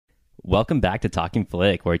Welcome back to Talking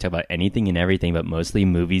Flick, where we talk about anything and everything, but mostly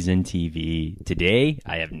movies and TV. Today,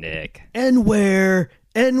 I have Nick. And where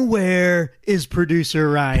is producer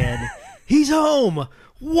Ryan? He's home,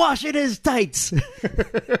 washing his tights.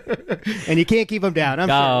 And you can't keep him down. I'm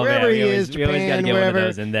sure wherever he is, Japan, we always got to get wherever. one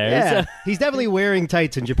of those in there. Yeah, So. he's definitely wearing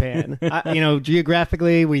tights in Japan.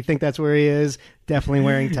 Geographically, we think that's where he is. Definitely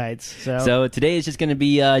wearing tights. So today is just going to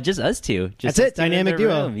be just us two. Just that's us it. two in Dynamic the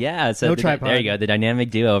duo. room. Yeah. So no tripod. There you go. The dynamic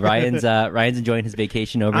duo. Ryan's enjoying his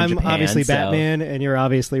vacation over in Japan. I'm obviously Batman, and you're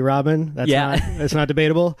obviously Robin. That's not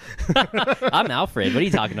debatable. I'm Alfred. What are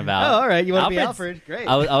you talking about? Oh, all right. You want to be Alfred? Great.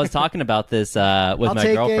 I was talking about this with I'll my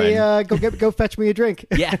take girlfriend. Go fetch me a drink.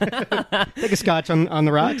 Yeah. Take a scotch on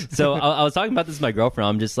the rocks. So I was talking about this with my girlfriend.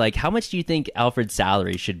 I'm just like, how much do you think Alfred's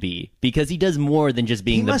salary should be? Because he does more than just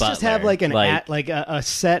being the butler. He must just have a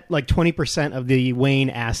set 20% of the Wayne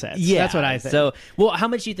assets. Yeah, that's what I think. So, well, how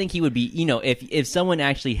much do you think he would be? If someone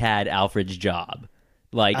actually had Alfred's job,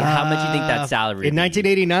 like how much do you think that salary in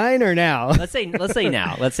 1989 or now? Let's say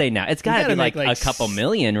now. It's got to be like a couple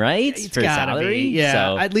million, right? It's for gotta salary. be, yeah,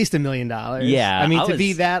 so, at least $1 million. Yeah, I mean to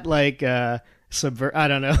be that subvert. I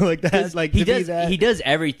don't know, like that. Like he does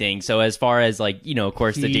everything. So as far as of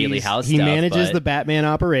course, the Daily House. He stuff, manages the Batman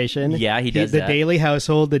operation. Yeah, he does the daily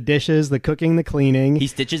household, the dishes, the cooking, the cleaning. He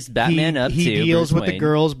stitches Batman up. He too, deals Bruce with Wayne. the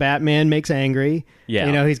girls Batman makes angry.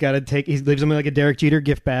 Yeah, he's got to take. He leaves them like a Derek Jeter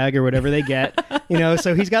gift bag or whatever they get.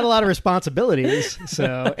 So he's got a lot of responsibilities.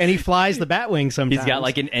 And he flies the Batwing sometimes. He's got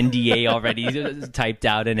like an NDA already typed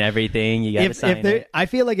out and everything. You got to sign it. I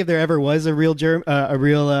feel like if there ever was a real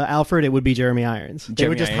Alfred, it would be Jeremy Irons. They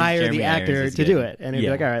would just hire the actor to do it, and it'd be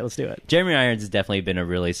like, all right, let's do it. Jeremy Irons has definitely been a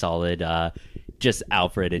really solid just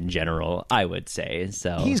Alfred in general, I would say.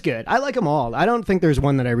 So he's good. I like them all. I don't think there's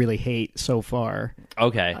one that I really hate so far.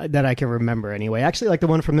 Okay. That I can remember anyway. I actually like the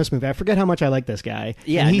one from this movie. I forget how much I like this guy.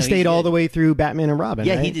 Yeah, and he stayed all the way through Batman and Robin.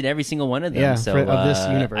 Yeah, right? he did every single one of them. Yeah, so of this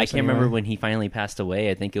universe. I can't remember when he finally passed away.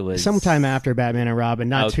 I think it was sometime after Batman and Robin,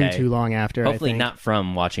 not too long after. Hopefully not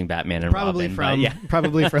from watching Batman and Robin.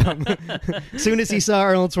 Probably from. As soon as he saw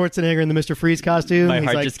Arnold Schwarzenegger in the Mr. Freeze costume, my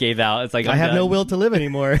heart just gave out. It's like I have no will to live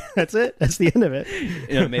anymore. That's it. That's the end of it.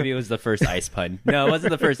 Maybe it was the first ice pun. No, it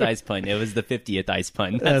wasn't the first ice pun. It was the 50th ice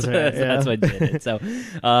pun. That's right. That's what did it. So,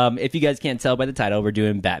 if you guys can't tell by the title, we're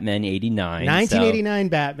doing Batman 89. 1989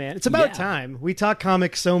 Batman. It's about time. We talk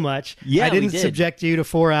comics so much. Yeah, I didn't subject you to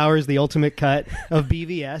 4 hours, the ultimate cut of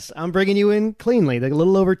BVS. I'm bringing you in cleanly. A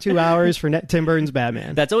little over 2 hours for Tim Burton's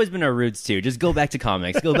Batman. That's always been our roots, too. Just go back to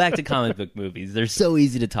comics. Go back to comic book movies. They're so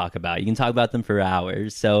easy to talk about. You can talk about them for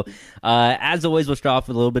hours. So, as always, we'll start off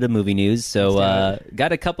with a little bit of movie news. So,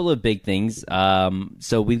 got a couple of big things.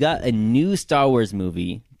 So, we've got a new Star Wars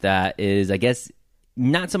movie that is, I guess,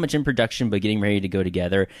 not so much in production, but getting ready to go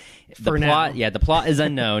together. The plot is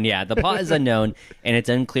unknown. Yeah, the plot is unknown, and it's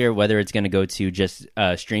unclear whether it's going to go to just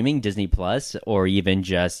streaming Disney Plus or even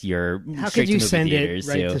just your. How could you send it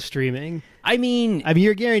right to streaming? I mean,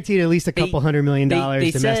 you're guaranteed at least a couple $100 million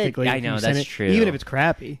domestically. I know that's true. Even if it's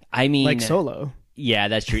crappy. I mean, like Solo. Yeah,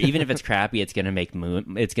 that's true. Even if it's crappy, it's gonna make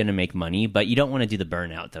money. But you don't want to do the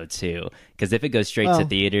burnout though, too, because if it goes straight to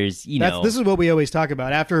theaters, this is what we always talk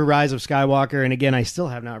about after Rise of Skywalker. And again, I still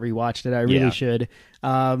have not rewatched it. I really should.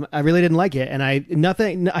 I really didn't like it, and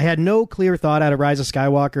I had no clear thought out of Rise of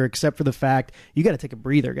Skywalker except for the fact you got to take a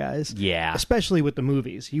breather, guys. Yeah, especially with the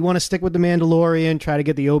movies. You want to stick with the Mandalorian, try to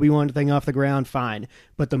get the Obi-Wan thing off the ground, fine.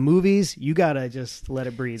 But the movies, you got to just let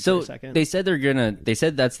it breathe for a second. They said they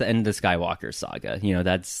said that's the end of the Skywalker saga.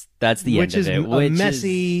 That's the end of it. Which is a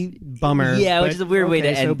messy bummer. Yeah, which is a weird way to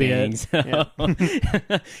end things. Yeah.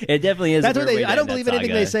 It definitely is. That's what I don't believe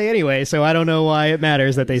anything they say anyway, so I don't know why it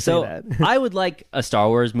matters that they say that. I would like a Star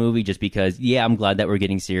Wars movie just because, I'm glad that we're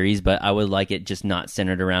getting series, but I would like it just not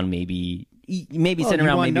centered around maybe centered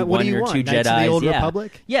around maybe one or two Jedis. The Old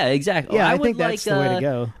Republic? Yeah, exactly. Yeah, I think that's the way to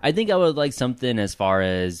go. I think I would like something as far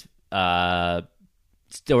as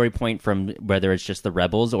story point from whether it's just the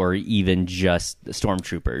Rebels or even just the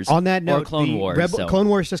Stormtroopers. On that note, or Clone Wars. Clone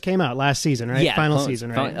Wars just came out last season, right? Yeah, Final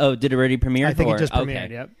season, right? Oh, did it already premiere? I think it just premiered,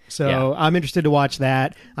 yep. So I'm interested to watch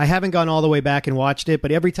that. I haven't gone all the way back and watched it,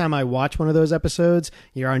 but every time I watch one of those episodes,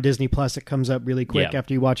 you're on Disney Plus, it comes up really quick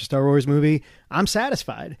after you watch a Star Wars movie. I'm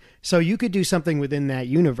satisfied. So you could do something within that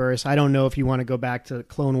universe. I don't know if you want to go back to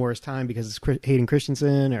Clone Wars time because it's Hayden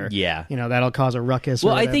Christensen or, that'll cause a ruckus.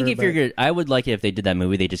 Well, or whatever, I think if you're good, I would like it if they did that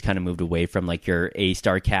movie they just kind of moved away from like your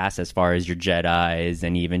A-star cast as far as your Jedis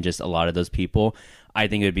and even just a lot of those people. I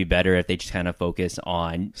think it would be better if they just kind of focus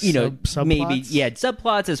on, subplots? Maybe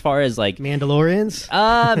subplots as far as like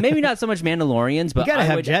Mandalorians. Maybe not so much Mandalorians, but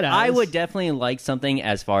I would definitely like something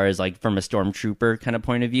as far as like from a stormtrooper kind of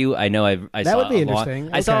point of view. I know that would be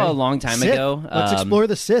interesting. I saw a long time ago. Let's explore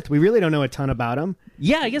the Sith. We really don't know a ton about them.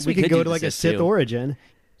 Yeah, I guess we could go to like a Sith origin.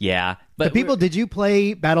 Yeah. But did you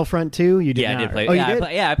play Battlefront 2? You did not. I did play. Oh, you did?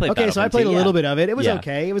 I played Okay, so I played a little bit of it. It was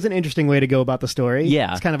okay. It was an interesting way to go about the story.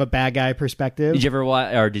 Yeah. It's kind of a bad guy perspective. Did you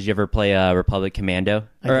ever play Republic Commando?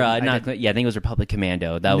 I think it was Republic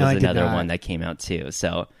Commando. That was another one that came out too.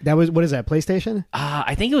 So that was, what is that, PlayStation?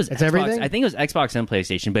 I think it was Xbox. Everything? I think it was Xbox and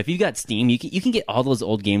PlayStation. But if you got Steam, you can get all those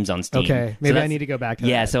old games on Steam. Okay, maybe I need to go back to that.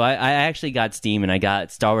 Yeah, so I actually got Steam and I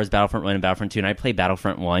got Star Wars Battlefront 1 and Battlefront 2, and I played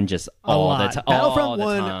Battlefront 1 just all the time. Battlefront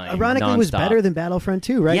 1, ironically, was better than Battlefront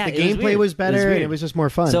 2, right? Yeah, the gameplay was better and it was just more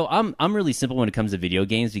fun. So I'm really simple when it comes to video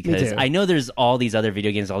games because I know there's all these other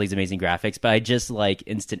video games, all these amazing graphics, but I just like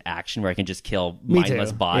instant action where I can just kill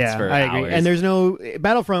mindless bots for hours. Agree. And there's no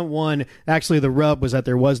Battlefront 1, actually the rub was that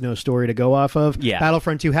there was no story to go off of. Yeah.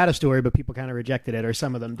 Battlefront 2 had a story, but people kind of rejected it, or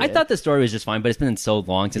some of them did. I thought the story was just fine, but it's been so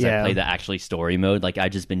long since I played the actually story mode. Like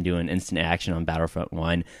I've just been doing instant action on Battlefront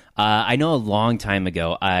 1. I know a long time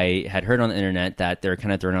ago I had heard on the internet that they're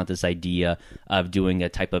kind of throwing out this idea of doing a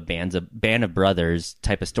type of Band of Brothers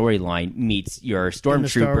type of storyline meets your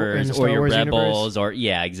stormtroopers or your rebels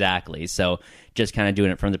exactly. So just kind of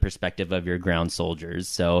doing it from the perspective of your ground soldiers.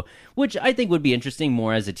 So, which I think would be interesting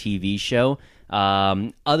more as a TV show.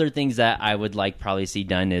 Other things that I would probably see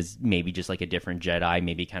done is maybe just like a different Jedi,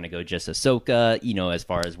 maybe kind of go just Ahsoka, as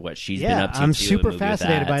far as what she's been up to. I'm super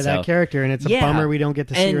fascinated by that character, and it's a bummer we don't get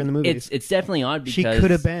to see her in the movies. It's definitely odd because she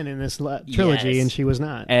could have been in this trilogy, and she was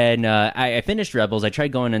not. And I finished Rebels. I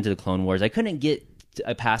tried going into the Clone Wars. I couldn't get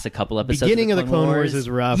past a couple episodes. Beginning of the Clone Wars is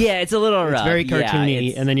rough. Yeah, it's a little rough. It's very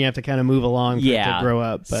cartoony, and then you have to kind of move along to grow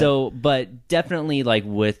up. But definitely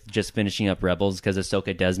with just finishing up Rebels, because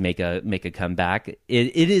Ahsoka does make a comeback.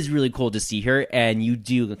 It is really cool to see her, and you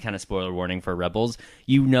do kind of spoiler warning for Rebels.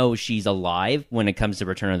 She's alive when it comes to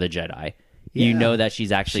Return of the Jedi. Yeah. You know that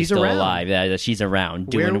she's actually still alive. That she's around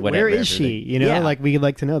doing whatever. Where is she? We'd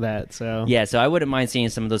like to know that. So so I wouldn't mind seeing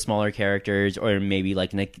some of those smaller characters, or maybe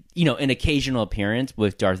an occasional appearance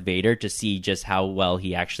with Darth Vader to see just how well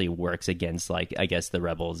he actually works against I guess the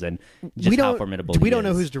rebels and just how formidable. We don't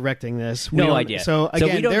know who's directing this. No idea. So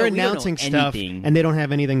again, they're announcing stuff, and they don't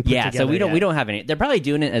have anything put together. So we don't have any. They're probably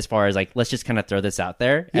doing it as far as let's just kind of throw this out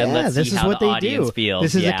there and let's see how the audience feels.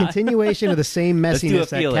 This is a continuation of the same messiness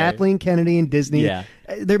that Kathleen Kennedy and Disney. Yeah.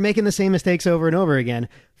 They're making the same mistakes over and over again.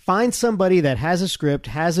 Find somebody that has a script,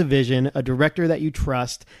 has a vision, a director that you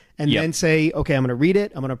trust, and then say, okay, I'm going to read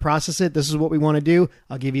it, I'm going to process it, this is what we want to do,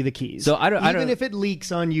 I'll give you the keys. So Even if it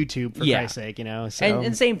leaks on YouTube, for Christ's sake, So.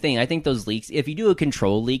 And same thing, I think those leaks, if you do a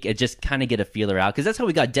control leak, it just kind of get a feeler out, because that's how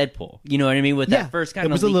we got Deadpool. You know what I mean? With that first kind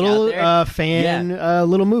of leak. It was a little fan,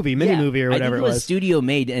 little movie, mini-movie or whatever it was. Studio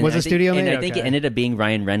made. And was it studio made? And I think it ended up being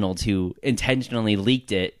Ryan Reynolds who intentionally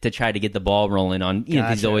leaked it to try to get the ball rolling on,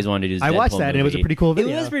 because he's always wanted to do this Deadpool watched that, movie. and it was a pretty cool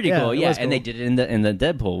video. It was pretty cool, yeah. And they did it in the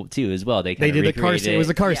Deadpool, too, as well. They did the car scene. It was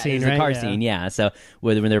a car scene, right? It was a car scene, yeah. So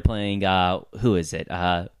when they're playing, who is it?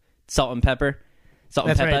 Salt and Pepper. Salt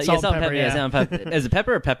and pepper. Right. Salt and pepper. Salt and pepper. Is it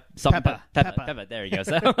pepper or salt and pepper? Pepper. There you go.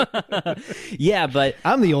 So, but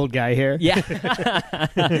I'm the old guy here. Yeah.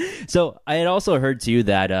 So I had also heard too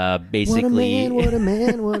that basically, what a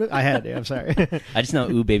man. I had to. I'm sorry. I just know,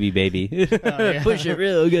 ooh, baby. Push it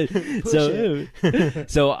real good.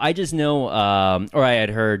 So I just know, or I had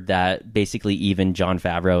heard that basically even Jon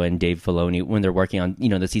Favreau and Dave Filoni, when they're working on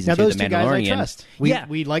the season 2 of The Mandalorian, guys I trust.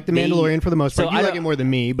 We like The Mandalorian for the most part. So you like it more than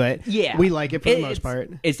me, but we like it for the most part.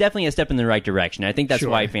 It's definitely a step in the right direction. I think that's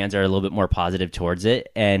why fans are a little bit more positive towards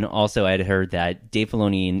it. And also, I had heard that Dave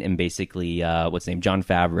Filoni and basically, Jon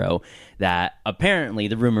Favreau, that apparently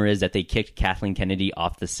the rumor is that they kicked Kathleen Kennedy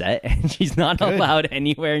off the set and she's not allowed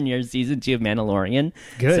anywhere near season 2 of Mandalorian.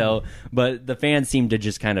 Good. So, but the fans seem to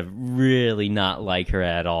just kind of really not like her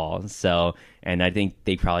at all. So, and I think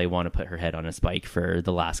they probably want to put her head on a spike for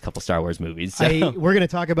the last couple Star Wars movies. So. We're going to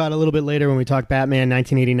talk about it a little bit later when we talk Batman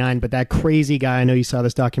 1989, but that crazy guy, I know you saw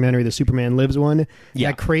this documentary, the Superman Lives one. Yeah.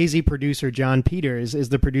 That crazy producer, John Peters, is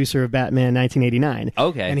the producer of Batman 1989.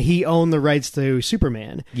 Okay. And he owned the rights to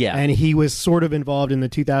Superman. Yeah. And he he was sort of involved in the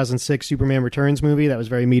 2006 Superman Returns movie that was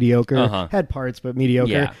very mediocre. Had parts, but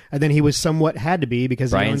mediocre. Yeah. And then he was somewhat had to be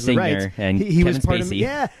because Bryan he owns Singer the rights. And he was Kevin part Spacey. of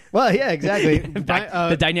yeah. Well, yeah, exactly.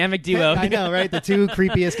 The dynamic duo. I know, right? The two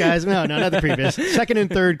creepiest guys. No, not the creepiest. Second and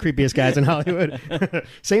third creepiest guys in Hollywood.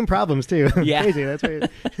 Same problems too. Yeah. Crazy. That's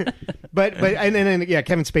right. But and then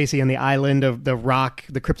Kevin Spacey on the island of the rock,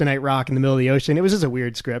 the kryptonite rock in the middle of the ocean. It was just a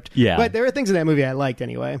weird script. Yeah. But there are things in that movie I liked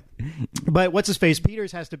anyway. But what's his face?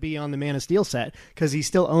 Peters has to be on the Man of Steel set because he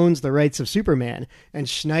still owns the rights of Superman. And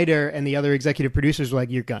Schneider and the other executive producers were like,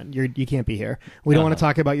 "You're done. You can't be here. We don't want to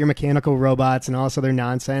talk about your mechanical robots and all this other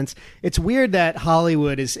nonsense." It's weird that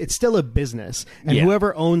Hollywood it's still a business, and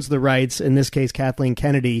whoever owns the rights, in this case Kathleen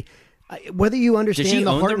Kennedy. Whether you understand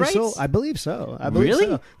the heart and soul, I believe so. Really?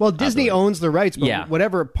 So. Well, Disney owns the rights, but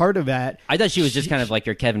whatever part of that, I thought she was just kind of like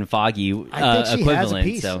your Kevin Feige I think she equivalent. has a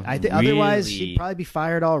piece. So otherwise, she'd probably be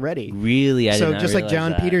fired already. Really, I did not just like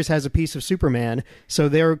John Peters has a piece of Superman, so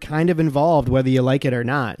they're kind of involved, whether you like it or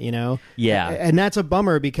not. You know? Yeah. And that's a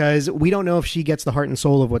bummer because we don't know if she gets the heart and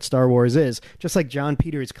soul of what Star Wars is. Just like John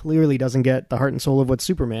Peters clearly doesn't get the heart and soul of what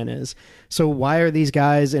Superman is. So why are these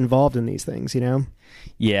guys involved in these things? You know?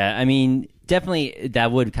 Yeah, I mean, definitely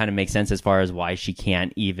that would kind of make sense as far as why she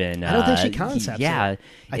can't even. I don't think she concepts it. Yeah,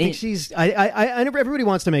 I think she's. I never. Everybody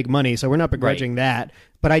wants to make money, so we're not begrudging that.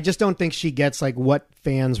 But I just don't think she gets like what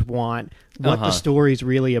fans want, what the story's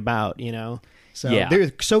really about. You know. So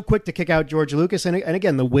they're so quick to kick out George Lucas, and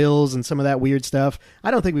again the wills and some of that weird stuff.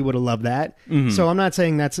 I don't think we would have loved that. So I'm not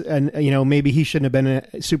saying that's maybe he shouldn't have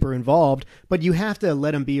been super involved, but you have to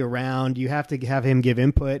let him be around. You have to have him give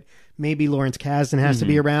input. Maybe Lawrence Kasdan has to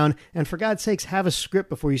be around, and for God's sakes, have a script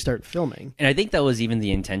before you start filming. And I think that was even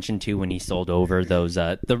the intention too when he sold over those,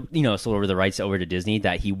 sold over the rights over to Disney,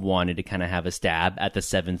 that he wanted to kind of have a stab at the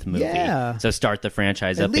 7th movie. Yeah. So start the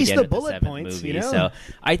franchise at up least again the at bullet the 7th points, movie. you know? So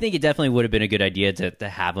I think it definitely would have been a good idea to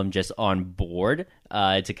have him just on board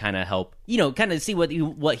to kind of help, kind of see what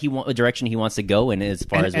direction he wants to go in as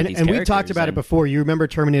far as with these characters. And we've talked about it before. You remember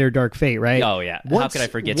Terminator Dark Fate, right? Oh, yeah. How could I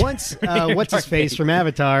forget? Once, what's his face from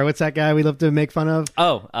Avatar? What's that guy we love to make fun of?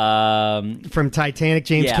 From Titanic,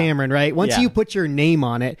 James Cameron, right? Once you put your name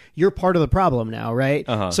on it, you're part of the problem now, right?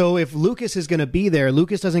 So if Lucas is going to be there,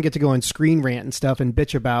 Lucas doesn't get to go on Screen Rant and stuff and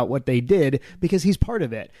bitch about what they did because he's part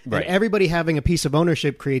of it. Right. And everybody having a piece of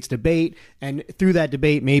ownership creates debate, and through that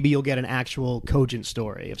debate, maybe you'll get an actual cogent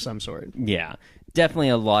story of some sort. Yeah. Definitely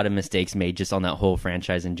a lot of mistakes made just on that whole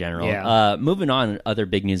franchise in general. Yeah. Moving on, other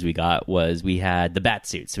big news we got was we had the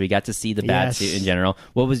Batsuit. So we got to see the Batsuit in general.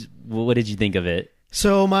 What did you think of it?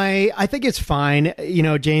 So I think it's fine.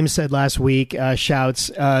 James said last week, shouts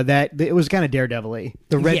that it was kind of Daredevil-y.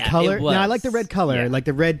 The red color. No, I like the red color. Yeah. Like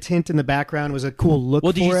the red tint in the background was a cool look.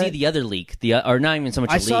 Well, did you see the other leak? Or not even so much.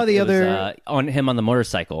 I saw the other on him on the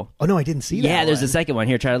motorcycle. Oh no, I didn't see that. Yeah, there's a second one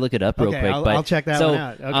here. Try to look it up real quick. I'll check that one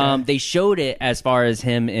out. Okay. They showed it as far as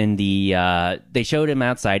him in the. They showed him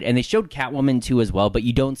outside, and they showed Catwoman too as well. But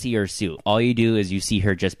you don't see her suit. All you do is you see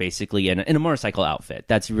her just basically in a motorcycle outfit.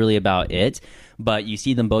 That's really about it. But you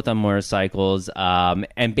see them both on motorcycles,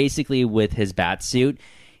 and basically with his bat suit,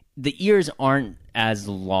 the ears aren't as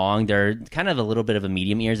long. They're kind of a little bit of a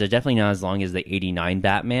medium ears. They're definitely not as long as the 89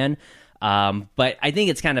 Batman. But I think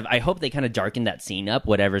it's I hope they kind of darken that scene up,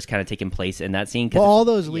 whatever's kind of taking place in that scene. Well, all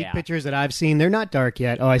those leak pictures that I've seen, they're not dark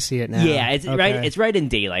yet. Oh, I see it now. Yeah, it's right. It's right in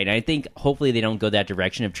daylight. And I think hopefully they don't go that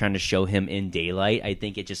direction of trying to show him in daylight. I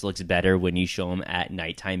think it just looks better when you show him at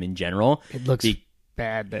nighttime in general. It looks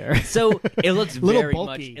bad there. So it looks very bulky.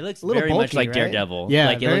 much. It looks very much like Daredevil. Yeah,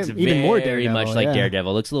 like it looks even more very Daredevil, much like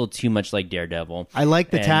Daredevil. It looks a little too much like Daredevil. I like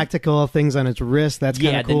the tactical things on its wrist. That's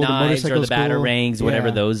kind of cool. The knives or the batarangs, cool. whatever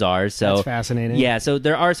those are. So that's fascinating. Yeah, so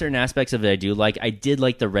there are certain aspects of it I do like. I did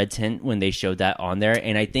like the red tint when they showed that on there,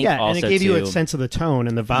 and I think also and it gave you a sense of the tone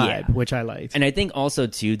and the vibe, which I liked. And I think also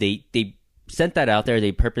too they sent that out there.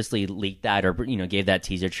 They purposely leaked that or gave that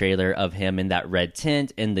teaser trailer of him in that red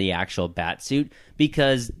tint in the actual bat suit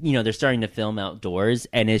because they're starting to film outdoors,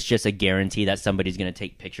 and it's just a guarantee that somebody's going to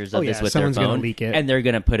take pictures of this with their phone leak it. and they're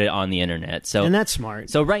going to put it on the internet. So and that's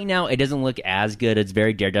smart. So right now it doesn't look as good. It's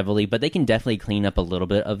very Daredevil-y, but they can definitely clean up a little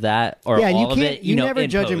bit of that or all of it. You never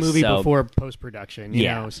judge a movie before post production. You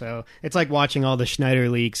know, so it's like watching all the Schneider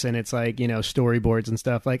leaks, and it's like storyboards and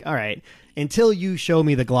stuff. Like, all right, until you show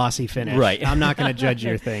me the glossy finish, right? I'm not going to judge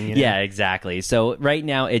your thing. Yeah, exactly. So right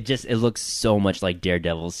now it looks so much like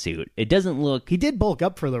Daredevil's suit. It doesn't look. He did bulk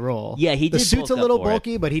up for the role. Yeah, he did. The suit's a little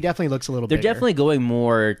bulky, but he definitely looks a little. They're bigger. definitely going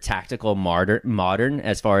more tactical, modern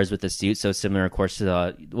as far as with the suit. So similar, of course, to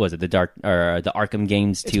the Arkham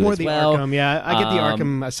games too. It's more as the well. Arkham. Yeah, I get the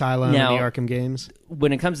Arkham Asylum and the Arkham games.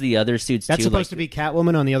 when it comes to the other suits, that's too, supposed to be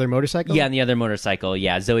Catwoman on the other motorcycle. Yeah, on the other motorcycle.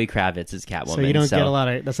 Yeah, Zoe Kravitz is Catwoman. So you don't get a lot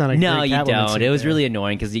of. That's not a no, great you Catwoman don't. suit It was there. really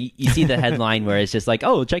annoying because you see the headline where it's just like,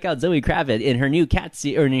 oh, check out Zoe Kravitz in her new cat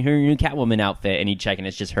suit or in her new Catwoman outfit, and you check and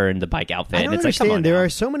it's just her in the bike outfit. I don't and it's understand. like, come on, there now. are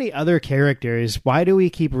so many other characters. Why do we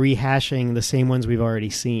keep rehashing the same ones we've already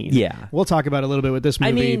seen? Yeah. We'll talk about it a little bit with this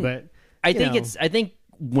movie, but I think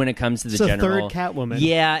when it comes to the it's a general third Catwoman.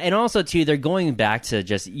 Yeah, and also too, they're going back to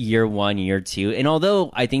just year 1, year 2. And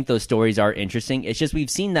although I think those stories are interesting, it's just we've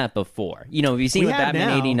seen that before. You know, we've seen with Batman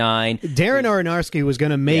now. 89. Darren Aronofsky was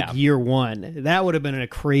going to make year 1. That would have been a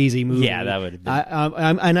crazy movie. Yeah, that would have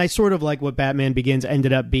been. And I sort of like what Batman Begins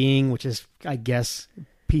ended up being, which is, I guess,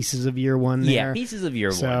 pieces of year 1 there. Yeah, pieces of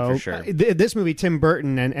year 1 for sure. This movie, Tim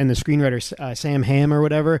Burton and the screenwriter Sam Hamm or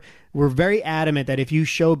whatever, were very adamant that if you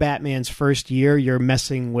show Batman's first year, you're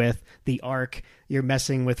messing with the arc, you're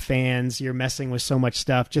messing with fans, you're messing with so much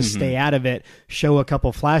stuff. Just stay out of it, show a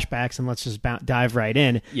couple flashbacks, and let's just dive right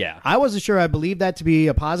in. Yeah. I wasn't sure I believed that to be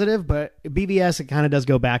a positive, but BVS, it kind of does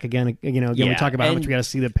go back again. You know, again, we talk about how much we got to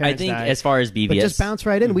see the parents I think die. as far as BVS... But just bounce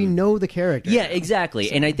right in. We know the character. Yeah, exactly.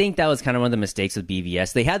 So, and I think that was kind of one of the mistakes with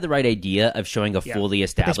BVS. They had the right idea of showing a fully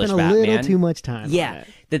established they spent a Batman. little too much time on it.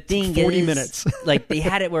 The thing 40 is, minutes. like, they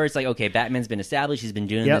had it where it's like, okay, Batman's been established. He's been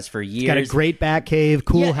doing this for years. He's got a great Batcave,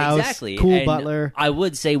 cool house, exactly. cool and butler. I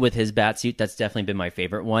would say with his Batsuit, that's definitely been my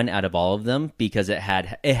favorite one out of all of them because it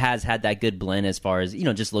has had that good blend as far as, you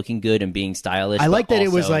know, just looking good and being stylish. I like that also,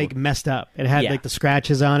 it was like messed up. It had like the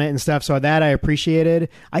scratches on it and stuff. So that I appreciated.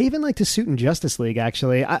 I even liked his suit in Justice League.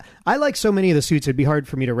 Actually, I like so many of the suits. It'd be hard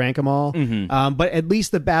for me to rank them all. But at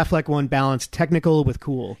least the Batfleck one balanced technical with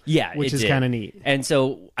cool. Yeah, which is kind of neat. And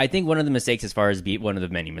so I think one of the mistakes, as far as one of the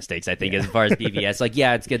many mistakes, I think, as far as BVS, like,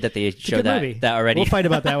 yeah, it's good that they showed that already. We'll fight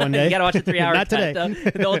about that one day. You gotta watch a 3-hour Not cut, today.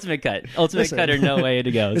 though. The ultimate cut. Ultimate cut or no way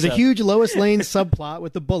to go. There's a huge Lois Lane subplot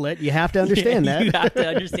with the Bullet. You have to understand that. You have to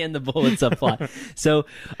understand the Bullet subplot. So,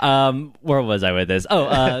 where was I with this?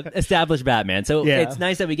 Established Batman. So it's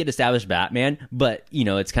nice that we get established Batman, but, you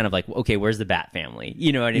know, it's kind of like, okay, where's the Bat family?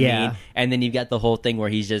 You know what I mean? And then you've got the whole thing where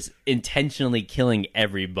he's just intentionally killing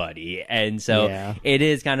everybody. And so it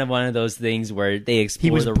is kind of one of those things where they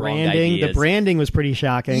explore the wrong ideas. The branding was pretty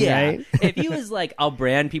shocking, right? If he was like, I'll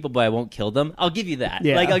brand people, but I won't kill them, I'll give you that.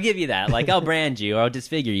 Yeah. Like, I'll give you that. Like, I'll brand you or I'll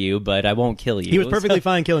disfigure you, but I won't kill you. He was perfectly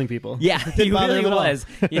fine killing people. Yeah, he really was.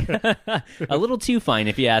 A little too fine,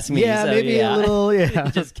 if you ask me. Yeah, so, maybe a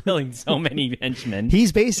little, just killing so many henchmen.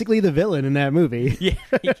 He's basically the villain in that movie. Yeah,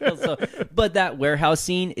 he kills so. But that warehouse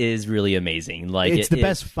scene is really amazing. Like, it's the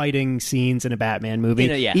best fighting scenes in a Batman movie.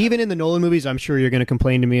 Yeah. Even in the Nolan movies, I'm sure you're going to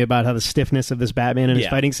complain to me about how the stiffness of this Batman and his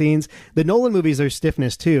fighting scenes. The Nolan movies, there's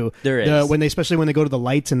stiffness too. There is. Especially when they go to the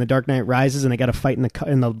lights in The Dark Knight Rises and they got to fight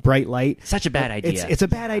in the bright light. Such a bad idea. It's a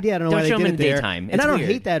bad idea. I don't know why they did it there. Daytime. And I don't weird.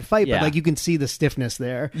 hate that fight, but like you can see the stiffness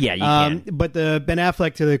there. Yeah, you can. But the Ben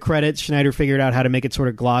Affleck, to the credits, Schneider figured out how to make it sort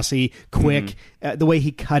of glossy, quick. The way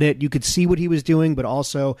he cut it, you could see what he was doing, but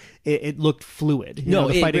also it looked fluid.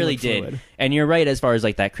 It really did. And you're right as far as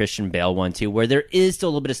like that Christian Bale one too, where there is still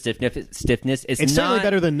a little bit of stiffness. It's certainly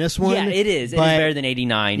better than this one. Yeah, it is. It is better than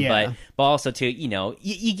 89, yeah. but also too, you know,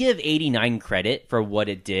 you give 89 credit for what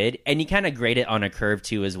it did, and you kind of grade it on a curve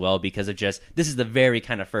too as well because of just this is the very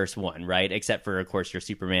kind of first one, right? Except for of course your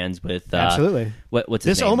Supermans with absolutely. What's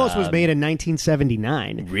his this name? almost was made in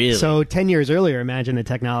 1979. Really? So 10 years earlier. Imagine the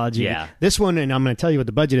technology. Yeah. This one, and I'm going to tell you what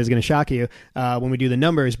the budget is going to shock you when we do the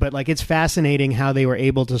numbers. But like it's fascinating how they were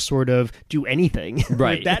able to sort of do anything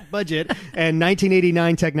with that budget and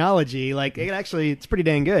 1989 technology. Like it's pretty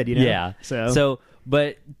dang good. You know? Yeah. So.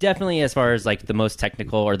 But definitely as far as like the most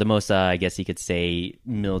technical or the most, I guess you could say,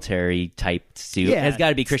 military type suit, it's got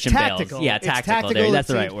to be Christian Bale's. Yeah, tactical. That's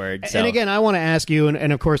the right word. So. And again, I want to ask you,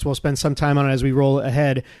 and of course we'll spend some time on it as we roll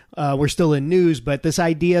ahead. We're still in news, but this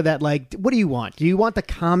idea that like, what do you want? Do you want the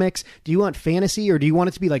comics? Do you want fantasy? Or do you want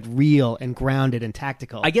it to be like real and grounded and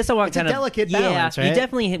tactical? I guess I want a delicate balance, right? You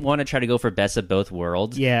definitely want to try to go for best of both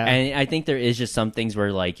worlds. Yeah. And I think there is just some things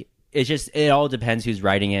where like, it all depends who's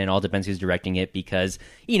writing it and all depends who's directing it because,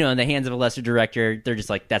 you know, in the hands of a lesser director, they're just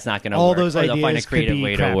like, that's not going to work. All those or ideas they'll find a creative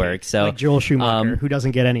way to work. So, like Joel Schumacher, who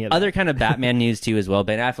doesn't get any of that. Other kind of Batman news too as well.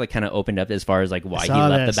 Ben Affleck kind of opened up as far as like why he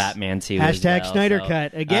left the Batman too. Hashtag Snyder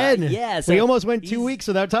cut again. So we almost went 2 weeks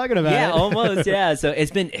without talking about it. Yeah, almost. Yeah. So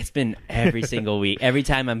it's been every single week. Every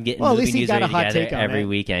time I'm getting movie news ready together every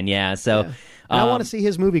weekend. Yeah. So. Yeah. I want to see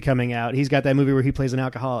his movie coming out. He's got that movie where he plays an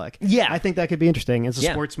alcoholic. Yeah. I think that could be interesting. It's a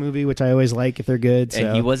sports movie, which I always like if they're good. So.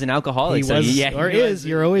 And he was an alcoholic. You're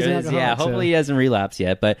always an alcoholic. Yeah, hopefully he hasn't relapsed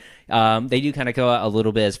yet. But they do kind of go out a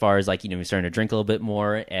little bit as far as like, you know, he's starting to drink a little bit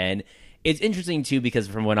more. And it's interesting too because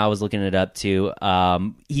from when I was looking it up too,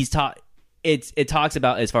 he's taught. It talks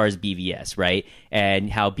about as far as BVS, right? And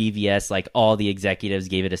how BVS, like all the executives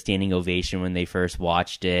gave it a standing ovation when they first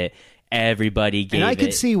watched it. Everybody gave it. And I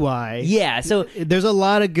could see why. Yeah, so there's a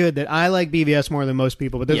lot of good that I like BVS more than most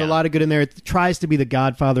people, but there's a lot of good in there. It tries to be the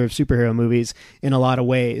Godfather of superhero movies in a lot of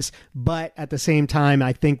ways, but at the same time,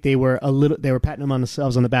 I think they were patting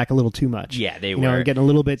themselves on the back a little too much. Yeah, they were. And getting a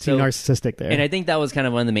little bit too narcissistic there. And I think that was kind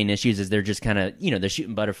of one of the main issues is they're just kind of, they're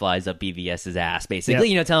shooting butterflies up BVS's ass,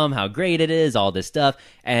 basically. Yep. Tell them how great it is, all this stuff.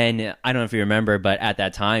 And I don't know if you remember, but at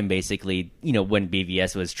that time, basically, when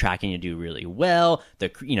BVS was tracking to do really well,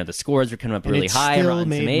 the scores were coming up really high on Rotten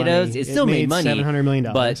Tomatoes. Money. It still made money. $700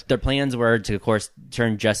 million. But their plans were to, of course,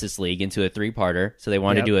 turn Justice League into a 3-parter. So they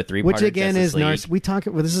wanted to do a 3-parter. Which again Justice is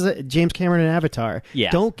this is James Cameron and Avatar. Yeah.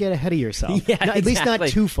 Don't get ahead of yourself. At least not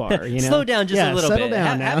too far. Slow down just a little settle bit.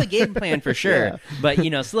 Down have a game plan for sure. But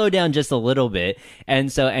slow down just a little bit.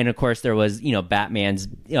 And of course there was Ben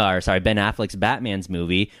Affleck's Batman's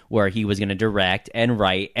movie where he was going to direct and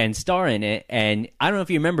write and star in it. And I don't know if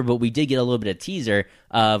you remember, but we did get a little bit of teaser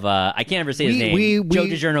of I can't ever say his name. Joe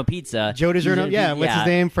DiGiorno Pizza. Joe DiGiorno, what's his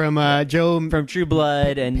name from Joe from True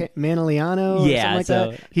Blood and Manoliano? Yeah, like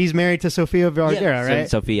that. He's married to Sofia Vergara, right?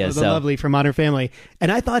 Sophia, the lovely from Modern Family,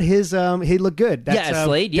 and I thought his he looked good. That's,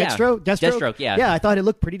 Slade, Deathstroke, yeah. I thought it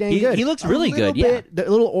looked pretty dang good. He looks really good. Yeah,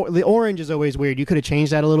 the orange is always weird. You could have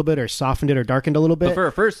changed that a little bit or softened it or darkened a little bit. But for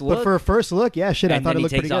a first look, I thought it looked pretty good. And he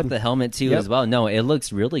takes off the helmet too as well. No, it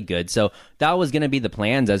looks really good. So that was going to be the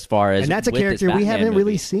plans as far as and that's a character we haven't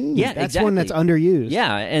really seen. Yeah. That's one that's underused.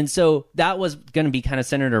 Yeah, and so that was going to be kind of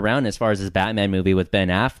centered around as far as this Batman movie with Ben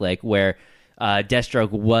Affleck, where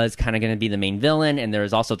Deathstroke was kind of going to be the main villain, and there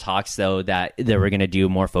was also talks, though, that they were going to do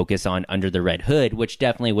more focus on Under the Red Hood, which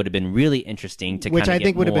definitely would have been really interesting to which kind of I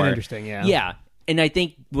think would have been interesting, yeah. Yeah, and I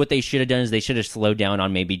think what they should have done is they should have slowed down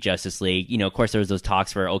on maybe Justice League. Of course, there was those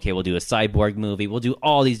talks for, okay, we'll do a Cyborg movie, we'll do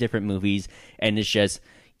all these different movies, and it's just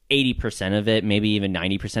 80% of it, maybe even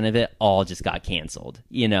 90% of it, all just got canceled.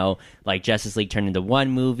 Like Justice League turned into one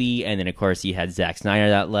movie, and then of course you had Zack Snyder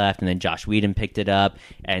that left, and then Joss Whedon picked it up,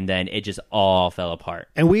 and then it just all fell apart.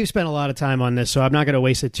 And we've spent a lot of time on this, so I'm not going to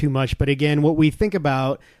waste it too much. But again, what we think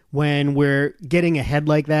about when we're getting ahead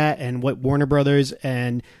like that, and what Warner Brothers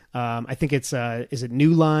and I think it's is it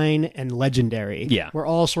New Line and Legendary? Yeah, we're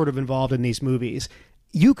all sort of involved in these movies.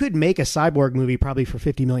 You could make a Cyborg movie probably for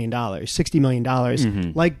 $50 million, $60 million.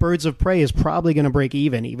 Mm-hmm. Like Birds of Prey is probably going to break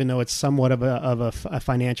even though it's somewhat of a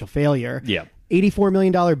financial failure. Yeah. $84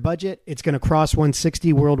 million budget. It's going to cross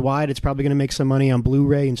 160 worldwide. It's probably going to make some money on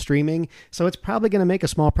Blu-ray and streaming. So it's probably going to make a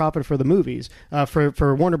small profit for the movies,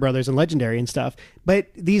 for Warner Brothers and Legendary and stuff. But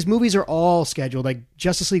these movies are all scheduled. Like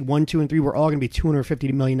Justice League 1, 2, and 3 were all going to be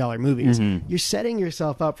 $250 million movies. Mm-hmm. You're setting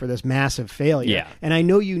yourself up for this massive failure. Yeah. And I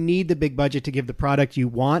know you need the big budget to give the product you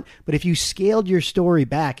want, but if you scaled your story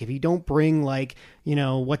back, if you don't bring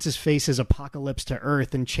what's his face's Apocalypse to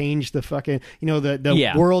Earth and change the fucking,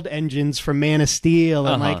 the world engines from Man of Steel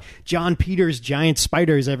and like John Peters' giant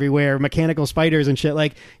spiders everywhere, mechanical spiders and shit.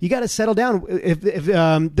 Like, you got to settle down. If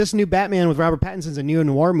this new Batman with Robert Pattinson's a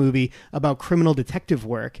neo-noir movie about criminal detective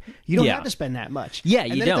work, you don't have to spend that much. Yeah,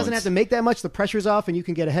 and then it doesn't have to make that much. The pressure's off and you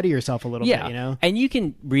can get ahead of yourself a little bit, And you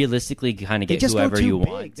can realistically kind of get whoever you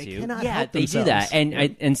want to. They cannot help they themselves. do that.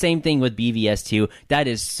 And same thing with BVS too. That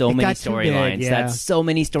is so many storylines. That's so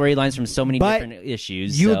many storylines from so many different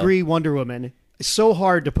issues. You agree, Wonder Woman. It's so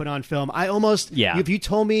hard to put on film. I almost, if you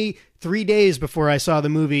told me 3 days before I saw the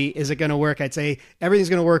movie, is it going to work? I'd say everything's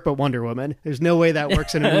going to work but Wonder Woman. There's no way that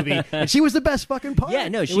works in a movie. And she was the best fucking part. Yeah,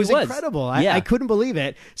 no, she was incredible. I couldn't believe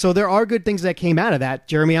it. So there are good things that came out of that.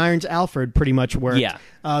 Jeremy Irons' Alfred pretty much worked. Yeah.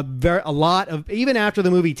 A lot of, even after the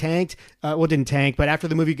movie tanked, didn't tank, but after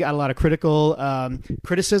the movie got a lot of critical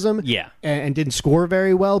criticism and didn't score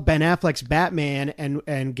very well, Ben Affleck's Batman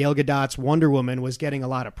and Gal Gadot's Wonder Woman was getting a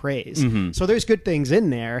lot of praise. Mm-hmm. So there's good things in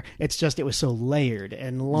there. It's just it was so layered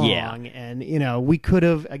and long. Yeah. And we could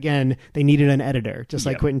have, again, they needed an editor, just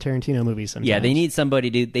like Quentin Tarantino movies sometimes. Yeah, they need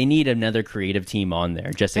they need another creative team on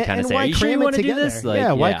there just to kind of say, are you sure you want to do this?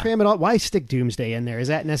 Why cram it all? Why stick Doomsday in there? Is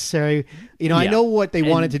that necessary? I know what they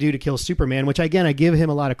wanted to do to kill Superman, which again, I give him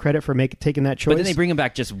a lot of credit for taking that choice. But then they bring him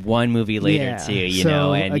back just one movie later too,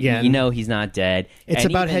 and again, he's not dead. It's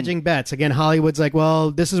about hedging bets. Again, Hollywood's like,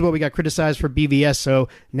 well, this is what we got criticized for BVS, so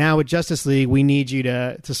now with Justice League, we need you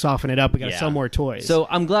to soften it up. We got to sell more toys. So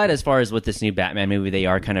I'm glad as far as with this new Batman movie, they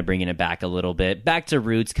are kind of bringing it back a little bit, back to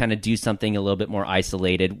roots, kind of do something a little bit more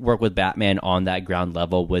isolated, work with Batman on that ground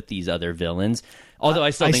level with these other villains. Although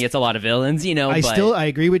I still think it's a lot of villains, I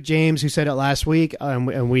agree with James, who said it last week,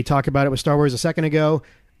 and we talked about it with Star Wars a second ago.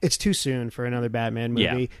 It's too soon for another Batman movie.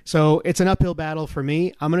 Yeah. So it's an uphill battle for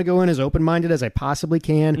me. I'm going to go in as open-minded as I possibly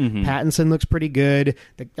can. Pattinson looks pretty good.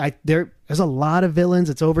 There's a lot of villains.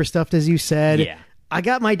 It's overstuffed, as you said. Yeah. I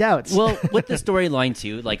got my doubts. Well, with the storyline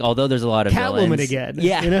too, like although there's a lot of Catwoman villains, again.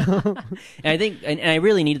 yeah. You know? And I think, and I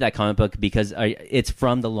really needed that comic book because it's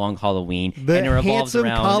from the Long Halloween, The and it revolves handsome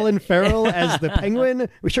around Colin Farrell as the Penguin.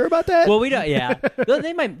 We sure about that? Well, we don't. Yeah,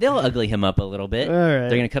 they'll ugly him up a little bit. All right.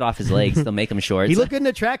 They're gonna cut off his legs. They'll make him short. He looked good in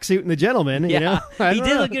a tracksuit in The Gentleman. Yeah, You know? he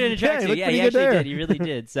did look good in a tracksuit. Yeah, He actually did. He really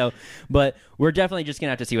did. So, but we're definitely just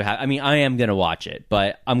gonna have to see what happens. I mean, I am gonna watch it,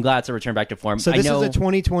 but I'm glad to return back to form. So this is a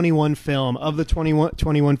 2021 film. Of the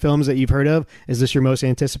 2021 films that you've heard of, is this your most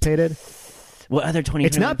anticipated? What other 2021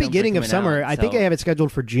 It's not beginning of summer. I think I have it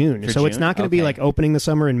scheduled for June. So it's not going to be like opening the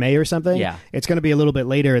summer in May or something. Yeah. It's going to be a little bit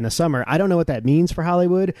later in the summer. I don't know what that means for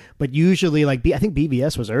Hollywood, but usually I think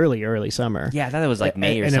BVS was early summer. Yeah, I thought it was like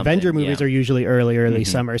May or and something. And Avenger movies are usually early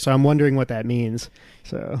summer. So I'm wondering what that means.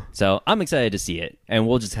 So I'm excited to see it, and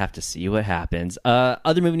we'll just have to see what happens.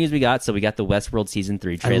 Other movie news we got. So we got the Westworld season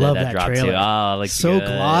 3 trailer I love that dropped trailer. too. Oh, looks so good.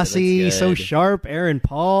 glossy, Looks so good. sharp. Aaron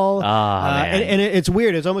Paul. man. And it's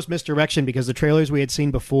weird. It's almost misdirection because the trailers we had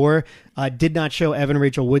seen before did not show Evan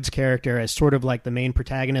Rachel Wood's character as sort of like the main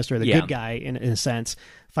protagonist or the good guy in a sense,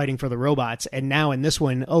 fighting for the robots. And now in this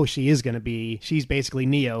one, she's basically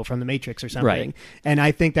Neo from the Matrix or something. Right. And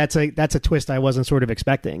I think that's a twist I wasn't sort of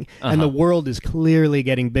expecting. And the world is clearly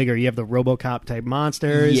getting bigger. You have the RoboCop type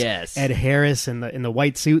monsters. Yes. Ed Harris in the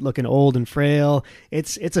white suit looking old and frail.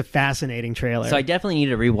 It's a fascinating trailer. So I definitely need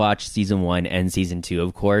to rewatch season 1 and season 2,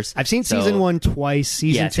 of course. I've seen season 1 twice,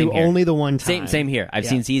 season 2 here. only the one time. Same here. I've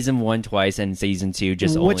seen season 1 twice and season 2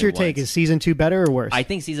 just only What's your take? once. Is season 2 better or worse? I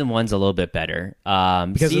think season 1's a little bit better.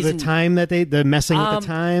 Because of the time that the messing with the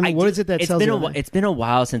time. What is it that sells you? It's been a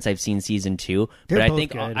while since I've seen season 2, They're but both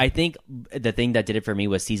good. I think the thing that did it for me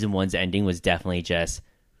was season 1's ending was definitely just.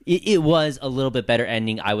 It was a little bit better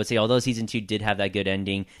ending, I would say. Although season 2 did have that good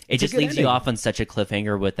ending, it just leaves you off on such a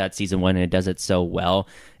cliffhanger with that season 1, and it does it so well.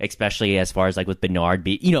 Especially as far as like with Bernard,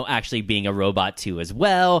 actually being a robot too as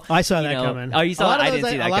well. I saw that coming. Oh, you saw that? I didn't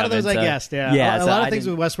see that coming. A lot of those I guessed. Yeah, yeah. A lot of things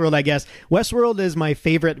with Westworld, I guess. Westworld is my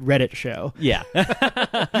favorite Reddit show. Yeah.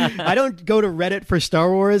 I don't go to Reddit for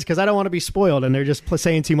Star Wars because I don't want to be spoiled, and they're just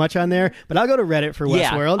saying too much on there. But I'll go to Reddit for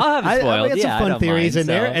Westworld. I'll have it spoiled. I get some fun theories in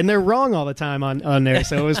there, and they're wrong all the time on there,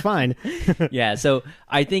 so it was fine. Yeah, so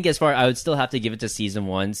I think I would still have to give it to season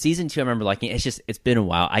 1. Season 2, I remember liking it. It's been a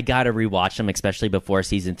while. I gotta rewatch them, especially before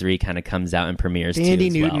season 3 kind of comes out and premieres. Sandy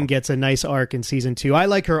too, Newton gets a nice arc in season 2. I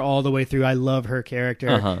like her all the way through. I love her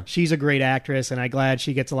character. She's a great actress, and I'm glad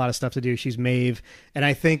she gets a lot of stuff to do. She's Maeve, and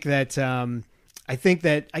I think that.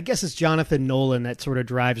 I guess it's Jonathan Nolan that sort of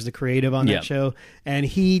drives the creative on that show, and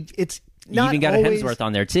it's. You even got a Hemsworth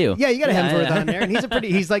on there too. Yeah, you got a Hemsworth on there, and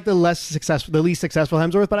he's like the least successful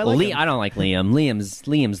Hemsworth. But I like him. I don't like Liam.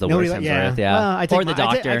 Liam's the worst Hemsworth. Yeah, well, or the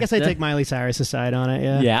Doctor. I guess I take Miley Cyrus's side on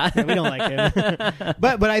it. Yeah. We don't like him.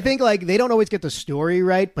 but I think like they don't always get the story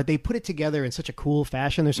right, but they put it together in such a cool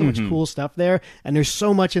fashion. There's so much cool stuff there, and there's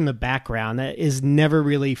so much in the background that is never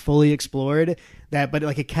really fully explored. But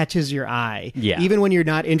like it catches your eye. Yeah. Even when you're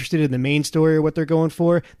not interested in the main story or what they're going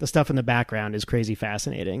for, the stuff in the background is crazy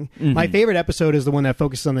fascinating. My favorite episode is the one that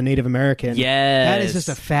focuses on the Native American. Yes. That is just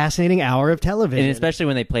a fascinating hour of television. And especially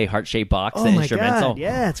when they play Heart-Shaped Box, Oh the my instrumental. God.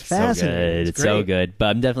 Yeah, it's fascinating. So good. It's so good. But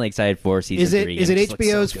I'm definitely excited for season 3. Is it just looks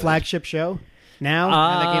HBO's so good. flagship show? Now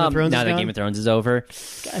that Game of Thrones is now that gone? Game of Thrones is over,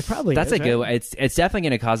 probably that's is, a good one. It's definitely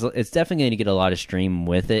going to cause. It's definitely going to get a lot of stream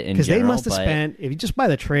with it in because general. they must have spent, if you just buy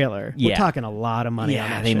the trailer, we're talking a lot of money. Yeah, on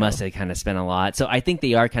that they show. must have kind of spent a lot. So I think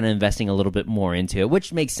they are kind of investing a little bit more into it,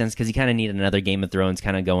 which makes sense because you kind of need another Game of Thrones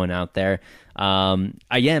kind of going out there. I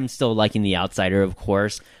am still liking The Outsider, of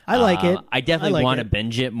course. I like it. I definitely want to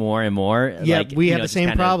binge it more and more. Yeah, like, we have the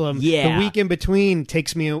same problem. Yeah, the week in between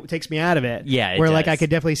takes me out of it. Yeah, where does. like I could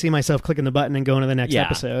definitely see myself clicking the button and going to the next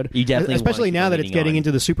episode. You definitely, especially now that it's getting on.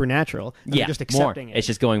 into the supernatural. Yeah, I'm just accepting more. it. It's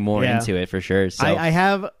just going more into it for sure. So I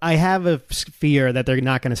have a fear that they're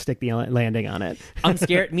not going to stick the landing on it. I'm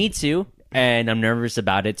scared. Me too. And I'm nervous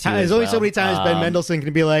about it too. There's only so many times Ben Mendelsohn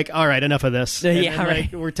can be like, "All right, enough of this." And yeah,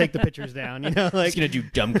 right. Or take the pictures down. You know, like he's gonna do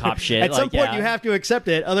dumb cop shit. At some point, you have to accept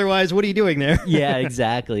it. Otherwise, what are you doing there? Yeah,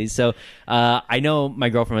 exactly. So I know my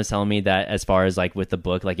girlfriend was telling me that as far as like with the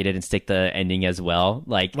book, like it didn't stick the ending as well.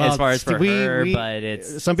 Like as far as for her, but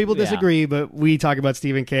it's some people disagree. But we talk about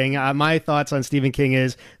Stephen King. My thoughts on Stephen King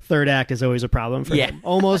is third act is always a problem for him.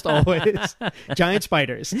 Almost always. Giant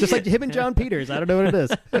spiders, just like him and John Peters. I don't know what it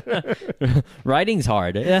is. Writing's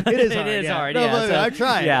hard. It is hard. It is yeah. hard. No, Yeah, so, I've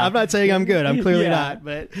tried. yeah. I'm not saying I'm good. I'm clearly Yeah. not.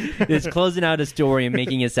 But it's closing out a story and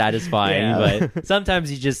making it satisfying. Yeah. But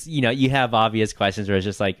sometimes you just, you have obvious questions where it's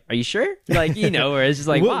just like, are you sure? Like, where it's just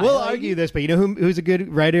like, we'll why? argue this, but you know who's a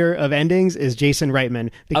good writer of endings is Jason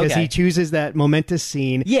Reitman, because Okay. he chooses that momentous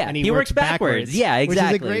scene. Yeah, and he works backwards. Yeah,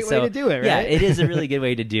 exactly. Which is a great So, way to do it, right? Yeah, it is a really good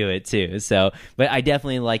way to do it too. So, but I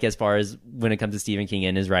definitely like, as far as when it comes to Stephen King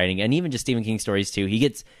and his writing, and even just Stephen King stories too,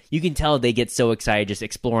 you can tell they get so excited just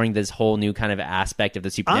exploring this whole new kind of aspect of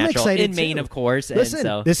the supernatural. I'm excited in Maine, too. of course. Listen, and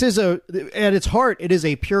so, this is at its heart, it is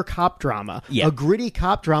a pure cop drama, Yeah. a gritty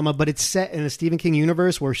cop drama, but it's set in a Stephen King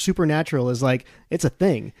universe where supernatural is like, it's a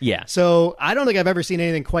thing. Yeah. So I don't think I've ever seen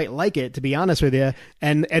anything quite like it, to be honest with you.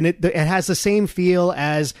 And it has the same feel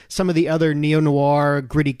as some of the other neo-noir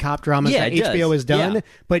gritty cop dramas Yeah, that it does. HBO has done, Yeah.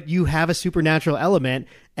 but you have a supernatural element.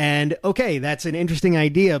 And okay, that's an interesting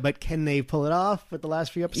idea, but can they pull it off with the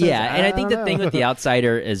last few episodes? yeah, and I think don't the thing know. with The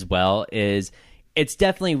Outsider as well is, it's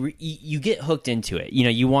definitely you get hooked into it.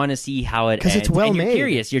 You want to see how it ends. 'Cause it's well and you're made.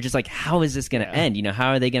 curious. You're just like, how is this going to end?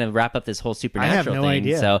 How are they going to wrap up this whole supernatural no thing?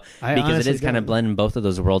 idea. So I because it honestly is kind of don't. blending both of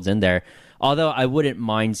those worlds in there. Although I wouldn't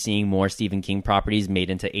mind seeing more Stephen King properties made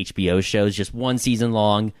into HBO shows, just one season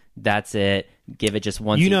long. That's it. Give it just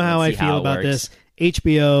one. You season know how and I see feel it about works. this.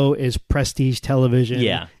 HBO is prestige television.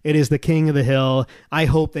 Yeah. It is the king of the hill. I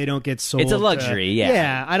hope they don't get sold. It's a to- luxury, yeah.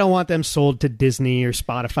 Yeah, I don't want them sold to Disney or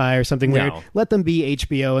Spotify or something No. weird. Let them be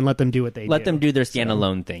HBO and let them do what they do. Let them do their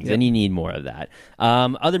standalone things, and you need more of that.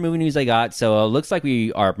 Other movie news I got. So it looks like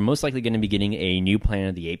we are most likely going to be getting a new Planet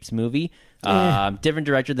of the Apes movie. Different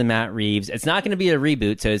director than Matt Reeves. It's not going to be a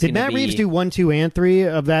reboot. So it's Did gonna Matt be, Reeves do 1, 2, and 3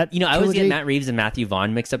 of that? I always trilogy? get Matt Reeves and Matthew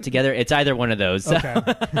Vaughn mixed up together. It's either one of those. So Okay.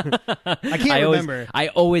 I can't remember. I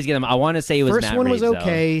always get them. I want to say it was First Matt one Reeves, was though.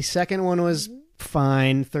 okay. Second one was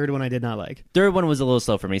fine. Third one I did not like. Third one was a little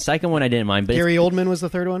slow for me. Second one I didn't mind. But Gary Oldman was the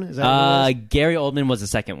third one. Is that what it was? Gary Oldman was the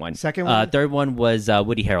second one. Second one? Third one was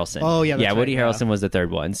Woody Harrelson. Oh, yeah, that's right, Woody yeah. Harrelson was the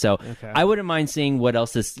third one. So Okay. I wouldn't mind seeing what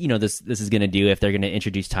else this is going to do, if they're going to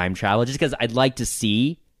introduce time travel. Just because I'd like to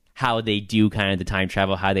see how they do kind of the time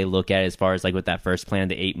travel, how they look at it, as far as like with that first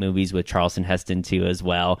Planet of the Apes movies with Charlton Heston too as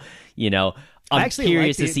well. I'm I actually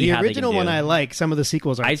curious like to see the how original they can one. do. I like. Some of the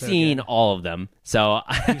sequels. I've so seen good. all of them, so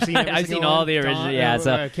seen every I've single seen all one? the original. Dawn- Yeah,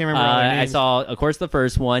 so I can't remember all their I names. saw, of course, the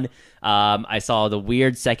first one. I saw the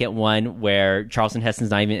weird second one where Charlton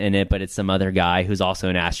Heston's not even in it, but it's some other guy who's also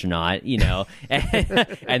an astronaut.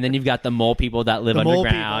 And then you've got the mole people that live The mole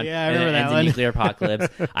underground. people, yeah, I and remember it that ends one. in nuclear apocalypse.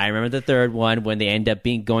 I remember the third one when they end up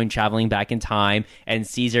traveling back in time, and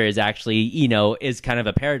Caesar is actually is kind of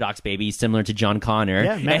a paradox baby, similar to John Connor.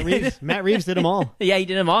 Yeah, Matt Reeves. Matt Reeves did them all. Yeah, he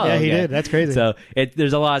did them all. Yeah, he Okay. did. That's crazy. So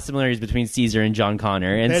there's a lot of similarities between Caesar and John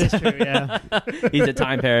Connor, and That so is true. Yeah. he's a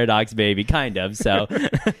time paradox baby, kind of. So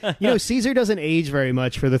Caesar doesn't age very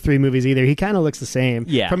much for the 3 movies either. He kind of looks the same.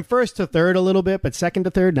 Yeah. From first to third a little bit, but second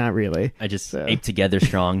to third, not really. I just ape together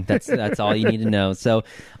strong. That's all you need to know. So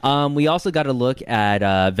we also got a look at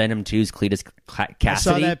Venom 2's Cletus Cassidy. I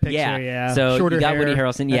saw that picture, yeah. So Shorter you got hair. Woody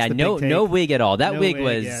Harrelson. That's Yeah, the no big take. no wig at all. That No wig wig,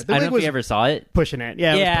 was. yeah. The I wig don't know if was you ever saw it. Pushing it.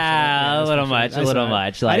 Yeah, it was Yeah, pushing it. a It was little pushing it. much, I a little saw it.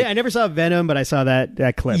 much. Like, I never saw Venom, but I saw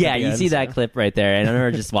that clip. yeah, at the you end, see that so. clip right there, and I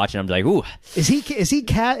remember just watching. I'm like, ooh, Is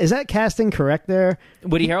that casting correct there?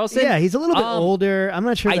 Woody Harrelson. Yeah, he's a little bit older. I'm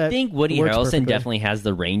not sure. I that think Woody works Harrelson perfectly. definitely has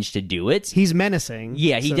the range to do it. He's menacing.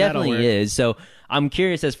 Yeah, he so that'll definitely work. is. So I'm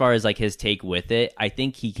curious as far as like his take with it. I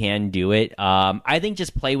think he can do it. I think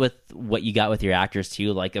just play with what you got with your actors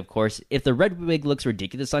too. Like, of course, if the red wig looks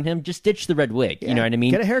ridiculous on him, just ditch the red wig. Yeah, You know what I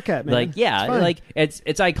mean? get a haircut, man. Like, yeah, It's fine. like it's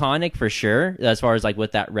iconic for sure as far as like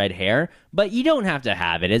with that red hair. But you don't have to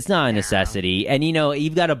have it. It's not a necessity. And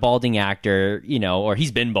you've got a balding actor. Or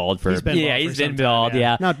he's been bald for. He's been bald he's for been some time, bald. yeah.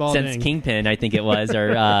 Yeah, Not balding. since Kingpin, I think it was,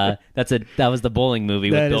 or that was the bowling movie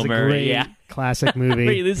That with Bill is a Murray. great Yeah. classic Where he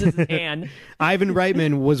movie. loses his hand. Ivan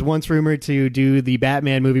Reitman was once rumored to do the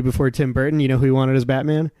Batman movie before Tim Burton. You know who he wanted as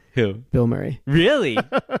Batman? Who? Bill Murray. Really?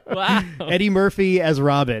 Wow. Eddie Murphy as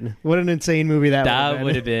Robin. What an insane movie that That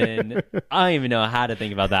would have been. I don't even know how to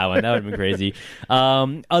think about that one. That would have been crazy.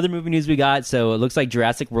 Other movie news we got. So it looks like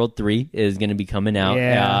Jurassic World 3 is going to be coming out.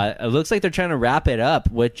 Yeah. It looks like they're trying to wrap it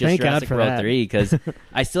up with just Thank God Jurassic for World that. 3 because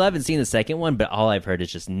I still haven't seen the second one, but all I've heard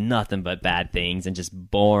is just nothing but bad things and just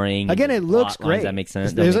boring. Again, it looks plot lines. great. That makes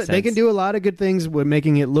sense. They can do a lot of good things with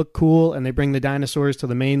making it look cool, and they bring the dinosaurs to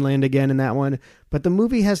the mainland again in that one. But the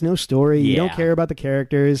movie has no story. You don't Yeah. care about the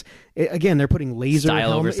characters. Again, they're putting laser Style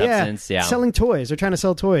over helmets. substance, yeah. Selling toys. They're trying to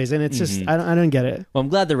sell toys, and it's just I don't get it. Well, I'm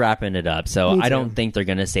glad they're wrapping it up. So Me I too. don't think they're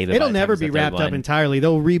going to save it. It'll by the time never it's be the third wrapped up one. entirely.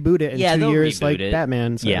 They'll reboot it in 2 they'll years, reboot like it.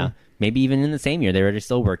 Batman. So. Yeah. maybe even in the same year. They were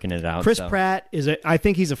still working it out. Chris Pratt I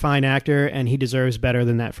think he's a fine actor, and he deserves better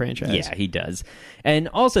than that franchise. Yeah, he does. And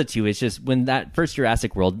also, too, it's just when that first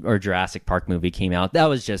Jurassic World or Jurassic Park movie came out, that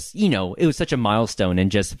was just, it was such a milestone in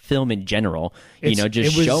just film in general,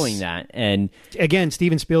 showing that. And again,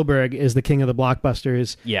 Steven Spielberg is the king of the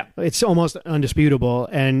blockbusters. Yeah. It's almost undisputable.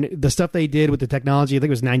 And the stuff they did with the technology, I think it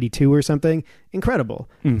was 92 or something, incredible.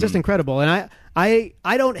 Just incredible. And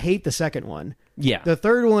I don't hate the second one. Yeah. The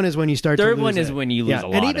third one is when you start to lose one is when you lose a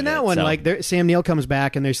lot. And even that one, Sam Neill comes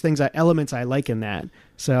back, and there's elements I like in that.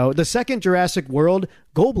 So the second Jurassic World,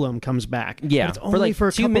 Goldblum comes back. Yeah, it's only for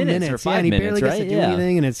a couple 2 minutes or 5 and he minutes, barely gets to do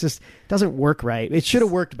anything, and it's just doesn't work right. It should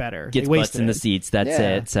have worked better. Gets butts in the seats. That's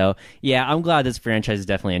it. So yeah, I'm glad this franchise is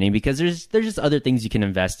definitely ending because there's just other things you can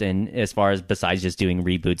invest in as far as besides just doing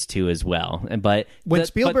reboots too as well. But when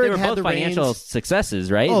Spielberg they were had both the financial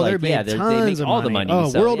successes, right? Oh, they make all the money.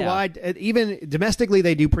 Oh, worldwide, even domestically,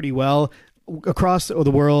 they do pretty well. Across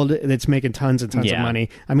the world, it's making tons and tons of money.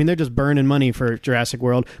 I mean, they're just burning money for Jurassic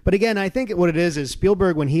World. But again, I think what it is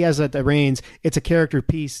Spielberg, when he has at the reins, it's a character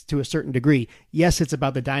piece to a certain degree. Yes, it's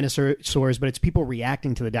about the dinosaurs, but it's people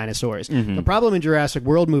reacting to the dinosaurs. The problem in Jurassic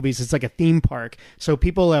World movies, it's like a theme park. So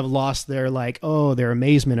people have lost their their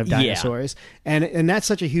amazement of dinosaurs. And that's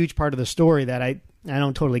such a huge part of the story that I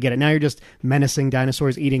don't totally get it. Now you're just menacing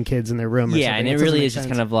dinosaurs eating kids in their room. Yeah, and it really is just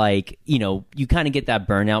kind of like, you kind of get that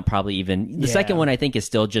burnout probably even. The second one, I think, is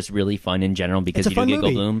still just really fun in general because you do get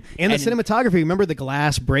Goldblum. And the cinematography. Remember the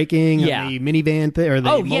glass breaking, the minivan or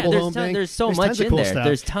the mobile home thing? There's so much in there. Stuff.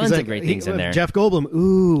 There's tons of great things in there. Jeff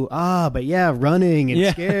Goldblum, but running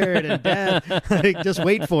and scared and death. Just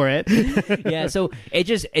wait for it. Yeah, so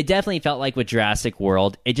it definitely felt like with Jurassic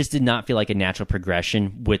World, it just did not feel like a natural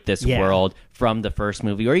progression with this world from the first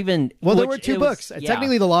movie, or even there were two books.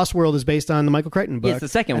 Technically, The Lost World is based on the Michael Crichton book. It's the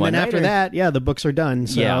second one. And then after that, the books are done.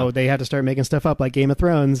 So they had to start making stuff up like Game of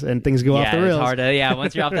Thrones, and things go off the rails. It's hard to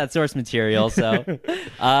once you're off that source material. So,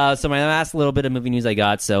 so my last little bit of movie news I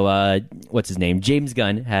got. So, what's his name? James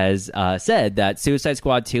Gunn has said that Suicide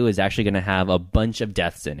Squad 2 is actually going to have a bunch of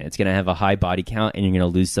deaths in it. It's going to have a high body count, and you're going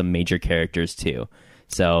to lose some major characters too.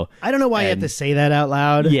 So I don't know why you have to say that out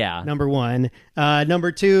loud. Yeah. Number one.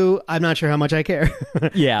 Number two, I'm not sure how much I care.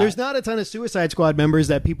 Yeah. There's not a ton of Suicide Squad members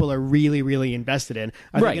that people are really, really invested in.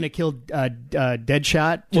 Are they going to kill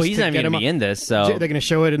Deadshot? Well, he's not going to be in this, so they're going to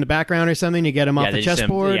show it in the background or something to get him off the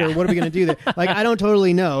chessboard, or what are we going to do there? I don't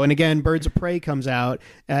totally know. And again, Birds of Prey comes out,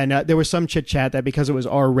 and there was some chit chat that because it was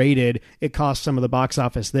R-rated, it cost some of the box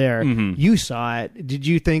office there. Mm-hmm. You saw it. Did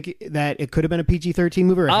you think that it could have been a PG-13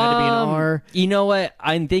 movie, or it had to be an R? You know what?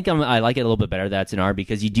 I think I like it a little bit better that it's an R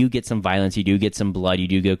because you do get some violence, you do get some blood, you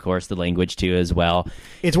do get, of course, the language too as well.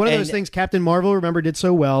 It's one of those things. Captain Marvel, remember, did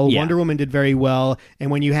so well. Yeah. Wonder Woman did very well. And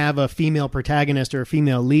when you have a female protagonist or a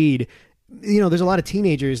female lead, there's a lot of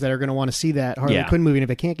teenagers that are going to want to see that Harley Quinn movie, and if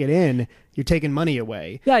they can't get in, you're taking money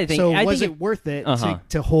away. Yeah, I think. So was it worth it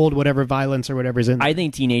to hold whatever violence or whatever's in there? I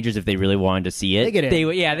think teenagers, if they really wanted to see it, they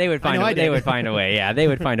would find a way. Yeah, they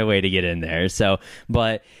would find a way to get in there. So,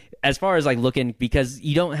 but as far as looking, because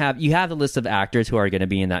you have the list of actors who are going to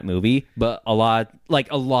be in that movie, but a lot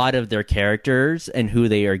of their characters and who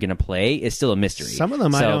they are going to play is still a mystery. Some of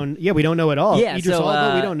them we don't know at all. Yeah, Idris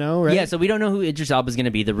Elba, we don't know, right? Yeah, so we don't know who Idris Elba is going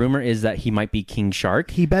to be. The rumor is that he might be King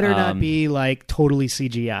Shark. He better not be totally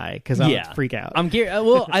CGI because I'll freak out.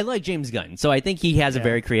 I like James Gunn, so I think he has a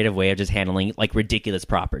very creative way of just handling ridiculous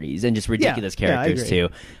properties and just ridiculous characters too.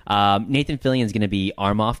 Nathan Fillion is going to be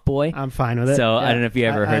Armoff Boy. I'm fine with it. So I don't know if you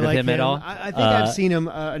ever heard of him at all. I think I've seen him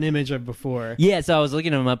an image of before. Yeah, so I was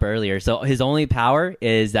looking him up earlier. So his only power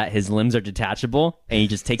is that his limbs are detachable, and he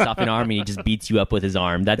just takes off an arm and he just beats you up with his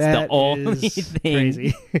arm. That's the only thing.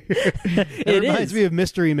 Crazy. It reminds me of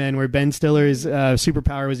Mystery Men, where Ben Stiller's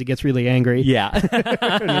superpower was he gets really angry. Yeah,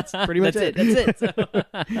 that's pretty much it. That's it.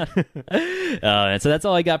 So that's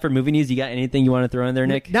all I got for movie news. You got anything you want to throw in there,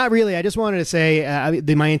 Nick? Not really. I just wanted to say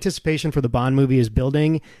my anticipation for the Bond movie is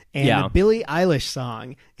building, and the Billie Eilish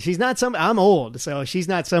song. She's not I'm old, so she's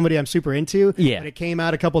not somebody I'm super into. Yeah, but it came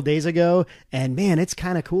out a couple days ago, and man, it's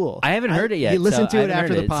kind of cool. I haven't heard it yet. You listen to it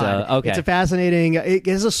after the pod. So, okay. It's a fascinating. It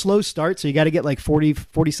has a slow start, so you got to get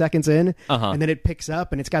 40 seconds in, and then it picks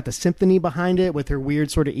up, and it's got the symphony behind it with her weird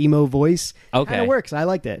sort of emo voice. Okay, kind of works. I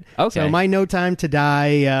liked it. Okay, so my No Time to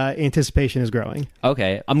Die anticipation is growing.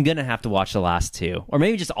 Okay, I'm gonna have to watch the last two, or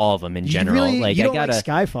maybe just all of them in general. You don't like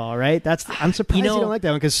Skyfall, right? I'm surprised you don't like that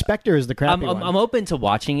one because Spectre is the crappy one. I'm open to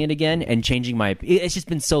watching rewatching it again and changing my. It's just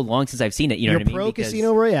been so long since I've seen it. You know You're what I mean? pro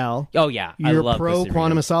Casino Royale. Oh yeah, You're I love pro Casino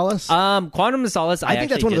Quantum Royale. of Solace. Quantum of Solace. I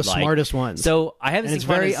think that's one of the smartest ones. So I haven't and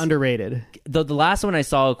seen. It's very underrated. The last one I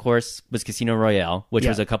saw, of course, was Casino Royale, which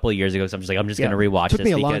was a couple of years ago. So I'm just like, I'm just going to rewatch Took this.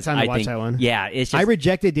 me a long because time to I watch think, that one. Yeah, it's just. I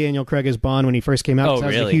rejected Daniel Craig as Bond when he first came out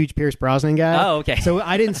because I was a huge Pierce Brosnan guy. Oh, okay. So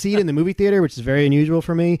I didn't see it in the movie theater, which is very unusual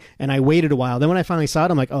for me, and I waited a while. Then when I finally saw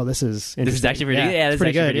it, I'm like, oh, this is interesting. This is actually pretty good. Yeah, this is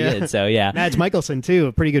pretty actually pretty good. So, yeah. Mads Mikkelsen, too,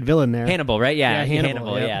 a pretty good villain there. Hannibal, right? Yeah,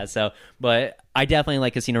 Hannibal, yep. yeah. So, but I definitely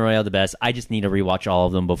like Casino Royale the best. I just need to rewatch all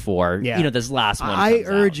of them before, this last one I comes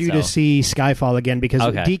urge out, you so. to see Skyfall again because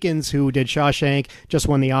Deakins, who did Shawshank, just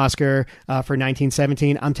won the Oscar for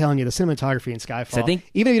 1917. I'm telling you, the cinematography in Skyfall,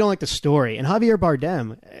 even if you don't like the story, and Javier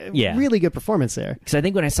Bardem, really good performance there. Because I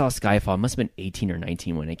think when I saw Skyfall, it must have been 18 or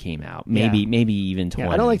 19 when it came out. Maybe even 20.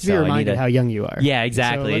 I don't like to be reminded how young you are. Yeah,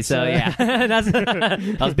 exactly. So yeah,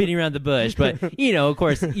 I was beating around the bush. But, of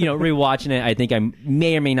course, rewatching it, I think I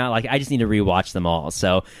may or may not like it. I just need to rewatch them all.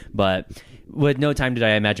 So, but with No Time to Die,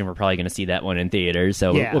 I imagine we're probably going to see that one in theaters.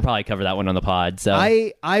 So we'll probably cover that one on the pod. So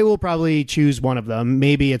I will probably choose one of them.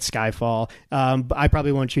 Maybe it's Skyfall. I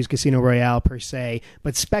probably won't choose Casino Royale per se.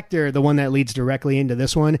 But Spectre, the one that leads directly into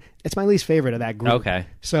this one, it's my least favorite of that group. Okay.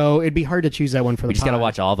 So it'd be hard to choose that one for the pod. We just got to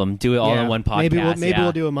watch all of them. Do it all in one podcast. Maybe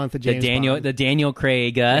we'll do a month of James Bond. The Daniel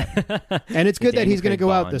Craig. And it's good that he's going to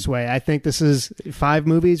go out this way. I think this is 5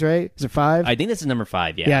 movies, right? Is it 5? I think this is number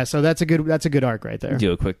 5, yeah. Yeah, so that's a good arc right there.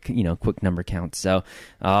 Do a quick number count. So,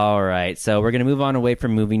 all right. So we're going to move on away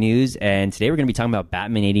from movie news. And today we're going to be talking about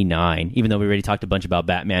Batman 89, even though we already talked a bunch about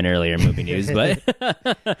Batman earlier in movie news. But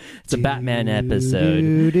it's a Batman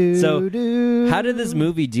episode. So how did this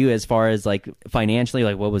movie do as far as like financially?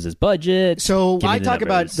 Like what was his budget? So I talk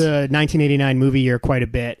about the 1989 movie year quite a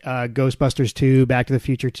bit. Ghostbusters 2, Back to the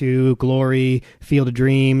Future 2, Glory, Field of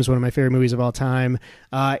Dreams, one of my favorite movies of all time.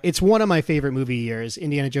 It's one of my favorite movie years,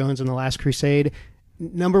 Indiana Jones and the Last Crusade.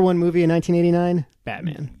 Number one movie in 1989,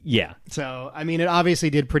 Batman. Yeah. So, I mean, it obviously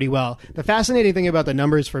did pretty well. The fascinating thing about the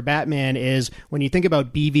numbers for Batman is when you think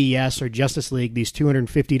about BVS or Justice League, these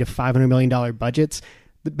 $250 to $500 million budgets,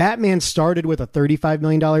 the Batman started with a $35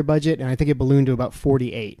 million budget, and I think it ballooned to about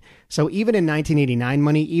 48. So even in 1989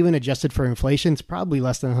 money, even adjusted for inflation, it's probably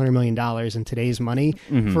less than $100 million in today's money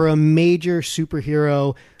for a major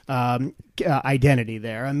superhero identity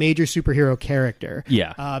there, a major superhero character.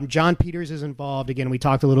 Yeah. John Peters is involved. Again, we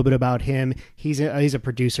talked a little bit about him. He's a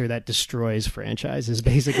producer that destroys franchises,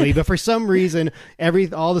 basically. But for some reason,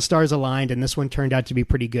 all the stars aligned, and this one turned out to be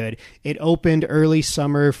pretty good. It opened early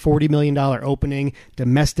summer, $40 million opening.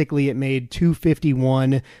 Domestically, it made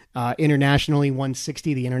 $251. Internationally, $160.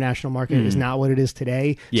 The international market is not what it is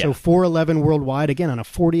today. Yeah. So $411 worldwide. Again, on a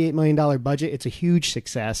 $48 million budget, it's a huge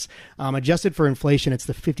success. Adjusted for inflation, it's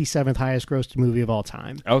the 57th highest grossed movie of all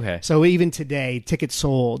time. Okay. So even today, tickets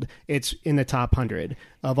sold, it's in the top 100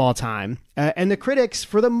 of all time. And the critics,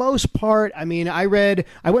 for the most part, I mean, I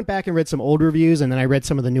went back and read some old reviews, and then I read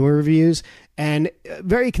some of the newer reviews, and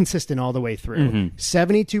very consistent all the way through.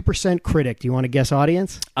 72% critic. Do you want to guess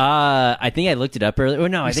audience? I think I looked it up earlier. Oh,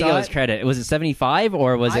 no, I think it was credit. Was it 75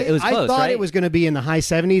 or was it? It was close, I thought right? it was going to be in the high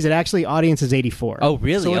 70s. It actually, audience is 84. Oh,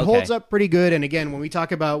 really? So it holds up pretty good. And again, when we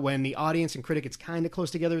talk about when the audience and critic, it's kind of close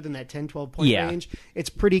together within that 10, 12 point range. It's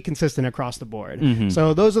pretty consistent across the board.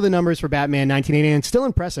 So those are the numbers for Batman 1989. And still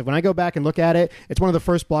impressive. When I go back and look at it, it's one of the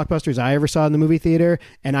first blockbusters I ever saw in the movie theater.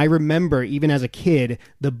 And I remember, even as a kid,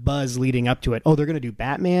 the buzz leading up to it. Oh, they're going to do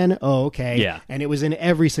Batman? Oh, okay. Yeah. And it was in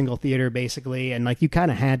every single theater, basically. And like you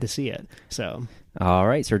kind of had to see it. So... All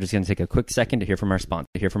right, so we're just going to take a quick second to hear from our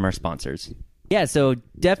sponsors. Yeah, so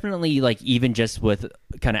definitely, like, even just with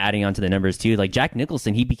kind of adding on to the numbers too, like Jack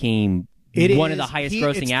Nicholson, he became one of the highest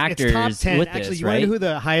grossing actors. It's top 10. With Actually, this, you want to know who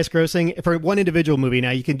the highest grossing for one individual movie?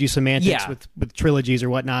 Now you can do semantics with trilogies or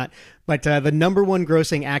whatnot. But the number one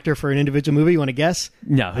grossing actor for an individual movie, you want to guess?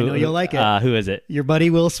 No, I know you'll like it. Who is it? Your buddy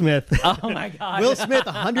Will Smith. Oh my God, Will Smith,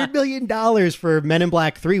 $100 million for Men in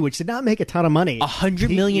Black 3, which did not make a ton of money.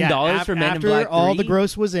 $100 million for Men in Black 3? After all the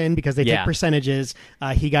gross was in, because they take percentages,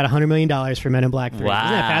 he got $100 million for Men in Black 3. Wow.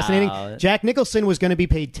 Isn't that fascinating? Jack Nicholson was going to be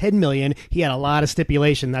paid $10 million. He had a lot of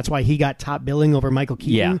stipulation. That's why he got top billing over Michael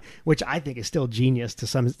Keaton, which I think is still genius to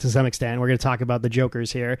some extent. We're going to talk about the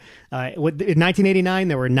Jokers here. In 1989,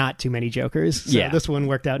 there were not too many Jokers. So this one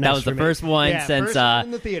worked out nice. That was the first one since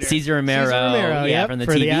Cesar Romero from the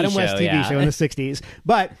for TV the Adam show, West TV show in the 60s.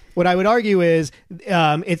 But what I would argue is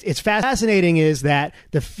it's fascinating is that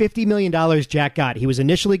the $50 million Jack got, he was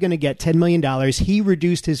initially going to get $10 million. He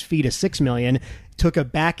reduced his fee to $6 million. took a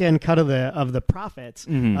back end cut of the profits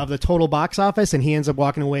of the total box office, and he ends up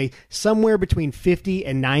walking away somewhere between 50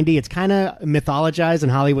 and 90. It's kind of mythologized in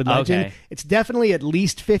Hollywood legend. Okay. It's definitely at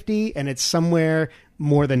least 50, and it's somewhere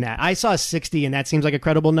more than that. I saw 60, and that seems like a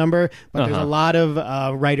credible number, but there's a lot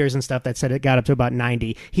of writers and stuff that said it got up to about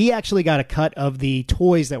 90. He actually got a cut of the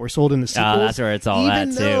toys that were sold in the sequels. Oh, that's where it's all even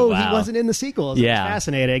at, though too. Wow. he wasn't in the sequels. Yeah. It's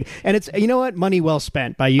fascinating. And it's, you know what? Money well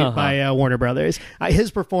spent by Warner Brothers. His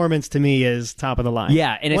performance to me is top of the line.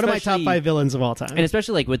 Yeah, and one of my top 5 villains of all time. And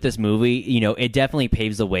especially like with this movie, it definitely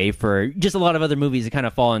paves the way for just a lot of other movies to kind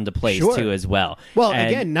of fall into place too as well. Well, and,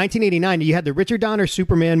 again, 1989, you had the Richard Donner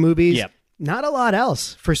Superman movies. Yep. Not a lot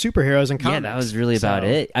else for superheroes and comics. Yeah, that was really about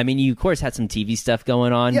it. I mean, you of course had some TV stuff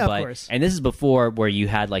going on, yeah, but of course. And this is before where you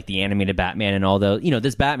had like the animated Batman and all the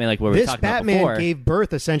this Batman like what we were talking about before. This Batman gave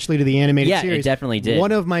birth essentially to the animated series. Yeah, it definitely did.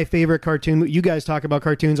 One of my favorite cartoon. You guys talk about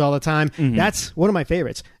cartoons all the time. That's one of my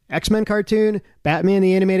favorites. X-Men cartoon, Batman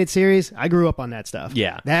the animated series. I grew up on that stuff.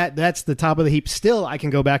 Yeah. That's the top of the heap. Still, I can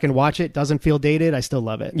go back and watch it. Doesn't feel dated. I still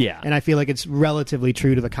love it. Yeah. And I feel like it's relatively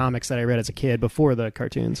true to the comics that I read as a kid before the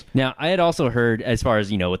cartoons. Now, I had also heard, as far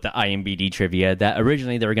as, with the IMDb trivia, that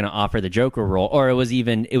originally they were going to offer the Joker role, or it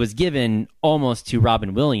was given almost to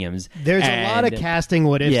Robin Williams. There's a lot of casting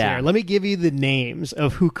what ifs Yeah. here. Let me give you the names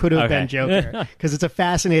of who could have been Joker, because it's a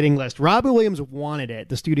fascinating list. Robin Williams wanted it.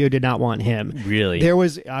 The studio did not want him. Really? There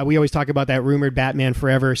was, we always talk about that rumored Batman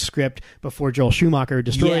Forever script before Joel Schumacher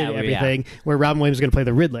destroyed everything, where Robin Williams was going to play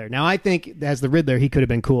the Riddler. Now, I think as the Riddler, he could have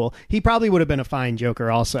been cool. He probably would have been a fine Joker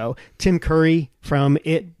also. Tim Curry from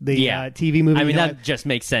It, the TV movie. I mean, that just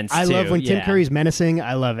makes sense, I too. love when Tim Curry's menacing.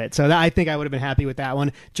 I love it. So I think I would have been happy with that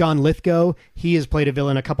one. John Lithgow, he has played a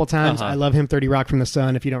villain a couple times. I love him, 30 Rock from the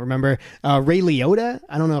Sun, if you don't remember. Ray Liotta,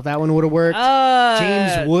 I don't know if that one would have worked.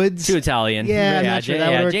 James Woods. Too Italian. Yeah, I'm not sure that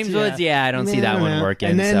would work. James Woods, I don't see that one working.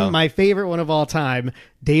 And then my favorite one of all time,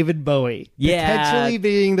 David Bowie, potentially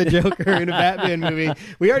being the Joker in a Batman movie.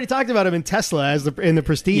 We already talked about him in Tesla in the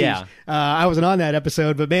Prestige. Yeah. I wasn't on that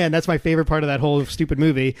episode, but man, that's my favorite part of that whole stupid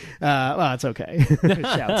movie. Well, it's okay.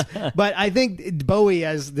 Shouts. But I think Bowie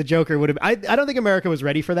as the Joker would have. I don't think America was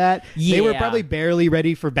ready for that. Yeah. They were probably barely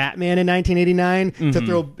ready for Batman in 1989 to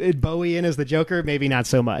throw Bowie in as the Joker. Maybe not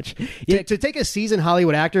so much. Yeah. To take a seasoned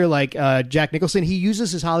Hollywood actor like Jack Nicholson, he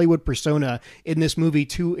uses his Hollywood persona in this movie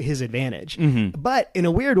to his advantage. But in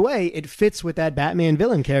a weird way, it fits with that Batman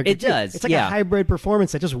villain character. It does. It's like a hybrid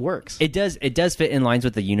performance that just works. It does fit in lines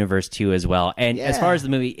with the universe too as well. And as far as the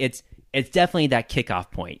movie, it's definitely that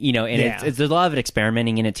kickoff point, and there's a lot of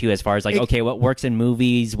experimenting in it too, as far as like, okay, what works in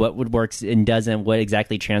movies, what would works and doesn't, what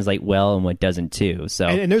exactly translate well and what doesn't too. So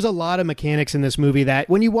and there's a lot of mechanics in this movie that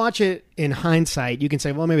when you watch it in hindsight, you can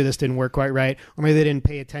say, well, maybe this didn't work quite right, or maybe they didn't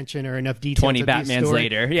pay attention or enough detail. 20 Batmans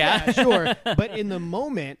later, yeah, sure. But in the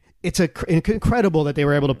moment, it's incredible that they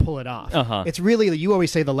were able to pull it off. It's really, you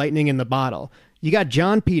always say, the lightning in the bottle. You got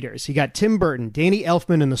John Peters, you got Tim Burton, Danny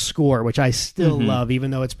Elfman in the score, which I still love, even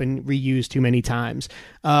though it's been reused too many times.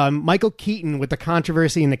 Michael Keaton with the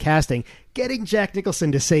controversy in the casting, getting Jack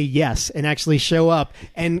Nicholson to say yes and actually show up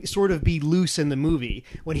and sort of be loose in the movie.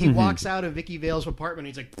 When he walks out of Vicky Vale's apartment,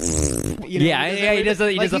 he's like, he does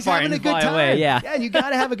a fart and fly away. Yeah, and you got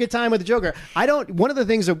to have a good time with the Joker. One of the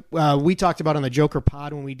things that we talked about on the Joker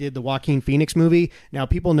pod when we did the Joaquin Phoenix movie. Now,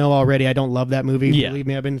 people know already I don't love that movie. Yeah. Believe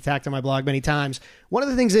me, I've been attacked on my blog many times. One of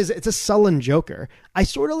the things is it's a sullen Joker. I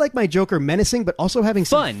sort of like my Joker menacing, but also having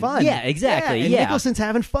some fun. Yeah, exactly. And Nicholson's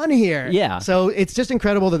having fun here. Yeah. So it's just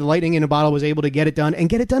incredible that the lightning in a bottle was able to get it done and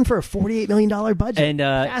get it done for a $48 million budget. And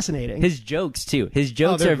fascinating. His jokes too. His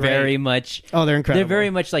jokes are very much. Oh, they're incredible. They're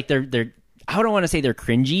very much like they're. I don't want to say they're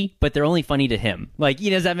cringy, but they're only funny to him. Like,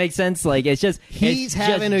 does that make sense? Like, he's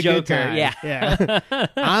having a Joker. good time. Yeah.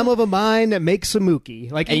 I'm of a mind that makes some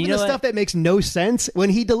mookie. Like, even the stuff that makes no sense, when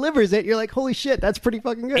he delivers it, you're like, holy shit, that's pretty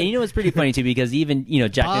fucking good. And what's pretty funny too, because even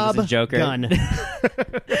Jack Nicholson's Joker, Gunn.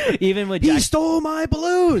 even with he stole my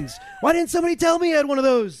balloons. Why didn't somebody tell me I had one of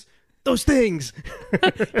those things?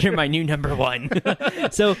 You're my new number one.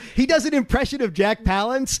 So he does an impression of Jack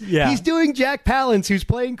Palance. Yeah. He's doing Jack Palance, who's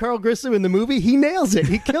playing Carl Grissom in the movie. He nails it.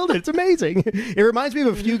 He killed it. It's amazing. It reminds me of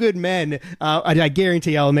A Few Good Men. I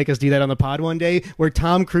guarantee I'll make us do that on the pod one day, where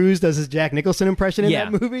Tom Cruise does his Jack Nicholson impression in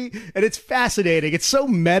that movie. And it's fascinating. It's so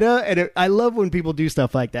meta. And I love when people do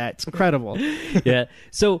stuff like that. It's incredible. Yeah.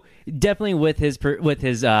 So definitely with his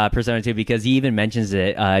persona too, because he even mentions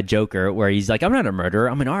it, Joker, where he's like, I'm not a murderer.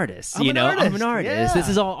 I'm an artist. I'm an artist. Yeah. This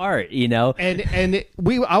is all art, And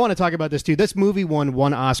I want to talk about this too. This movie won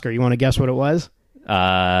one Oscar. You want to guess what it was?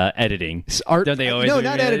 Editing. Art, don't they always? No,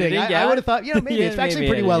 not editing. Yeah? I would have thought, maybe Yeah, it's actually maybe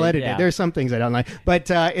pretty well editing, edited. yeah. There's some things I don't like, but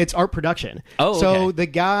it's art production. Oh, so okay. the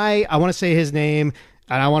guy, I want to say his name.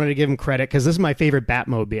 And I wanted to give him credit because this is my favorite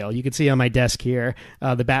Batmobile. You can see on my desk here,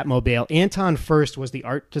 the Batmobile. Anton Furst was the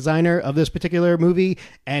art designer of this particular movie.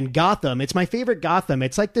 And Gotham, it's my favorite Gotham.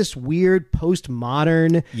 It's like this weird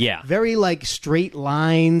postmodern, very like straight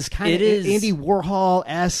lines, kind of Andy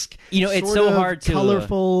Warhol-esque. It's so hard to...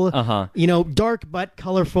 colorful, dark but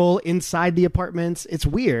colorful inside the apartments. It's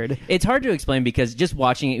weird. It's hard to explain because just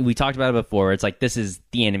watching it, we talked about it before, it's like this is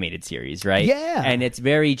the animated series, right? Yeah. And it's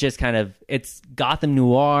very just kind of, it's Gotham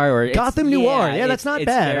Noir or Gotham Noir. Yeah, that's not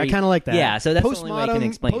bad. I kind of like that. Yeah, so that's the only way I can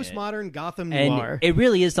explain it. Postmodern Gotham Noir. And it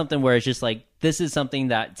really is something where it's just like, this is something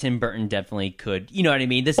that Tim Burton definitely could, you know what I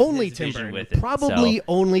mean? This only is his Tim vision Burton. with it. Probably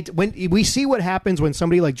only when we see what happens when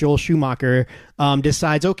somebody like Joel Schumacher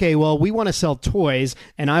decides, okay, well, we want to sell toys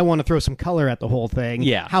and I want to throw some color at the whole thing.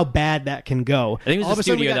 Yeah. How bad that can go. I think it was the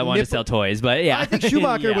studio that wanted to sell toys, but yeah. I think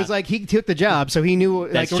Schumacher was like, he took the job, so he knew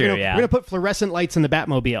like That's we're true, going to put fluorescent lights in the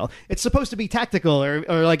Batmobile. It's supposed to be tactical or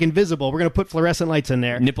like invisible. We're going to put fluorescent lights in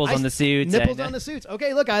there. Nipples on the suits. Nipples on the suits.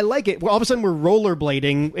 Okay, look, I like it. All of a sudden we're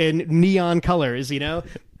rollerblading in neon colors,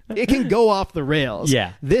 It can go off the rails.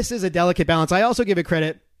 Yeah. This is a delicate balance. I also give it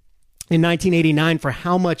credit in 1989 for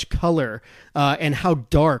how much color and how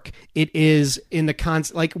dark it is in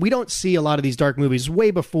the like we don't see a lot of these dark movies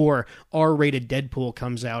way before R-rated Deadpool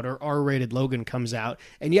comes out or R-rated Logan comes out,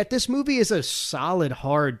 and yet this movie is a solid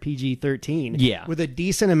hard PG-13 with a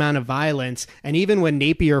decent amount of violence, and even when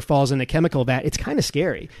Napier falls in the chemical vat, it's kind of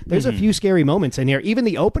scary. There's a few scary moments in here. Even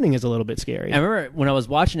the opening is a little bit scary. I remember when I was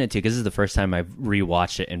watching it too, because this is the first time I've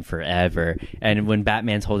rewatched it in forever, and when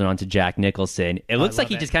Batman's holding on to Jack Nicholson, it looks like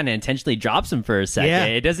he just kind of intentionally drops him for a second. Yeah.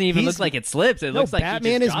 It doesn't even look like it slips. It looks like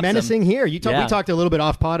Batman he is just menacing him. here. We talked a little bit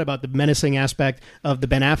off pod about the menacing aspect of the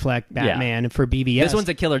Ben Affleck Batman for BVS. This one's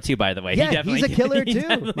a killer too, by the way. Yeah, he's a killer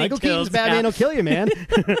too. Michael Keaton's Batman will kill you, man.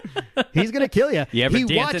 He's gonna kill you. You ever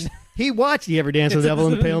He watched You Ever Dance with the Devil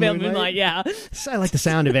in the Pale Moonlight? Yeah, I like the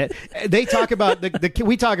sound of it. They talk about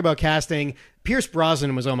we talk about casting. Pierce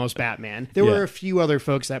Brosnan was almost Batman. There were a few other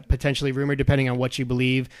folks that potentially rumored, depending on what you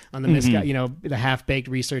believe on the the half-baked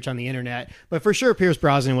research on the internet. But for sure, Pierce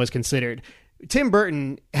Brosnan was considered. Tim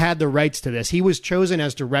Burton had the rights to this. He was chosen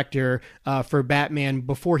as director for Batman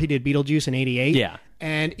before he did Beetlejuice in '88. Yeah.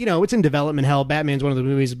 And, it's in development hell. Batman's one of the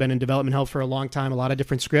movies that's been in development hell for a long time, a lot of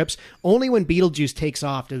different scripts. Only when Beetlejuice takes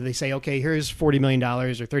off do they say, okay, here's $40 million or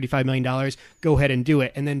 $35 million, go ahead and do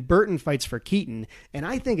it. And then Burton fights for Keaton. And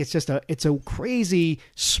I think it's a crazy,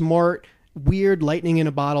 smart, weird lightning in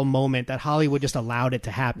a bottle moment that Hollywood just allowed it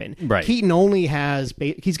to happen. Right. Keaton only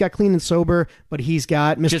he's got Clean and Sober, but he's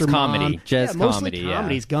got Mr. Just Mom. comedy. Mostly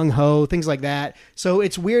comedies, Gung Ho, things like that. So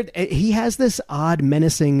it's weird. He has this odd,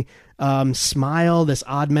 menacing smile, this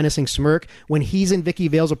odd menacing smirk. When he's in Vicky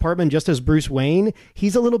Vale's apartment just as Bruce Wayne,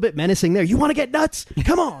 he's a little bit menacing there. You want to get nuts?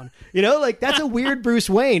 Come on. That's a weird Bruce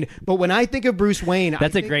Wayne. But when I think of Bruce Wayne,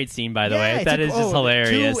 that's a great scene, by the way. That is just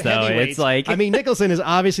hilarious, though. It's like, I mean, Nicholson is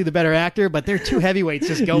obviously the better actor, but they're two heavyweights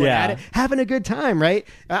just going at it, having a good time, right?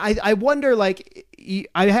 I wonder,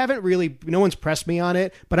 I haven't really, no one's pressed me on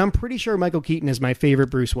it, but I'm pretty sure Michael Keaton is my favorite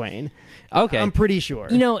Bruce Wayne. Okay. I'm pretty sure.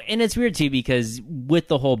 And it's weird too, because with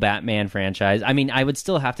the whole Batman franchise, I mean, I would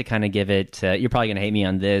still have to kind of give it you're probably going to hate me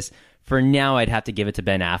on this. For now, I'd have to give it to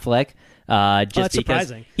Ben Affleck. Just that's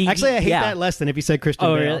surprising. Actually, I hate that less than if you said Christian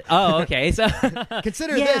Bale. Really? Oh, okay. So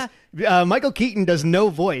consider this. Michael Keaton does no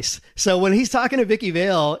voice. So when he's talking to Vicky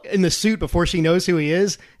Vale in the suit before she knows who he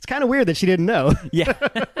is, it's kind of weird that she didn't know. Yeah.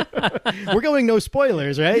 We're going no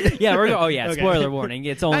spoilers, right? Yeah, okay. Spoiler warning.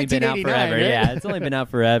 It's only been out forever. Right? Yeah, it's only been out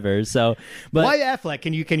forever. So, but why Affleck?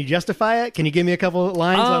 Can you justify it? Can you give me a couple of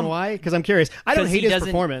lines on why? Because I'm curious. I don't hate his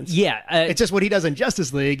performance. Yeah. It's just what he does in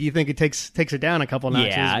Justice League. You think it takes it down a couple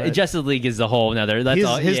notches. Yeah, Justice League is a whole another.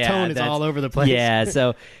 His tone is all over the place. Yeah,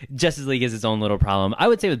 so Justice League is its own little problem. I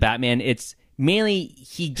would say with Batman, it's mainly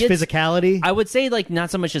he gets physicality. I would say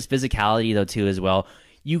not so much just physicality though too as well.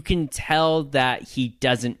 You can tell that he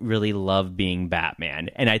doesn't really love being Batman,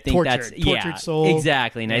 and I think tortured soul.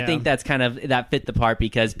 Exactly. And I think that's kind of that fit the part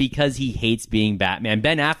because he hates being Batman.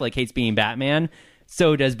 Ben Affleck hates being Batman.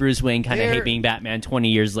 So does Bruce Wayne kind of hate being Batman 20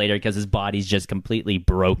 years later because his body's just completely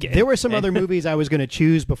broken. There were some other movies I was going to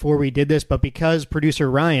choose before we did this, but because producer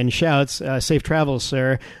Ryan shouts, safe travels,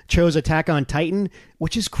 sir, chose Attack on Titan,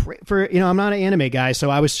 which is for I'm not an anime guy, so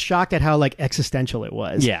I was shocked at how like existential it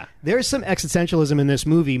was. Yeah, there's some existentialism in this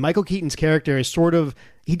movie. Michael Keaton's character is sort of,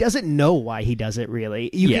 he doesn't know why he does it, really.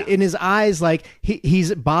 In his eyes, like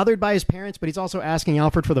he's bothered by his parents, but he's also asking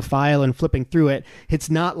Alfred for the file and flipping through it. It's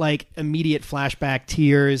not like immediate flashback,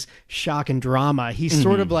 tears, shock, and drama. He's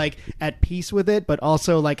sort of like at peace with it, but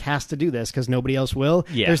also like has to do this because nobody else will.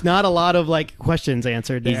 Yeah. There's not a lot of like questions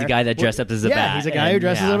answered there. He's a guy that dressed up as a bat. Yeah, he's a guy who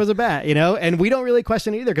dresses up as a bat, and we don't really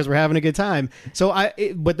question it either because we're having a good time. So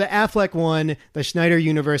but the Affleck one, the Schneider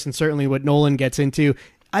universe, and certainly what Nolan gets into,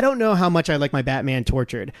 I don't know how much I like my Batman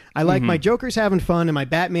tortured. I like my Joker's having fun and my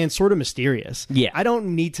Batman's sort of mysterious. Yeah. I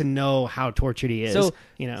don't need to know how tortured he is. So,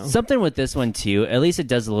 something with this one too, at least it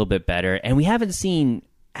does a little bit better. And we haven't seen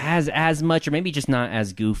as much, or maybe just not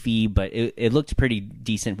as goofy, but it looked pretty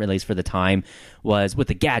decent, at least for the time, was with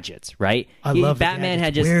the gadgets, right? I love Batman the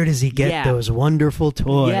had just, where does he get those wonderful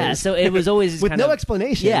toys? Yeah, so it was always with kind no of,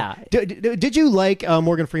 explanation. Yeah. Did you like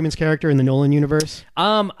Morgan Freeman's character in the Nolan universe?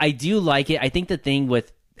 I do like it. I think the thing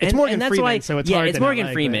with It's Morgan Freeman, so it's hard it's to Morgan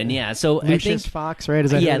not Freeman, like, yeah. So Lucius I think, Fox, right? Is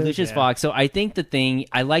that Lucius Fox. So I think the thing,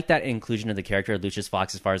 I like that inclusion of the character of Lucius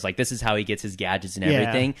Fox as far as like this is how he gets his gadgets and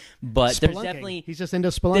everything. But there's definitely he's just into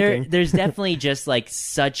spelunking. There's definitely just like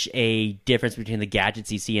such a difference between the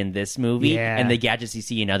gadgets you see in this movie and the gadgets you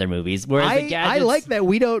see in other movies. Whereas the gadgets, I like that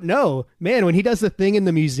we don't know, man. When he does the thing in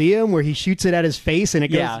the museum where he shoots it at his face and it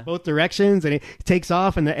goes both directions and it takes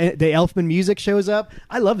off and the Elfman music shows up,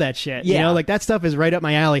 I love that shit. Yeah, like that stuff is right up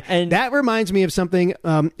my alley. And that reminds me of something.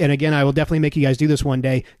 And again, I will definitely make you guys do this one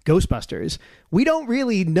day. Ghostbusters. We don't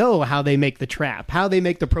really know how they make the trap, how they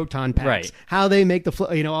make the proton packs, how they make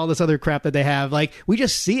the all this other crap that they have. Like we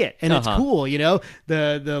just see it and it's cool.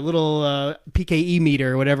 The little PKE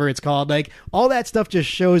meter or whatever it's called. Like all that stuff just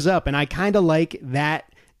shows up, and I kind of like that.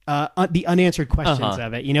 The unanswered questions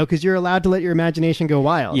of it, because you're allowed to let your imagination go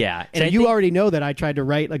wild. Yeah. And so you already know that I tried to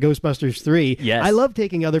write a Ghostbusters 3. Yes. I love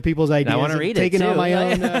taking other people's ideas. I want to read taking it on my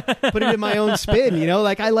own, put it in my own spin,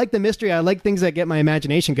 Like I like the mystery. I like things that get my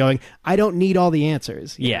imagination going. I don't need all the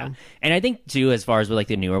answers. Yeah. And I think too, as far as with like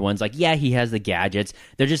the newer ones, like, he has the gadgets.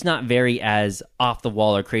 They're just not very as off the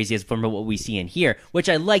wall or crazy as from what we see in here, which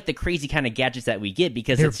I like the crazy kind of gadgets that we get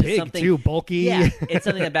because they're it's big something too, bulky. Yeah. It's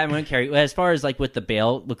something that Batman would carry. As far as like with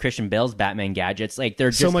with Christian Bale's Batman gadgets, like they're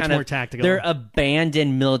just so much more tactical. They're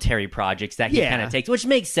abandoned military projects that he kind of takes, which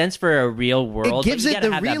makes sense for a real world. It gives it the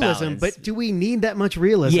realism, but do we need that much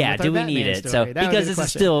realism? Yeah, do we need it? So because this is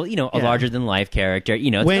still a larger than life character.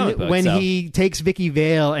 When he takes Vicky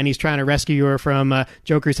Vale and he's trying to rescue her from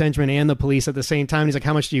Joker's henchmen and the police at the same time, he's like,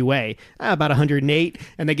 "How much do you weigh?" About 108,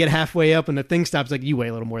 and they get halfway up, and the thing stops. Like, you weigh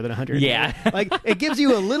a little more than 100. Yeah, like it gives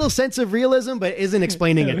you a little sense of realism, but isn't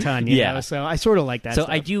explaining a ton. You know? So I sort of like that. So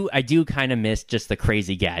stuff. I do kind of miss just the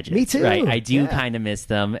crazy gadgets. Me too. Right, I do kind of miss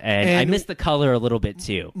them, and I miss the color a little bit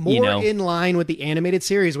too. More in line with the animated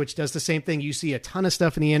series, which does the same thing. You see a ton of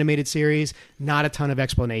stuff in the animated series, not a ton of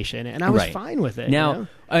explanation, and I was fine with it. Now,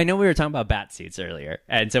 I know we were talking about bat suits earlier,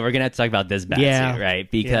 and so we're gonna have to talk about this bat suit, right?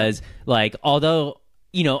 Because although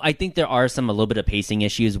I think there are a little bit of pacing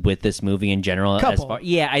issues with this movie in general. I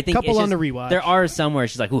think couple on the rewatch. There are some where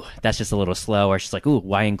she's like, "Ooh, that's just a little slow," or she's like, "Ooh,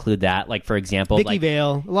 why include that?" Like for example, Vicky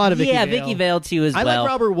Vale, a lot of Vicky Vale. Vicky Vale too as well. I like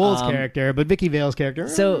Robert Wuhl's character, but Vicky Vale's character.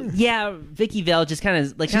 So Vicky Vale just kind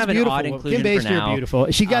of she's an odd inclusion Kim for now.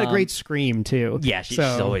 Beautiful. She got a great scream too. Yeah, she's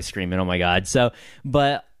always screaming. Oh my god. So,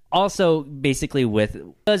 but also basically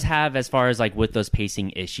does have as far as like with those pacing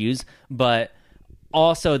issues, but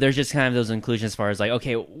also there's just kind of those inclusions as far as like,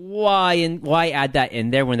 okay, why add that in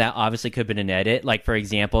there when that obviously could have been an edit? Like for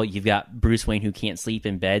example, you've got Bruce Wayne who can't sleep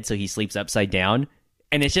in bed, so he sleeps upside down.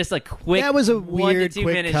 And it's just a quick. That was a 1 to weird 2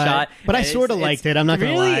 cut, minute shot, but I sort of liked it. I'm not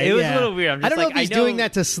gonna lie. It was a little weird. I don't know if he's doing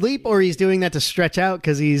that to sleep or he's doing that to stretch out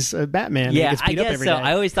because he's a Batman. Yeah, I guess so.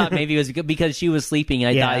 I always thought maybe it was because she was sleeping.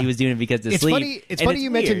 I thought he was doing it because of sleep. It's funny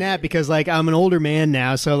you mentioned that because like I'm an older man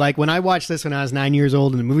now, so like when I watched this when I was 9 years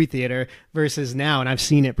old in the movie theater versus now, and I've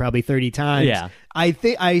seen it probably 30 times. Yeah. I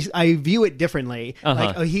think I view it differently.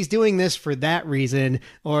 Like, oh, he's doing this for that reason,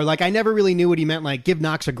 or like I never really knew what he meant. Like, give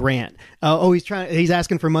Knox a grant. He's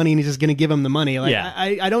asking for money, and he's just going to give him the money. Like,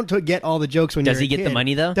 I don't get all the jokes when does you're he get kid. The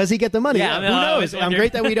money though? Does he get the money? Yeah, who knows? I'm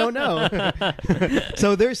great that we don't know.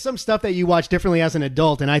 So there's some stuff that you watch differently as an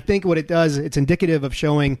adult, and I think what it does, it's indicative of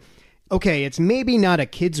showing. Okay, it's maybe not a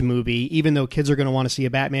kid's movie, even though kids are going to want to see a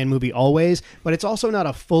Batman movie always, but it's also not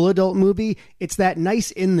a full adult movie. It's that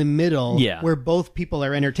nice in the middle where both people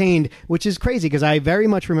are entertained, which is crazy because I very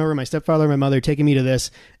much remember my stepfather and my mother taking me to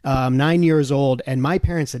this 9 years old, and my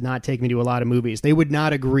parents did not take me to a lot of movies. They would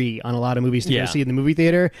not agree on a lot of movies to go see in the movie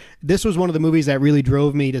theater. This was one of the movies that really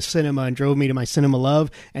drove me to cinema and drove me to my cinema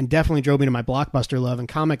love, and definitely drove me to my blockbuster love and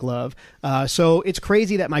comic love. So it's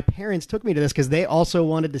crazy that my parents took me to this because they also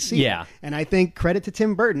wanted to see it. And I think credit to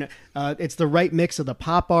Tim Burton. It's the right mix of the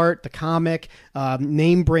pop art, the comic,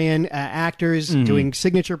 name brand actors doing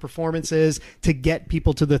signature performances to get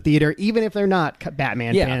people to the theater, even if they're not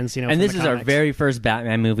Batman fans. You know, and this is our very first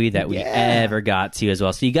Batman movie that we ever got to as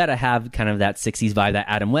well. So you got to have kind of that 60s vibe, that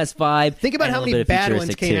Adam West vibe. Think about how many bad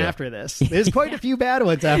ones came after this. There's quite a few bad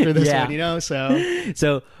ones after this one, you know.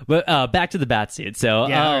 So but back to the Batsuit. So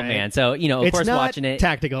man, so you know, of course, watching it,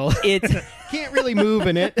 tactical. It's can't really move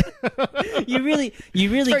in it. you really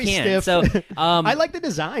can't. Stiff. So I like the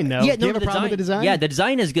design though. Yeah, do you have a problem with the design? Yeah, the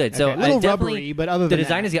design is good. So a little rubbery, but other than the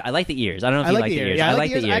design is good. I like the ears. I don't know if you like the ears. Yeah, I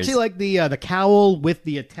like the ears. I actually like the cowl with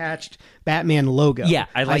the attached Batman logo. Yeah,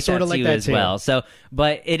 I like sort that of like too that as too. well. So,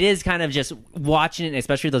 but it is kind of just watching it,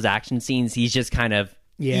 especially those action scenes. He's just kind of.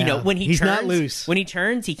 Yeah. You know, when he's turns, not loose. When he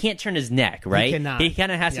turns, he can't turn his neck, right? He cannot. He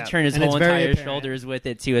kind of has to turn his and whole entire apparent. shoulders with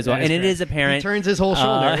it too, as well. And it is apparent. He turns his whole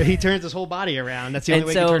shoulder. He turns his whole body around. That's the only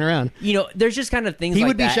way he can turn around. You know, there's just kind of things. He like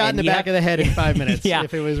would be that, shot in the back of the head in 5 minutes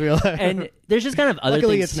if it was real. And there's just kind of other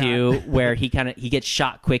Luckily, things too, where he gets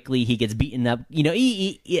shot quickly. He gets beaten up. You know,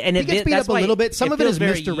 he gets beat up a little bit. Some of it is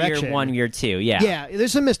misdirection. Year 1, year 2, yeah.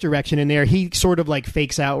 There's some misdirection in there. He sort of like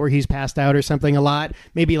fakes out where he's passed out or something a lot,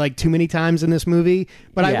 maybe like too many times in this movie.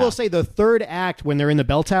 But I will say the third act, when they're in the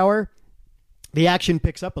bell tower, the action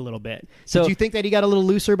picks up a little bit. So, did you think that he got a little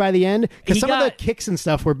looser by the end? Because some of the kicks and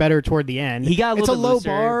stuff were better toward the end. He got a little bit low looser,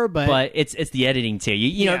 bar, but it's the editing too.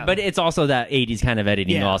 You know, but it's also that 80s kind of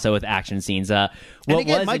editing also with action scenes. And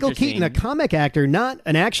again, Michael Keaton, a comic actor, not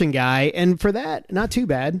an action guy, and for that, not too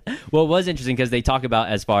bad. Well, it was interesting because they talk about,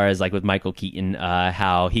 as far as like with Michael Keaton,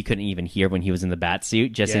 how he couldn't even hear when he was in the bat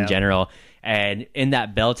suit, just in general. And in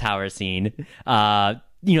that bell tower scene,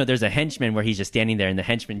 you know, there's a henchman where he's just standing there, and the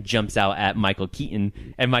henchman jumps out at Michael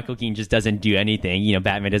Keaton, and Michael Keaton just doesn't do anything. You know,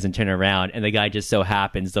 Batman doesn't turn around, and the guy just so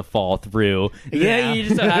happens to fall through. Yeah, he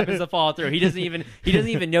just so happens to fall through. He doesn't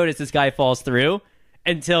even notice this guy falls through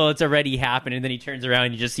until it's already happened, and then he turns around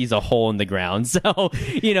and he just sees a hole in the ground. So,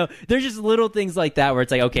 you know, there's just little things like that where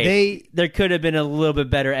it's like, okay, there could have been a little bit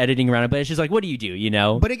better editing around it, but it's just like, what do, you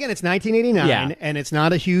know? But again, it's 1989, and it's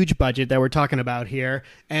not a huge budget that we're talking about here.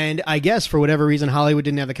 And I guess for whatever reason, Hollywood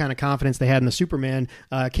didn't have the kind of confidence they had in the Superman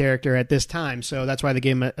character at this time, so that's why they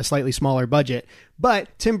gave him a slightly smaller budget. But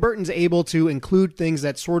Tim Burton's able to include things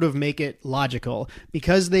that sort of make it logical,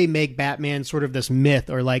 because they make Batman sort of this myth,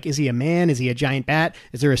 or like, is he a man? Is he a giant bat?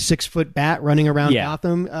 Is there a 6-foot bat running around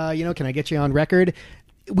Gotham? You know, can I get you on record?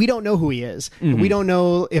 We don't know who he is. We don't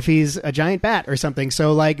know if he's a giant bat or something.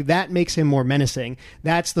 So like that makes him more menacing.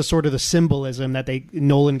 That's the sort of the symbolism that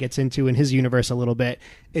Nolan gets into in his universe a little bit.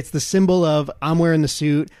 It's the symbol of, I'm wearing the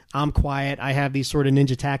suit, I'm quiet, I have these sort of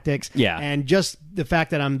ninja tactics. Yeah. And just the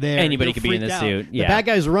fact that I'm there. Anybody could be in the suit. Yeah. The bad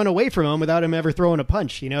guys run away from him without him ever throwing a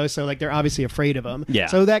punch, you know? So like they're obviously afraid of him. Yeah.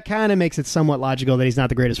 So that kind of makes it somewhat logical that he's not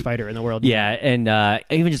the greatest fighter in the world. Yeah, and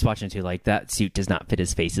even just watching it too, like that suit does not fit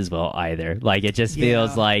his face as well either. Like it just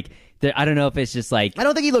feels like, I don't know if it's just like, I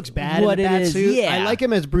don't think he looks bad in the bat suit. Yeah. I like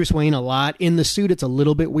him as Bruce Wayne a lot. In the suit, it's a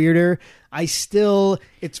little bit weirder.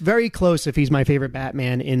 It's very close if he's my favorite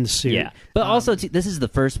Batman in the suit. Yeah, but also this is the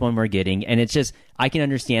first one we're getting, and it's just, I can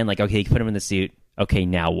understand like, okay, you put him in the suit. Okay,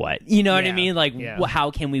 now what? You know what I mean? Like,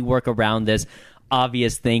 how can we work around this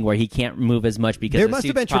obvious thing where he can't move as much because there the must have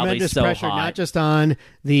suit's been tremendous so pressure, hot. not just on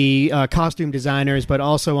the costume designers, but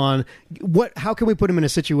also on how can we put him in a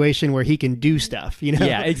situation where he can do stuff, you know?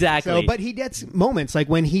 Yeah, exactly. So, but he gets moments like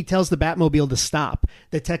when he tells the Batmobile to stop,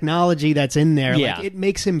 the technology that's in there, like, it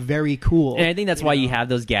makes him very cool. And I think that's why you have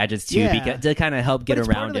those gadgets too, because to kind of help get but it's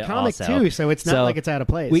around part of the it comic also. too, so it's not like it's out of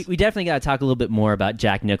place. We definitely got to talk a little bit more about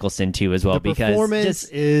Jack Nicholson too as well, the because performance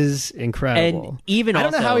is incredible. And even I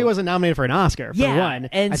don't know how he wasn't nominated for an Oscar for one.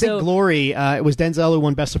 And I think Glory, it was Denzel who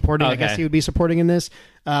won Best Supporting. I guess he would be supporting in this.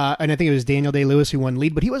 And I think it was Daniel Day-Lewis who won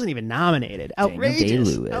Lead, but he wasn't even nominated.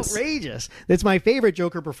 Outrageous. Outrageous. That's my favorite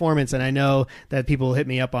Joker performance, and I know that people will hit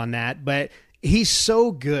me up on that, but he's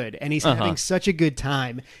so good, and he's having such a good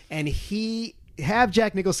time, and have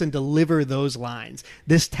Jack Nicholson deliver those lines.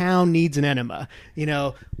 This town needs an enema. You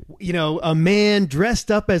know, a man dressed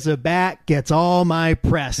up as a bat gets all my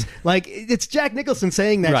press. Like, it's Jack Nicholson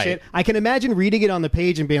saying that shit. I can imagine reading it on the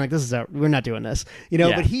page and being like, we're not doing this. You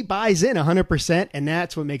know, but he buys in 100%, and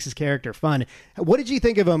that's what makes his character fun. What did you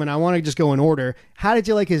think of him? And I want to just go in order. How did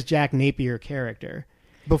you like his Jack Napier character?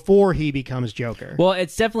 before he becomes Joker. Well,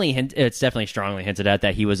 it's definitely strongly hinted at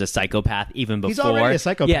that he was a psychopath even before. He's already a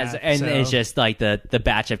psychopath. Yes, and so. it's just like the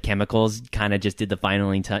batch of chemicals kind of just did the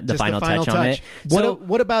final touch on it.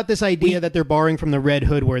 What about this idea that they're borrowing from the Red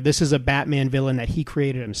Hood, where this is a Batman villain that he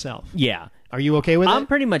created himself? Yeah. Are you okay with it? I'm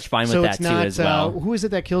pretty much fine with that too as well. Who is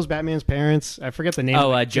it that kills Batman's parents? I forget the name.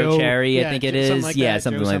 Oh, Joe Cherry, I think it is.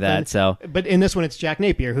 Something like that. So, but in this one, it's Jack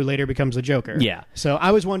Napier who later becomes the Joker. Yeah. So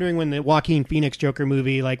I was wondering when the Joaquin Phoenix Joker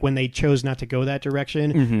movie, like when they chose not to go that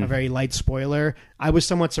direction, a very light spoiler, I was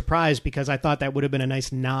somewhat surprised because I thought that would have been a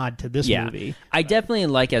nice nod to this movie. I definitely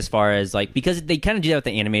like as far as like because they kind of do that with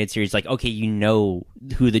the animated series. Like, okay, you know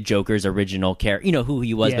who the Joker's original character, you know who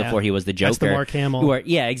he was before he was the Joker. That's the Mark Hamill.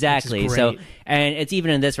 Exactly. So. And it's even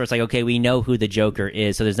in this where it's like, okay, we know who the Joker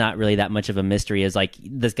is, so there's not really that much of a mystery as like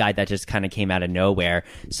this guy that just kind of came out of nowhere.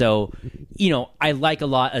 So, I like a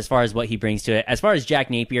lot as far as what he brings to it. As far as Jack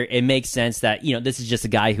Napier, it makes sense that, this is just a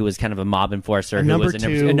guy who was kind of a mob enforcer, who was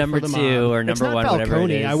a number two or number one, whatever it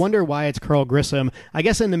is. I wonder why it's Carl Grissom. I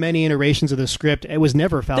guess in the many iterations of the script, it was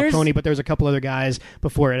never Falcone, but there's a couple other guys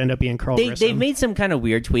before it ended up being Carl Grissom. They've made some kind of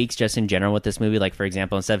weird tweaks just in general with this movie. Like, for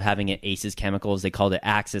example, instead of having it Aces Chemicals, they called it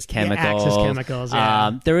Axis Chemicals. Yeah, Axis Chemicals,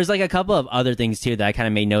 yeah. There was like a couple of other things too that I kind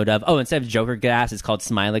of made note of. Oh, instead of Joker gas, it's called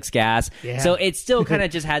Smilex gas. Yeah. So it still kind of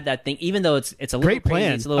just had that thing, even though it's a little great crazy,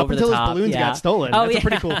 plan. It's a little Up over until the top. his balloons got stolen. That's a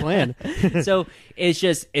pretty cool plan. So it's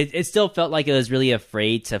just it still felt like it was really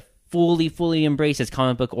afraid to fully embrace its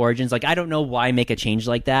comic book origins. Like, I don't know why make a change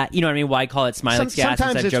like that. You know what I mean? Why call it Smilex gas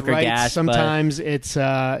instead of Joker gas? Sometimes it's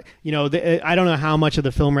I don't know how much of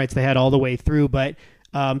the film rights they had all the way through, but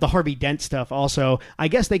the Harvey Dent stuff also, I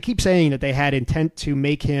guess they keep saying that they had intent to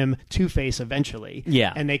make him Two-Face eventually.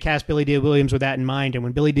 Yeah. And they cast Billy D. Williams with that in mind. And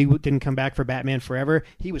when Billy D. didn't come back for Batman Forever,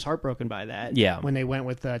 he was heartbroken by that. Yeah. When they went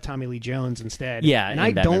with Tommy Lee Jones instead. Yeah, and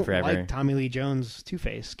I Batman don't Forever. like Tommy Lee Jones'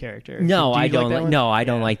 Two-Face character. No, I don't. I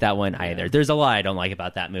don't like that one either. There's a lot I don't like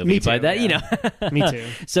about that movie. Me too, but that, Me too.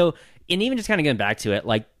 So, and even just kind of going back to it,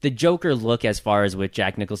 like the Joker look as far as with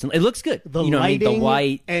Jack Nicholson, it looks good. The lighting, what I mean? The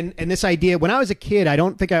white. And this idea, when I was a kid, I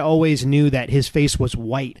don't think I always knew that his face was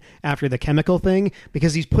white after the chemical thing,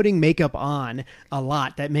 because he's putting makeup on a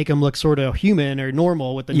lot that make him look sort of human or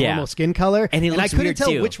normal with the normal skin color. And I couldn't tell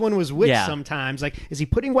too. Which one was which sometimes. Like, is he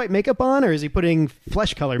putting white makeup on or is he putting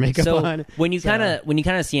flesh color makeup on? When you kind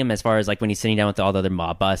of see him as far as like when he's sitting down with all the other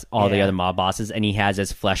the other mob bosses and he has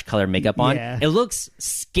his flesh color makeup on, it looks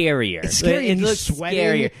scarier. It's scary. It looks sweating,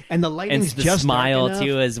 scarier. and the lighting's and the just smile dark enough.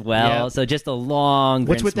 too as well. Yeah. So just a long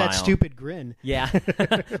What's with smile. that stupid grin? Yeah.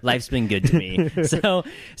 Life's been good to me.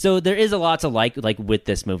 So there is a lot to like with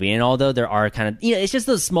this movie, and although there are kind of it's just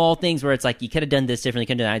those small things where it's like you could have done this differently,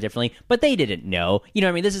 could have done that differently, but they didn't know. You know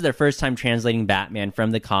what I mean? This is their first time translating Batman from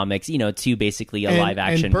the comics, to basically a live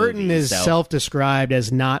action. And Burton movie, is self-described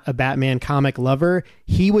as not a Batman comic lover.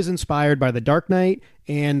 He was inspired by The Dark Knight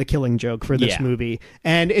and The Killing Joke for this movie.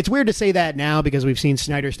 And it's weird to say that now because we've seen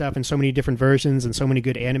Snyder stuff in so many different versions and so many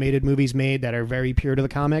good animated movies made that are very pure to the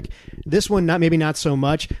comic. This one, maybe not so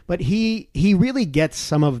much, but he really gets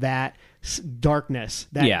some of that darkness,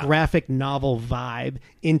 that graphic novel vibe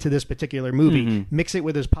into this particular movie. Mix it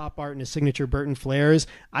with his pop art and his signature Burton flares.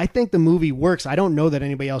 I think the movie works. I don't know that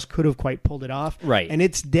anybody else could have quite pulled it off. Right. And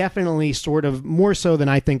it's definitely sort of more so than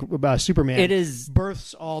I think Superman. It is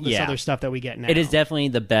births all this other stuff that we get now. It is definitely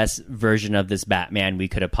the best version of this Batman we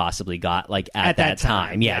could have possibly got at that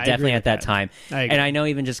time. Yeah, definitely at that time. And I know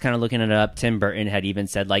even just kind of looking it up, Tim Burton had even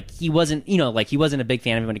said he wasn't a big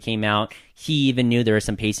fan of it when it came out. He even knew there were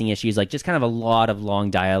some pacing issues, just kind of a lot of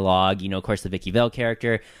long dialogue. Of course, the Vicky Vale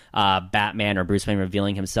character, Batman or Bruce Wayne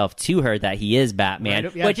revealing himself to her that he is Batman,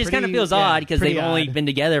 which just kind of feels odd because they've only been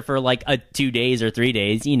together for 2 days or 3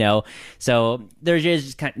 days, So there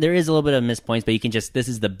is a little bit of missed points, but this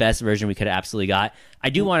is the best version we could have absolutely got. I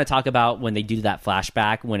do want to talk about when they do that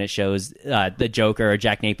flashback when it shows the Joker or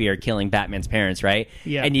Jack Napier killing Batman's parents, right?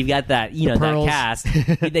 Yeah. And you've got that, that cast.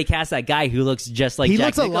 They cast that guy who looks just like Jack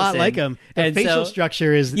Nicholson. He looks a lot like him. The facial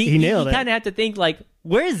structure is he nailed it. You kind of have to think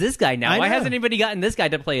where is this guy now? Why hasn't anybody gotten this guy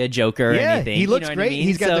to play a Joker or anything? He looks great. I mean?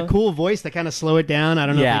 He's got the cool voice that kind of slow it down. I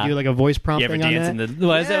don't know if they do a voice prompt thing on that.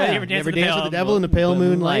 You ever dance with the devil in the pale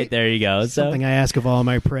moonlight? There you go. Something I ask of all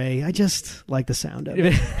my prey. I just like the sound of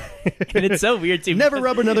it. And it's so weird too. Never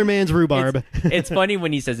rub another man's rhubarb. It's funny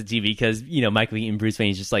when he says it to you because Michael Keaton, Bruce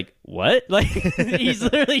Wayne, is just like, what? He's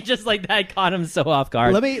literally just like that. Caught him so off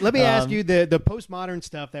guard. Let me ask you the postmodern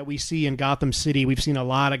stuff that we see in Gotham City. We've seen a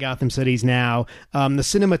lot of Gotham cities now. the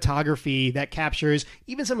cinematography that captures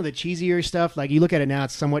even some of the cheesier stuff. Like, you look at it now,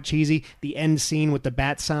 it's somewhat cheesy. The end scene with the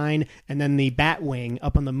bat sign and then the bat wing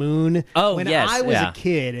up on the moon. Oh, when yes, I was a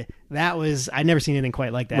kid, I'd never seen anything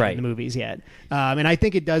quite like that in the movies yet. And I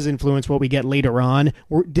think it does influence what we get later on.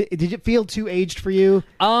 Did it feel too aged for you?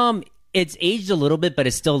 It's aged a little bit, but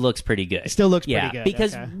it still looks pretty good. It still looks pretty good.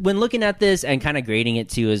 Because when looking at this and kind of grading it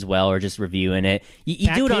too as well, or just reviewing it,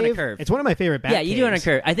 you do it on a curve. It's one of my favorite Batcaves. Yeah, you do it on a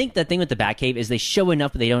curve. I think the thing with the Batcave is they show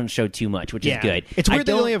enough, but they don't show too much, which is good. It's weird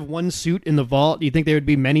they only have one suit in the vault. You'd think there would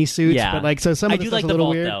be many suits, but like, so some of the stuff's a little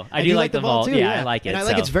weird. Though. I do like the vault too. Yeah, I like it. And I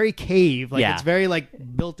like it's very cave. Like, it's very like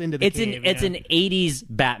built into the cave. It's an 80s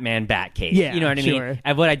Batman Batcave. Yeah, you know what I mean?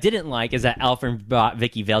 And what I didn't like is that Alfred brought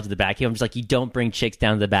Vicky Vale to the Batcave. I'm just like, you don't bring chicks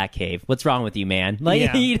down to the Batcave. What's wrong with you, man? Like,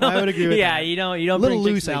 I would agree with that. You don't a little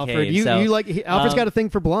loose, Alfred. You like Alfred's got a thing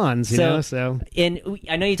for blondes, you know. So, and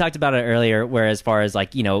I know you talked about it earlier, where as far as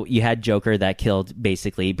like, you had Joker that killed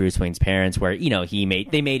basically Bruce Wayne's parents, where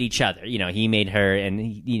they made each other. He made her, and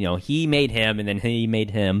he made him, and then he made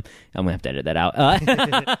him. I'm gonna have to edit that out.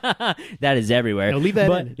 That is everywhere. No, leave that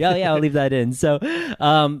in. Yeah, I'll leave that in. So,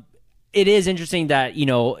 it is interesting that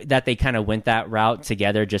that they kind of went that route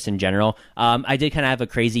together, just in general. I did kind of have a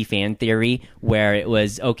crazy fan theory where it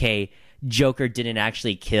was, okay, Joker didn't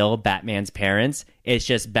actually kill Batman's parents. It's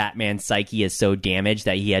just Batman's psyche is so damaged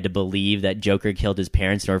that he had to believe that Joker killed his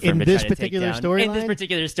parents in order for him to try to take down. In this particular story, maybe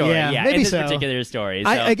in this so. particular story. So,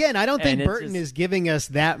 I don't think Burton is giving us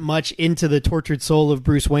that much into the tortured soul of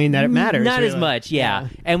Bruce Wayne that it matters. Not as much, yeah.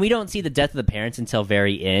 And we don't see the death of the parents until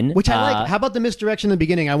very end. Which I like. How about the misdirection in the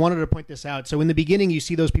beginning? I wanted to point this out. So in the beginning, you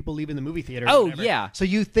see those people leaving the movie theater. Oh, yeah. So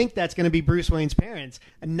you think that's going to be Bruce Wayne's parents.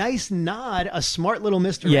 A nice nod, a smart little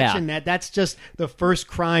misdirection that's just the first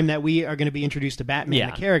crime that we are going to be introduced to Batman,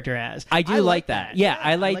 the character, as. I like that. Yeah,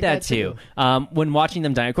 I like that too. When watching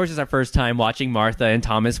them die, of course, it's our first time watching Martha and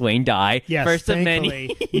Thomas Wayne die. Yes, first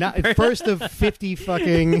thankfully. of many. First of 50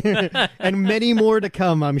 fucking, and many more to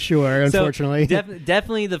come, I'm sure, unfortunately. So,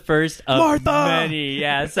 definitely the first of Martha! Many,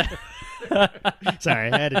 yes.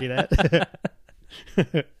 Sorry, I had to do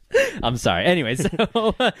that. I'm sorry. Anyway,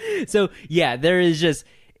 so yeah, there is just...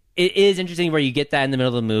 It is interesting where you get that in the middle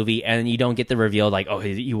of the movie and you don't get the reveal like, oh,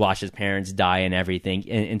 you watch his parents die and everything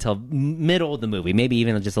until middle of the movie, maybe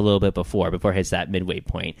even just a little bit before it hits that midway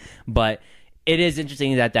point. But it is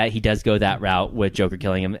interesting that he does go that route with Joker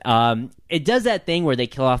killing him. It does that thing where they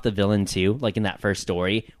kill off the villain too, like in that first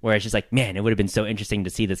story, where it's just like, man, it would have been so interesting to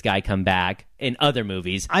see this guy come back in other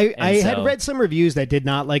movies. I had read some reviews that did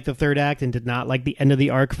not like the third act and did not like the end of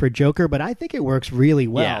the arc for Joker, but I think it works really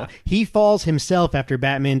well. Yeah. He falls himself after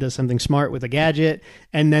Batman does something smart with a gadget,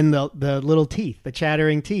 and then the little teeth, the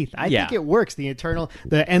chattering teeth. I think it works, the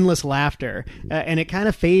endless laughter, and it kind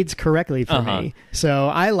of fades correctly for me. So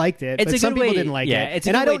I liked it, but some people didn't like it. It's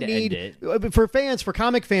a good way to end it. For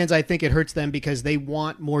comic fans, I think it hurts them because they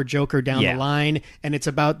want more Joker down the line, and it's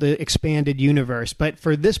about the expanded universe. But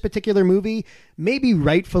for this particular movie, maybe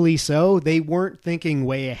rightfully so, they weren't thinking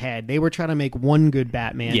way ahead. They were trying to make one good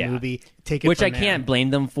Batman movie. Which I can't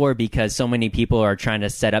blame them for, because so many people are trying to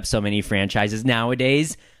set up so many franchises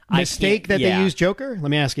nowadays. Mistake that they use Joker?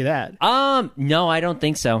 Let me ask you that. No, I don't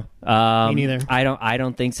think so. Me neither. I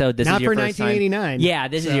don't think so. This Not is your for first 1989. Time. Yeah,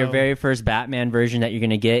 this is your very first Batman version that you're going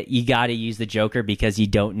to get. You got to use the Joker because you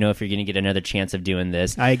don't know if you're going to get another chance of doing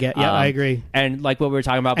this. I agree. And like what we were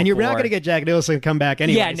talking about and before. you're not going to get Jack Nicholson to come back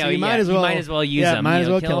anyway. Yeah, no, so you might as well use him. Might as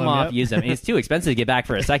well kill him off, use him. And it's too expensive to get back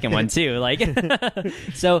for a second one too. Like,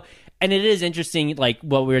 so. And it is interesting, like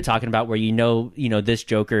what we were talking about, where this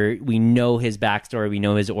Joker, we know his backstory, we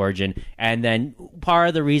know his origin, and then part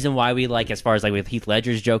of the reason why we like, as far as like with Heath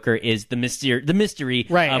Ledger's Joker, is the mystery.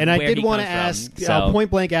 Right, of and I where did he want to comes ask, from. point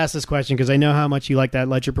blank, ask this question because I know how much you like that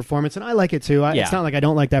Ledger performance, and I like it too. It's not like I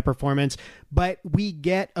don't like that performance, but we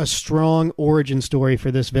get a strong origin story for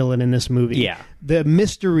this villain in this movie. Yeah, the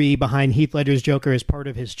mystery behind Heath Ledger's Joker is part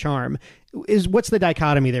of his charm. What's the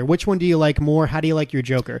dichotomy there? Which one do you like more? How do you like your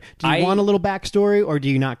Joker? Do you want a little backstory, or do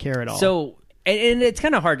you not care at all? So, and it's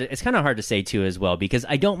kind of hard. It's kind of hard to say too, as well, because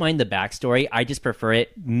I don't mind the backstory. I just prefer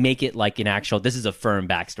it. Make it like an actual. This is a firm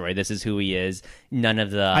backstory. This is who he is. None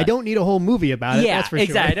of the. I don't need a whole movie about it. Yeah, that's for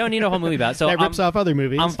exactly. Sure. I don't need a whole movie about it. So that rips off other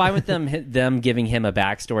movies. I'm fine with them giving him a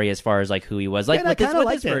backstory as far as like who he was. Like with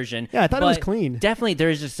this version. Yeah, I thought it was clean. Definitely,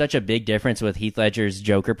 there's just such a big difference with Heath Ledger's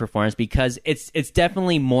Joker performance because it's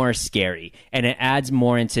definitely more scary, and it adds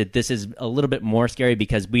more into this is a little bit more scary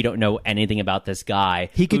because we don't know anything about this guy.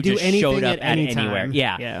 He could do anything showed up at any anywhere. time.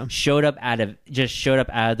 Yeah. Showed up out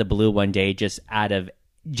of the blue one day, just out of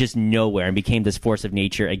just nowhere and became this force of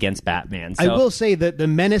nature against Batman. So, I will say that the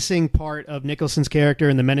menacing part of Nicholson's character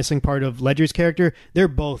and the menacing part of Ledger's character, they're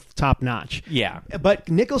both top notch. Yeah. But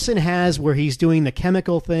Nicholson has where he's doing the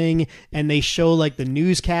chemical thing, and they show like the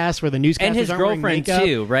newscast where the newscasters and his aren't wearing girlfriend makeup.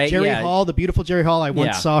 too, right? Jerry Hall, the beautiful Jerry Hall. I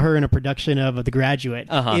once saw her in a production of The Graduate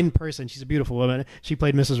in person. She's a beautiful woman. She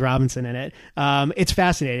played Mrs. Robinson in it. It's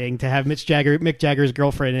fascinating to have Mick Jagger's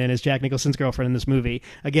girlfriend in as Jack Nicholson's girlfriend in this movie.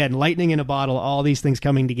 Again, lightning in a bottle, all these things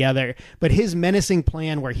coming together. But his menacing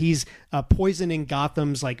plan where he's poisoning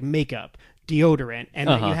Gotham's like makeup, deodorant, and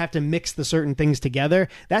that you have to mix the certain things together.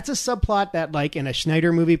 That's a subplot that, like, in a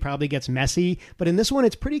Schneider movie probably gets messy, but in this one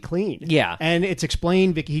it's pretty clean. Yeah. And it's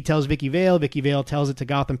explained. He tells Vicky Vale. Vicky Vale tells it to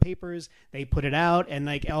Gotham papers. They put it out, and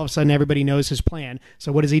like all of a sudden everybody knows his plan.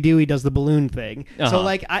 So what does he do? He does the balloon thing. So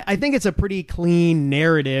like I think it's a pretty clean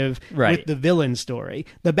narrative with the villain story.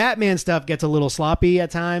 The Batman stuff gets a little sloppy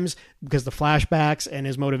at times because the flashbacks and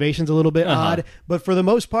his motivation's a little bit odd, but for the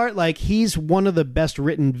most part, like, he's one of the best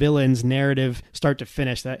written villains, narrative start to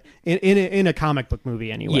finish, that in a comic book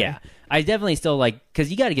movie anyway. Yeah, I definitely still like, because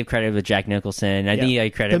you got to give credit with Jack Nicholson. I think I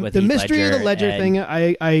credit with the Heath mystery Ledger of the Ledger thing.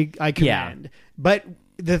 I commend, but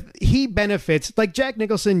he benefits, like Jack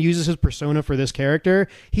Nicholson uses his persona for this character.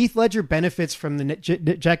 Heath Ledger benefits from the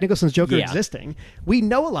Jack Nicholson's Joker existing. We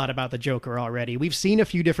know a lot about the Joker already. We've seen a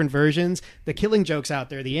few different versions. The Killing Joke's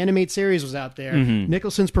out there. The animated series was out there.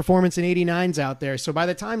 Nicholson's performance in '89's out there. So by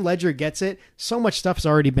the time Ledger gets it, so much stuff's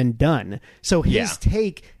already been done. So his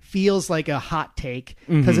take feels like a hot take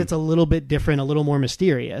because it's a little bit different, a little more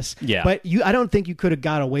mysterious. Yeah. But I don't think you could have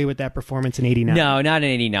got away with that performance in '89. No, not in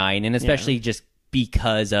 '89, and especially just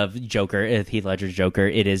because of Joker, Heath Ledger's Joker,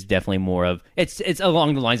 it is definitely more of it's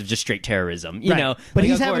along the lines of just straight terrorism, you know. But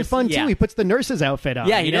he's having fun too. He puts the nurse's outfit on.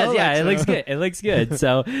 Yeah, he does. Yeah, it looks good. It looks good.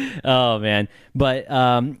 So, oh man, but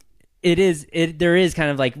there is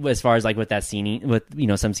kind of like, as far as like with that scene, with, you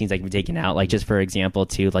know, some scenes like taken out, like just for example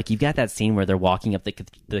too, like you've got that scene where they're walking up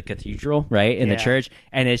the cathedral, right, in the church,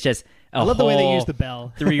 and it's just I love the way they use the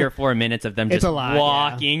bell. 3 or 4 minutes of them just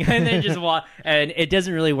walking, and then just walk, and it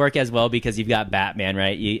doesn't really work as well because you've got Batman,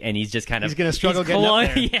 right? And he's just kind of going to struggle getting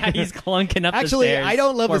up there. Yeah, he's clunking up. Actually, the stairs. I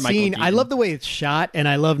don't love the scene. I love the way it's shot, and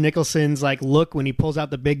I love Nicholson's like look when he pulls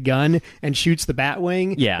out the big gun and shoots the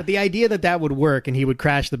Batwing. Yeah, but the idea that would work and he would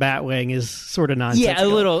crash the Batwing is sort of nonsensical. Yeah,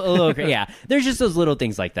 a little. Yeah, there's just those little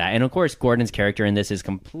things like that, and of course, Gordon's character in this is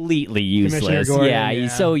completely useless. Gordon, yeah,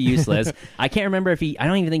 he's so useless. I can't remember if I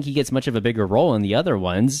don't even think he gets much of a bigger role in the other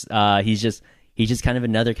ones. He's just kind of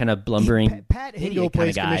another kind of blumbering. Pat Hingle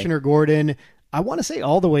plays Commissioner Gordon. I want to say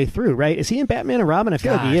all the way through, right? Is he in Batman and Robin? I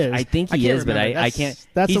feel like he is. I think he is, but I can't.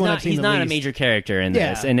 That's the one I've seen. He's not a major character in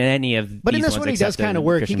this, and in any of. But in this one, he does kind of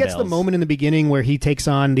work. He gets the moment in the beginning where he takes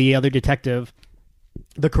on the other detective,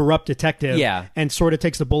 the corrupt detective, and sort of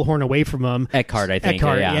takes the bullhorn away from him. Eckhart, I think.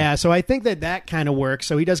 Yeah. So I think that kind of works.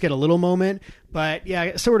 So he does get a little moment, but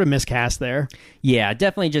yeah, sort of miscast there. Yeah,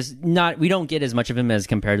 definitely just not. We don't get as much of him as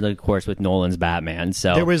compared to, of course, with Nolan's Batman.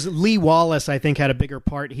 So there was Lee Wallace, I think, had a bigger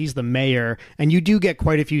part. He's the mayor, and you do get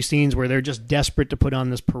quite a few scenes where they're just desperate to put on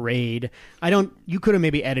this parade. You could have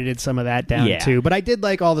maybe edited some of that down too, but I did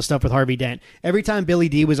like all the stuff with Harvey Dent. Every time Billy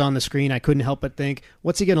Dee was on the screen, I couldn't help but think,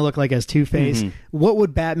 what's he going to look like as Two-Face? What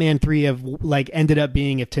would Batman 3 have like ended up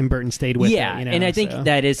being if Tim Burton stayed with it? You know? And I think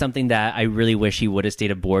that is something that I really wish he would have stayed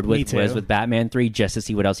aboard with, was with Batman 3, just to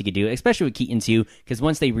see what else he could do, especially with Keaton too, because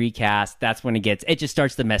once they recast, that's when it just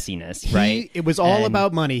starts the messiness, right? It was all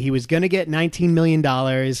about money. He was going to get $19 million.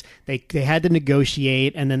 They had to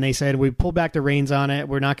negotiate, and then they said, we pull back the reins on it.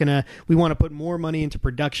 We want to put more money into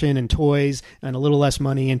production and toys and a little less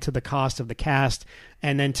money into the cost of the cast.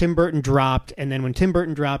 And then Tim Burton dropped, and then when Tim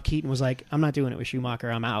Burton dropped, Keaton was like, I'm not doing it with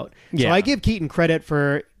Schumacher, I'm out. So I give Keaton credit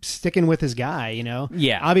for sticking with his guy, you know?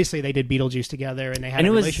 Yeah. Obviously, they did Beetlejuice together, and they had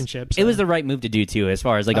a relationship. So. It was the right move to do, too, as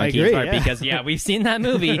far as like on Keaton's part, because, we've seen that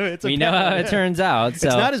movie. We know how it turns out. So.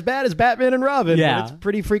 It's not as bad as Batman and Robin, but it's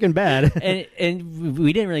pretty freaking bad. and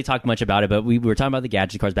we didn't really talk much about it, but we were talking about the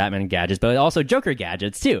gadgets, of course, Batman and gadgets, but also Joker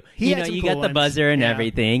gadgets, too. You got the buzzer and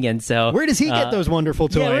everything, and so... Where does he get those wonderful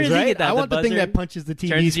toys, where does right? he get that? I want the thing that punches the TV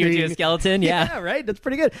turns screen. You into a skeleton, yeah, right? That's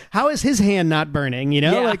pretty good. How is his hand not burning, you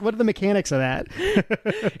know? Like, what are the mechanics of that?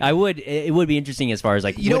 It would be interesting as far as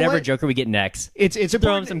like whatever Joker we get next. It's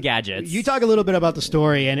throw him some gadgets. You talk a little bit about the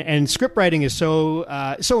story, and script writing is so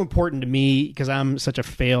important to me because I'm such a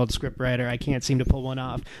failed script writer. I can't seem to pull one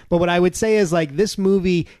off. But what I would say is like this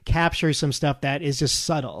movie captures some stuff that is just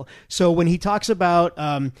subtle. So when he talks about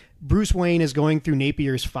Bruce Wayne is going through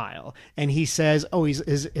Napier's file, and he says, "Oh,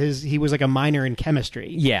 he was like a minor in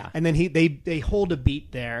chemistry." Yeah, and then they hold a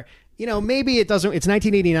beat there. maybe it doesn't. It's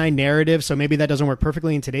 1989 narrative, so maybe that doesn't work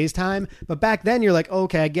perfectly in today's time. But back then, you're like, oh,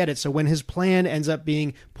 okay, I get it. So when his plan ends up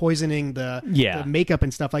being poisoning the makeup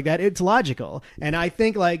and stuff like that, it's logical. And I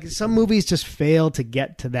think like some movies just fail to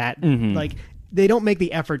get to that, like. They don't make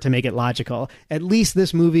the effort to make it logical. At least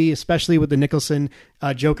this movie, especially with the Nicholson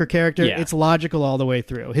Joker character, it's logical all the way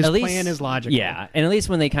through. His plan is logical. Yeah, and at least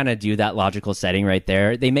when they kind of do that logical setting right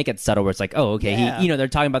there, they make it subtle where it's like, oh, okay, they're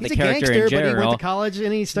talking about He's the character a gangster, in general. But he went to college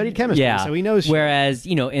and he studied chemistry, so he knows shit. Whereas,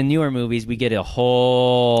 in newer movies, we get a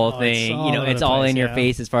whole thing. It's all in your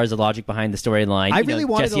face as far as the logic behind the storyline. I really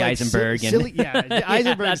wanted Jesse Eisenberg.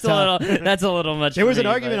 Eisenberg's that's a little much. There was an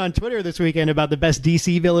argument on Twitter this weekend about the best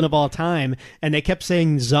DC villain of all time, and they kept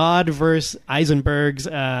saying Zod versus Eisenberg's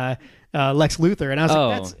Lex Luthor, and I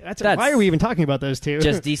was like, that's why are we even talking about those two?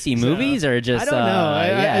 Just DC movies, or just I don't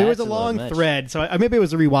know. It was a long thread, so maybe it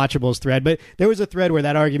was a rewatchables thread, but there was a thread where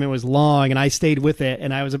that argument was long, and I stayed with it,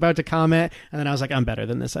 and I was about to comment, and then I was like, I'm better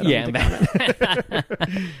than this. I don't need to comment.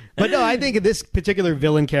 But no, I think this particular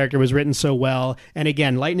villain character was written so well, and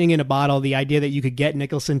again, lightning in a bottle. The idea that you could get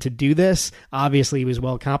Nicholson to do this, obviously, he was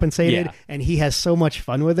well compensated, and he has so much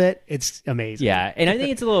fun with it. It's amazing. Yeah, and I think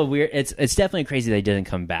it's a little weird. It's definitely crazy that he didn't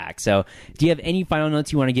come back. So, do you have any final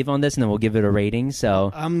notes you want to give on this, and then we'll give it a rating?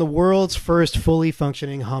 So, I'm the world's first fully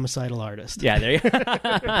functioning homicidal artist. Yeah, there you go.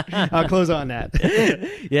 I'll close on that.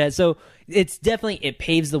 Yeah, so it's definitely, it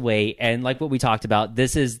paves the way, and like what we talked about,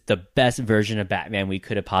 this is the best version of Batman we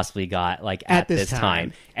could have possibly got at this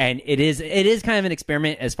time. And it is kind of an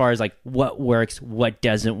experiment as far as like what works, what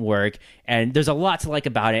doesn't work, and there's a lot to like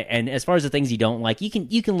about it. And as far as the things you don't like, you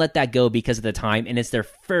can let that go because of the time, and it's their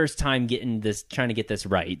first time trying to get this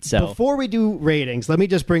right. So before we do ratings, let me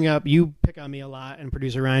just bring up, you pick on me a lot, and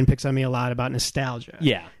producer Ryan picks on me a lot about nostalgia.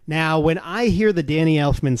 Yeah. Now, when I hear the Danny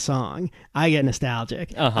Elfman song, I get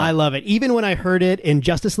nostalgic. I love it. Even when I heard it in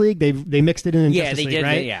Justice League, they mixed it in Justice League, did,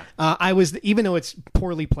 right? Yeah. I was, even though it's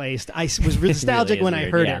poorly placed, I was nostalgic really when I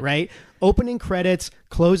heard it, right? Opening credits,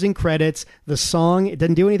 closing credits, the song, it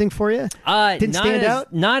didn't do anything for you? Didn't stand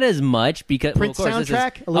out? Not as much, because Prince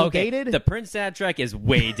soundtrack, a little dated? The Prince soundtrack is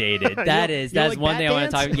way dated. That's like one thing I want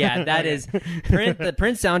to talk about. Yeah, that is the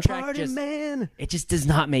Prince soundtrack. It just does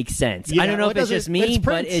not make sense. Yeah, I don't know if it's just me,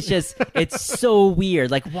 but it's so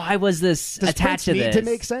weird. Like, why was this attached to this? Does Prince need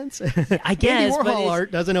to make sense? I guess, Andy Warhol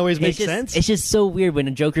art doesn't always make sense. It's just so weird when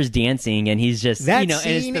a Joker's dancing and he's just that and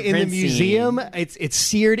scene it's the in Prince the museum. Scene. It's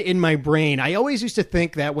seared in my brain. I always used to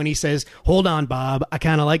think that when he says, "Hold on, Bob, I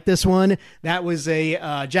kind of like this one," that was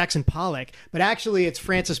a Jackson Pollock, but actually it's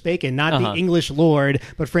Francis Bacon, not the English lord,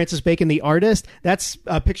 but Francis Bacon, the artist. That's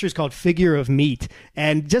picture's called Figure of Meat,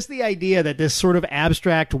 and just the idea that this sort of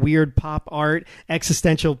abstract, weird pop art,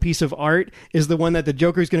 existential piece of art is the one that the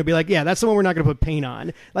Joker's going to be like, yeah, that's the one we're not going to put paint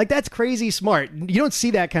on. Like, that's crazy smart. You don't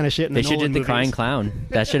see that kind of shit in the Nolan movies. They should have did the Crying Clown.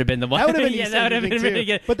 That should have been the one. That would have been, that would have been really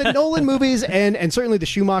good. But the Nolan movies and certainly the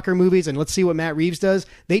Schumacher movies, and let's see what Matt Reeves does,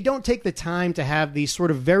 they don't take the time to have these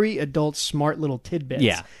sort of very adult, smart little tidbits.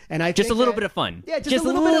 Yeah. And I just think a little bit of fun. Yeah, just a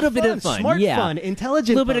little bit of fun. Smart fun,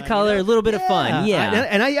 intelligent fun. A little bit of color, a little bit of fun. Yeah.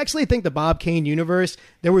 And I actually think the Bob Kane universe,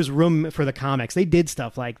 there was room for the comics. They did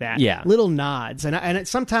stuff like that. Yeah. Little nods. And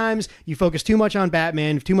sometimes you focus too much on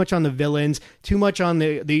Batman, too much on the villains, too much on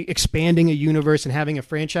the expanding a universe and having a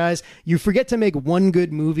franchise. You forget to make one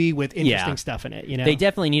good movie with interesting stuff in it. They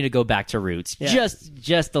definitely need to go back to roots. Yeah.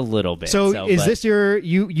 Just a little bit. So is this your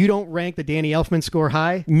you don't rank the Danny Elfman score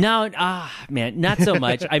high? No, man, not so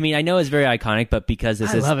much. I mean, I know it's very iconic, but because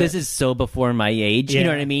this is so before my age, you know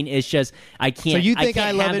what I mean? It's just I can't. So you think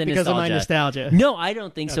I love it because of my nostalgia? No, I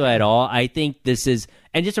don't think so at all. I think this is,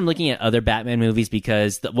 and just from looking at other Batman movies,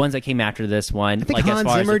 because the ones that came after this one, I think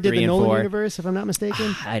Hans Zimmer did the Nolan universe, if I'm not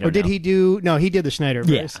mistaken. I don't know. Or did he do? No, he did the Snyderverse.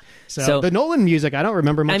 Yeah. So the Nolan music, I don't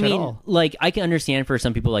remember much at all. Like, I can understand for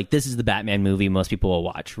some people, like, this is the Batman movie most people will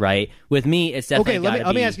watch, right? With me, it's definitely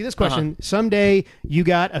let me ask you this question. Someday you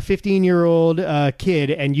got a 15-year-old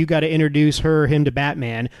kid and you got to introduce him to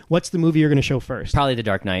Batman. What's the movie you're going to show first? Probably The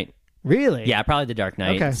Dark Knight. Really? Yeah, probably The Dark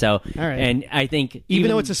Knight. Okay. So, all right. And I think even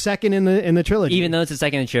though it's a second in the trilogy, even though it's a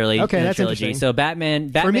second in the trilogy, okay, that's interesting. So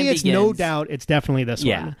Batman for me, it's begins, no doubt, it's definitely this one.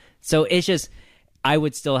 Yeah. So it's just, I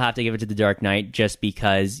would still have to give it to The Dark Knight just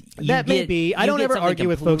because that may be. I don't ever argue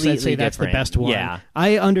with folks that say that's the best one. Yeah.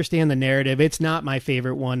 I understand the narrative. It's not my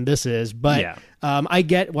favorite one. This is, but I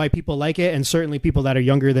get why people like it, and certainly people that are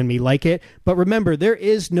younger than me like it. But remember, there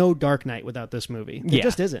is no Dark Knight without this movie. There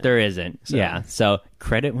just isn't. There isn't. So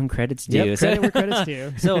credit when credit's due. Yep, credit where credit's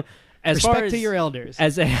due. So Respect to your elders.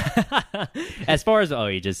 As far as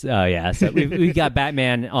yeah. So we got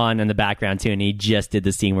Batman on in the background too, and he just did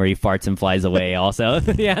the scene where he farts and flies away. Also,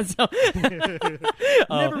 yeah. So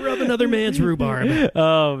never rub another man's rhubarb.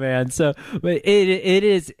 Oh man, so but it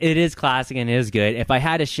is classic and it is good. If I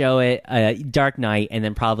had to show it, Dark Knight, and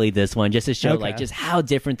then probably this one, just to show like just how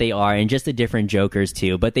different they are, and just the different Jokers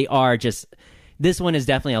too. But they are just. This one is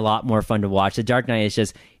definitely a lot more fun to watch. The Dark Knight is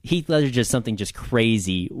just Heath Ledger, just something just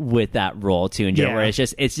crazy with that role too. In general, where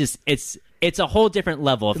it's a whole different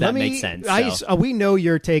level. If that makes sense. We know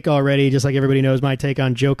your take already, just like everybody knows my take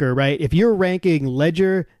on Joker, right? If you're ranking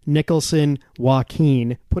Ledger, Nicholson,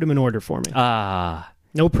 Joaquin, put them in order for me.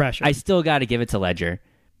 No pressure. I still got to give it to Ledger.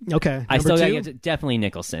 Okay. I still got to give it definitely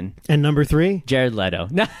Nicholson. And number 3? Jared Leto.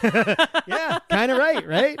 Yeah, kind of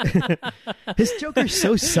right? His Joker's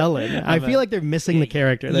so sullen. I feel like they're missing the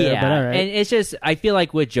character there, but all right. And it's just, I feel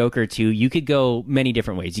like with Joker, too, you could go many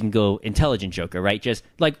different ways. You can go intelligent Joker, right? Just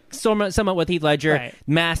like somewhat with Heath Ledger,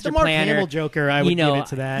 master the Mark planner. Hamill Joker, I would give it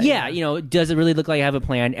to that. Yeah, does it really look like I have a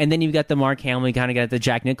plan? And then you've got the Mark Hamill, you kind of got the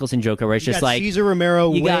Jack Nicholson Joker, where it's just like... Cesar Romero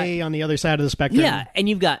on the other side of the spectrum. Yeah, and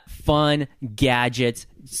you've got fun gadgets,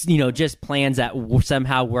 just plans that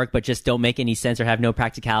somehow work but just don't make any sense or have no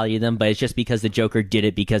practicality to them, but it's just because the Joker did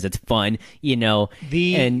it because it's fun,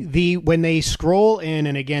 when they scroll in,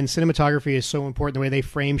 and again, cinematography is so important, the way they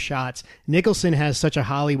frame shots. Nicholson has such a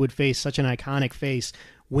Hollywood face, such an iconic face.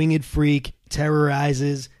 Winged freak,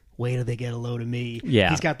 terrorizes. Wait till they get a load of me.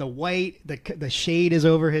 Yeah. He's got the white, the shade is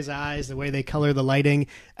over his eyes, the way they color the lighting.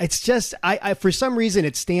 It's just, I for some reason,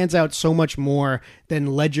 it stands out so much more than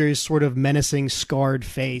Ledger's sort of menacing, scarred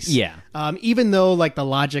face. Yeah. Even though, like, the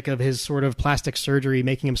logic of his sort of plastic surgery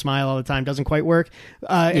making him smile all the time doesn't quite work,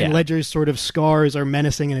 and Ledger's sort of scars are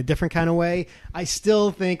menacing in a different kind of way, I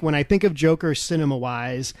still think, when I think of Joker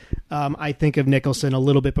cinema-wise, I think of Nicholson a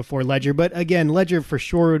little bit before Ledger. But again, Ledger for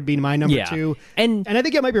sure would be my number 2. And I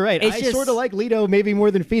think I might be right. I sort of like Leto maybe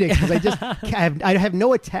more than Phoenix because I just have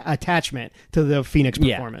no attachment to the Phoenix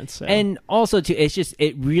performance. So. And also, too,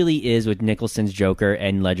 it really is with Nicholson's Joker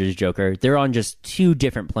and Ledger's Joker. They're on just two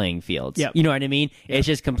different playing fields. Yep. You know what I mean? Yep. It's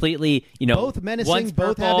just completely, both menacing,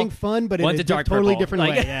 both having fun, but in a totally different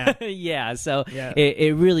way. Yeah. So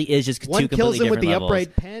it really is just one two completely different levels. One kills him with the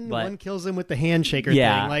upright pen, one kills him with the handshaker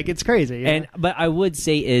thing. Like, it's crazy. But I would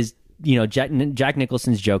say is, Jack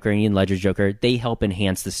Nicholson's Joker and Ian Ledger's Joker, they help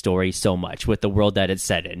enhance the story so much with the world that it's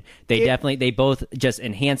set in. They both just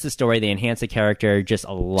enhance the story. They enhance the character just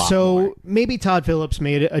a lot more. So maybe Todd Phillips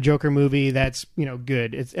made a Joker movie that's,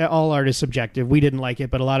 good. It's all art is subjective. We didn't like it,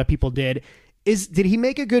 but a lot of people did. Did he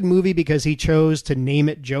make a good movie because he chose to name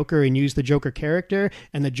it Joker and use the Joker character,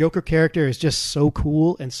 and the Joker character is just so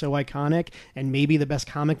cool and so iconic and maybe the best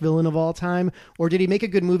comic villain of all time? Or did he make a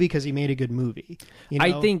good movie because he made a good movie?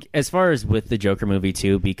 I think as far as with the Joker movie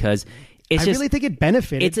too, because I really think it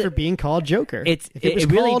benefited for being called Joker. If it was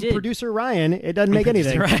called Producer Ryan, it doesn't make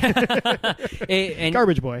anything.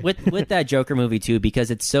 Garbage boy. With that Joker movie too, because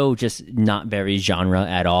it's so just not very genre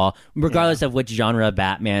at all. Regardless of which genre of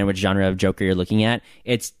Batman, which genre of Joker you're looking at,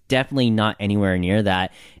 it's definitely not anywhere near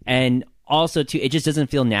that. And also, too, it just doesn't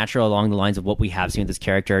feel natural along the lines of what we have seen with this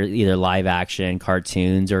character, either live action,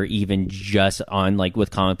 cartoons, or even just on with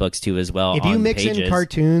comic books too as well. If you mix in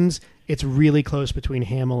cartoons, it's really close between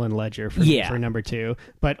Hamill and Ledger for number 2.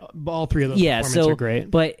 But all three of those performances are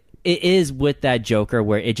great. But it is with that Joker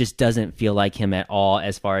where it just doesn't feel like him at all,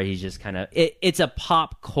 as far as he's just kind of... It's a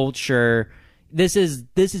pop culture... This is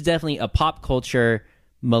definitely a pop culture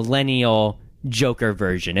millennial Joker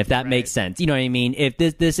version, if that makes sense. You know what I mean? If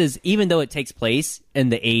this is, even though it takes place in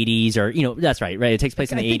the 80s, or, that's right? It takes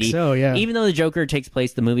place in the 80s. So, yeah. Even though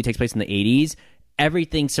the movie takes place in the 80s,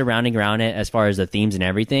 everything surrounding around it, as far as the themes and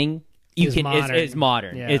everything... It's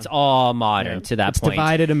modern. Yeah. It's all modern to that point. It's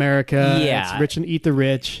divided America. Yeah. It's rich and eat the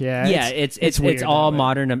rich. Yeah. It's all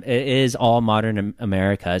modern. It is all modern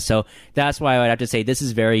America. So that's why I would have to say this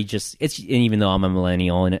is very just. And even though I'm a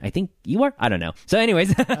millennial, and I think you are, I don't know. So,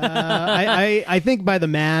 anyways, I think by the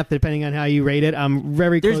math, depending on how you rate it, I'm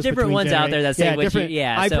very close. There's different ones out there that say different.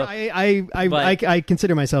 I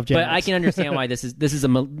consider myself Gen X. But I can understand why this is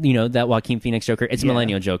that Joaquin Phoenix Joker. It's a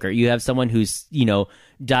millennial Joker. You have someone who's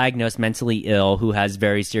diagnosed mentally ill, who has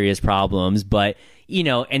very serious problems, but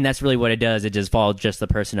and that's really what it does. It just follows just the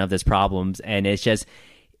person of this problems, and it's just,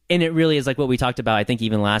 and it really is like what we talked about, I think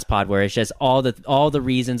even last pod, where it's just all the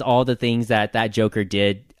reasons, all the things that Joker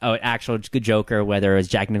did, actual good Joker, whether it was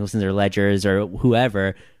Jack Nicholson's or Ledger's or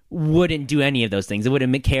whoever, wouldn't do any of those things. It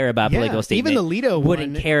wouldn't care about political statement. Even the Leto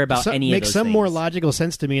wouldn't care about any of those things. Makes some more logical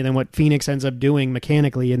sense to me than what Phoenix ends up doing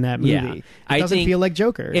mechanically in that movie. Yeah. It doesn't feel like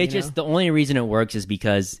Joker. It's just the only reason it works is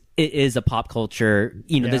because it is a pop culture.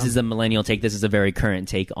 This is a millennial take. This is a very current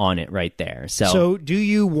take on it right there. So do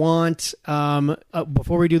you want,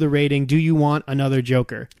 before we do the rating, do you want another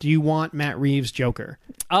Joker? Do you want Matt Reeves' Joker?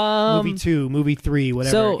 Movie 2, movie 3,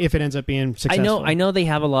 whatever, if it ends up being successful. I know they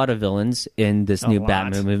have a lot of villains in this new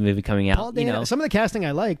Batman movie coming out. Paul Dano, some of the casting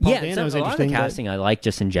I like. Paul Dano's a lot of the casting I like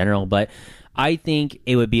just in general, but I think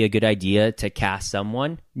it would be a good idea to cast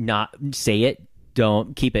someone, not say it,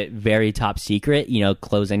 don't keep it very top secret,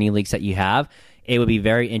 close any leaks that you have. It would be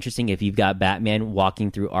very interesting if you've got Batman walking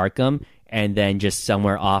through Arkham and then just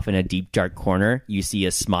somewhere off in a deep dark corner you see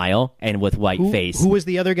a smile and with white face. Who was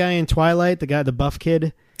the other guy in Twilight, the buff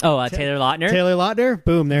kid? Oh, Taylor Lautner? Taylor Lautner?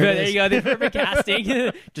 Boom, there it is. There you go. The perfect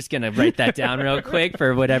casting. Just going to write that down real quick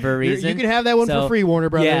for whatever reason. You can have that one for free, Warner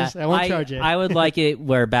Brothers. I won't charge it. I would like it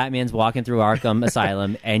where Batman's walking through Arkham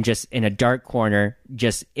Asylum and just in a dark corner,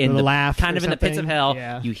 just in the laugh kind of in the pits of hell,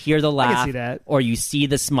 you hear the laugh I can see that. Or you see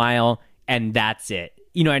the smile, and that's it.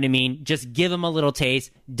 You know what I mean? Just give him a little taste.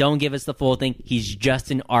 Don't give us the full thing. He's just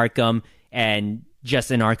in Arkham, and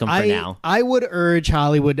just in Arkham for now. I would urge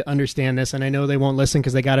Hollywood to understand this, and I know they won't listen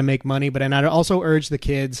because they got to make money, but I'd also urge the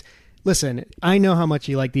kids, listen, I know how much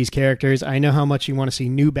you like these characters. I know how much you want to see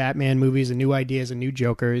new Batman movies and new ideas and new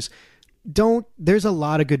Jokers. There's a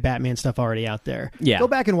lot of good Batman stuff already out there. Yeah. Go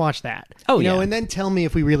back and watch that. And then tell me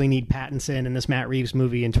if we really need Pattinson in this Matt Reeves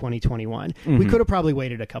movie in 2021. Mm-hmm. We could have probably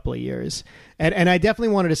waited a couple of years. And I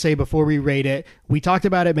definitely wanted to say before we rate it, we talked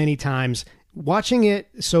about it many times. Watching it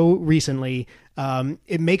so recently,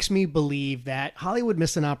 it makes me believe that Hollywood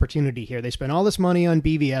missed an opportunity here. They spent all this money on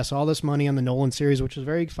BVS, all this money on the Nolan series, which was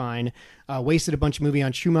very fine, wasted a bunch of money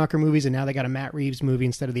on Schumacher movies, and now they got a Matt Reeves movie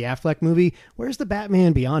instead of the Affleck movie. Where's the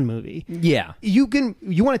Batman Beyond movie? Yeah. You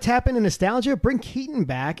want to tap into nostalgia? Bring Keaton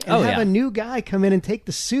back and have a new guy come in and take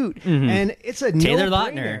the suit. Mm-hmm. And it's a Taylor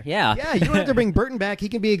no-brainer. Lautner. Yeah. Yeah, you don't have to bring Burton back. He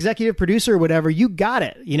can be executive producer or whatever. You got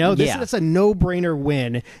it. It's a no-brainer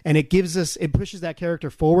win, and it pushes that character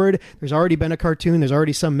forward. There's already been a cartoon. There's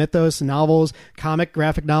already some mythos, novels,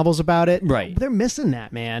 graphic novels about it. Right. They're missing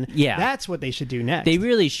that, man. Yeah. That's what they should do next. They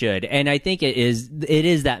really should. And I think it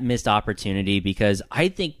is that missed opportunity because I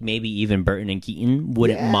think maybe even Burton and Keaton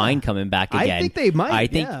wouldn't mind coming back again. I think they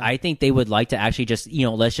might. I think they would like to actually just,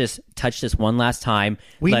 let's just touch this one last time.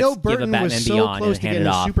 We let's know Burton give a Batman was so Beyond close and to hand getting it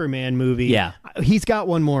a off. Superman movie. Yeah. He's got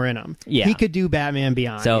one more in him. Yeah. He could do Batman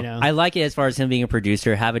Beyond. So I like it as far as him being a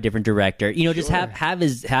producer, have a different director, just have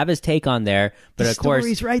his take on there. But the of course,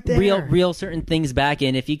 story's right there. Reel certain things back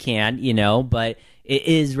in if you can, but it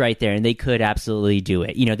is right there, and they could absolutely do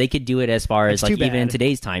it. They could do it as far as like even in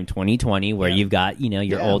today's time, 2020, where you've got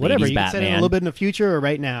your old whatever. 80s You Batman. Can set it a little bit in the future or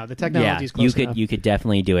right now. The technology's close enough. You could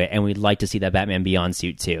definitely do it, and we'd like to see that Batman Beyond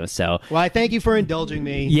suit too. So, well, I thank you for indulging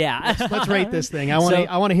me. Yeah, let's rate this thing. I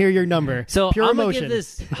want to hear your number. So pure I'm emotion. Gonna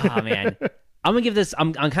give this. Oh man. I'm gonna give this.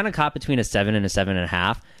 I'm kind of caught between a 7 and a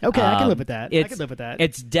 7.5. Okay, I can live with that.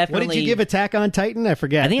 It's definitely. What did you give Attack on Titan? I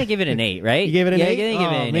forget. I think I gave it an 8. Right? You gave it an 8. I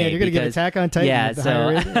give it an 8. You're gonna give Attack on Titan. Yeah.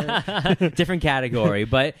 So different category,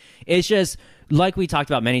 but it's just like we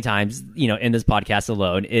talked about many times. In this podcast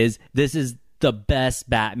alone, this is the best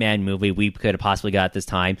Batman movie we could have possibly got at this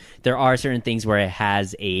time. There are certain things where it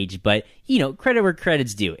has aged, but credit where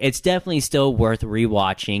credit's due. It's definitely still worth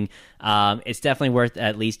rewatching. It's definitely worth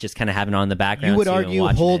at least just kind of having it on the background. You would argue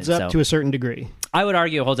holds up to a certain degree. I would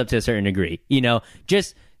argue it holds up to a certain degree.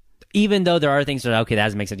 Just even though there are things that that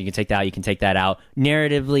doesn't make sense, you can take that out, you can take that out.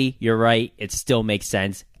 Narratively, you're right. It still makes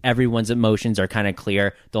sense. Everyone's emotions are kind of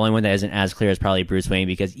clear. The only one that isn't as clear is probably Bruce Wayne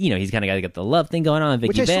because he's kind of got to get the love thing going on.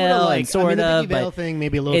 Vicky Vale, like. and sort of. The Vicky Vale thing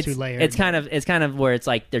maybe a little too layered. It's kind of where it's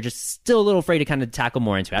like they're just still a little afraid to kind of tackle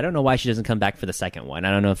more into it. I don't know why she doesn't come back for the second one. I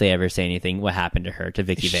don't know if they ever say anything what happened to her, to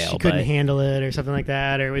Vicky Vale. She couldn't handle it or something like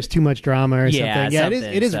that, or it was too much drama or something. Yeah,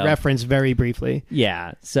 it is referenced very briefly.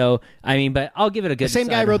 Yeah. So but I'll give it a good. The same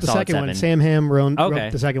guy wrote the second 7. one. Sam Hamm wrote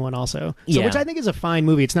the second one also. So which I think is a fine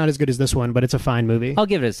movie. It's not as good as this one, but it's a fine movie. I'll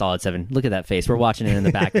give it a solid 7. Look at that face. We're watching it in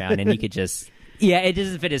the background, and you could just. Yeah, it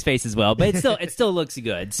doesn't fit his face as well, but it still looks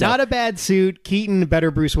good. So. Not a bad suit. Keaton, better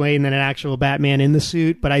Bruce Wayne than an actual Batman in the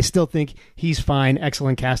suit, but I still think he's fine.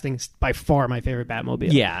 Excellent casting. By far my favorite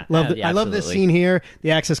Batmobile. Yeah, I love this scene here, the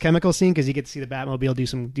Access Chemical scene, because you get to see the Batmobile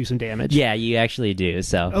do some damage. Yeah, you actually do.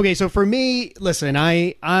 So okay, so for me, listen,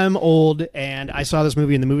 I'm old, and I saw this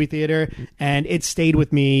movie in the movie theater, and it stayed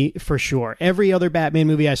with me for sure. Every other Batman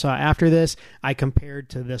movie I saw after this, I compared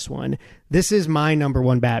to this one. this is my number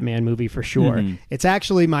one Batman movie for sure. It's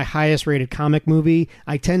actually my highest rated comic movie.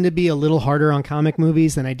 I tend to be a little harder on comic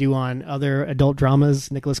movies than I do on other adult dramas,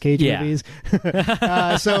 Nicolas Cage movies.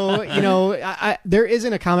 So, there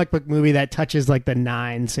isn't a comic book movie that touches like the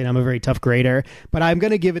 9s, and I'm a very tough grader, but I'm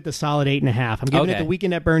going to give it the solid 8.5. I'm giving it the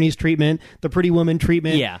Weekend at Bernie's treatment, the Pretty Woman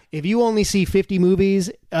treatment. Yeah. If you only see 50 movies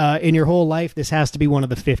in your whole life, this has to be one of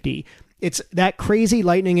the 50. It's that crazy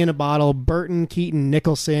lightning in a bottle, Burton, Keaton,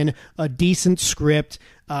 Nicholson, a decent script,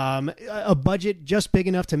 a budget just big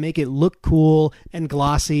enough to make it look cool and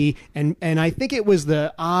glossy. And I think it was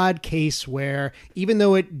the odd case where even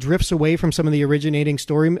though it drifts away from some of the originating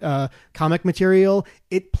story comic material,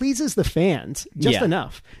 it pleases the fans just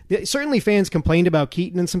enough. Certainly fans complained about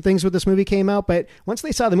Keaton and some things when this movie came out, but once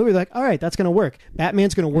they saw the movie, they're like, all right, that's going to work.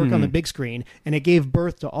 Batman's going to work on the big screen. And it gave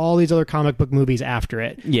birth to all these other comic book movies after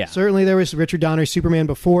it. Yeah. Certainly there was Richard Donner's Superman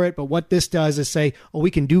before it, but what this does is say, oh,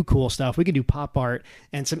 we can do cool stuff. We can do pop art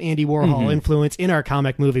and some Andy Warhol influence in our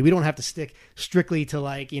comic movie. We don't have to stick strictly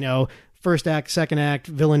to first act, second act,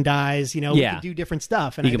 villain dies, we can do different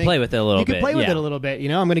stuff. And you can play with it a little bit. You can play with it a little bit,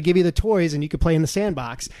 I'm going to give you the toys and you can play in the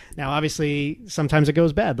sandbox. Now, obviously, sometimes it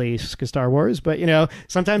goes badly, because Star Wars, but,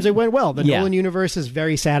 sometimes it went well. The Nolan universe is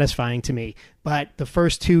very satisfying to me. But the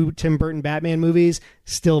first 2 Tim Burton Batman movies,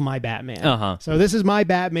 still my Batman. So this is my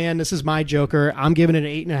Batman. This is my Joker. I'm giving it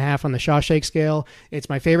an 8.5 on the Shawshank scale. It's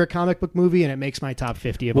my favorite comic book movie, and it makes my top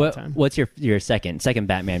 50 of all time. What's your second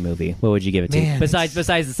Batman movie? What would you give it to? Besides the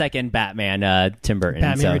second Batman, Tim Burton.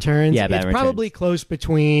 Batman Returns. Yeah, Batman It's probably Returns. close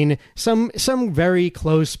between some very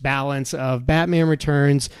close balance of Batman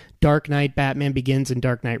Returns, Dark Knight, Batman Begins, and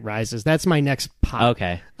Dark Knight Rises. That's my next pop.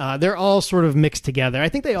 Okay. They're all sort of mixed together. I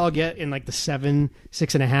think they all get in like the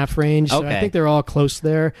 6.5 range. So I think they're all close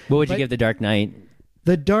there. What would you give The Dark Knight?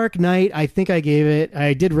 The Dark Knight, I think I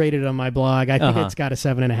did rate it on my blog. I think it's got a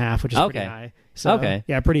 7.5, which is pretty high. So,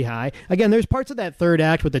 yeah, pretty high. Again, there's parts of that third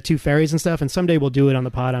act with the 2 fairies and stuff, and someday we'll do it on the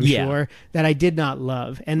pod, I'm sure, that I did not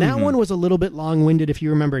love. And that one was a little bit long-winded, if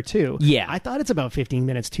you remember, too. Yeah. I thought it's about 15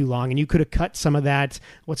 minutes too long, and you could have cut some of that.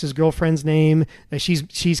 What's his girlfriend's name?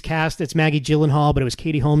 She's cast. It's Maggie Gyllenhaal, but it was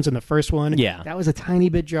Katie Holmes in the first one. Yeah. That was a tiny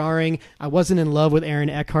bit jarring. I wasn't in love with Aaron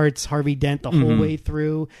Eckhart's Harvey Dent the whole way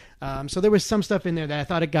through. So there was some stuff in there that I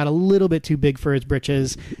thought it got a little bit too big for his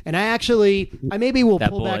britches. And I maybe will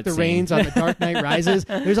pull back the reins on The Dark Knight Rises.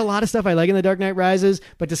 There's a lot of stuff I like in The Dark Knight Rises,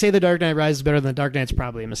 but to say The Dark Knight Rises is better than The Dark Knight's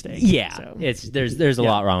probably a mistake. Yeah, so. There's a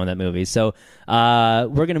lot wrong with that movie. So we're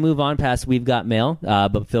going to move on past We've Got Mail,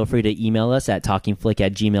 but feel free to email us at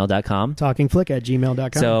talkingflick@gmail.com.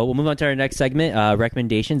 Talkingflick@gmail.com. So we'll move on to our next segment,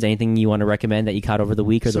 recommendations. Anything you want to recommend that you caught over the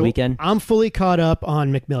week or the weekend? I'm fully caught up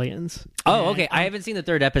on McMillions. Oh, okay. I haven't seen the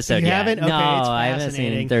third episode you yet. haven't? Okay, no, it's I haven't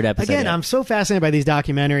seen the third episode Again, yet. I'm so fascinated by these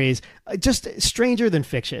documentaries. Just stranger than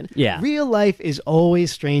fiction. Yeah. Real life is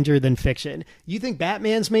always stranger than fiction. You think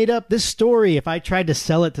Batman's made up? This story, if I tried to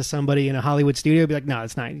sell it to somebody in a Hollywood studio, I'd be like, no,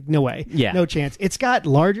 it's not. No way. Yeah. No chance. It's got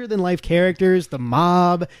larger than life characters, the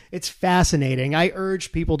mob. It's fascinating. I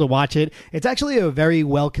urge people to watch it. It's actually a very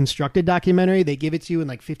well constructed documentary. They give it to you in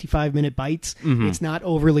like 55-minute bites. It's not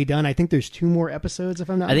overly done. I think there's 2 more episodes, if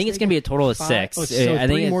I'm not mistaken. I think it's going to be a total of 6. Oh, so I think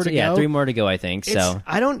 3 more to go? 3 more to go, I think. So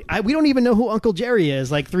we don't even know who Uncle Jerry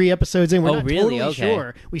is. Like 3 episodes in, we're not really? totally Okay.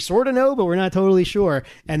 sure. We sort of know, but we're not totally sure.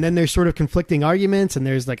 And then there's sort of conflicting arguments, and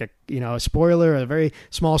there's like a spoiler, a very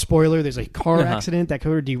small spoiler. There's a car accident that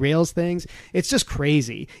sort of derails things. It's just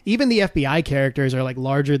crazy. Even the FBI characters are like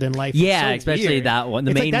larger than life. Yeah, so especially weird. that one,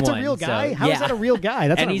 the it's main like, that's one. a real guy. So, How is that a real guy?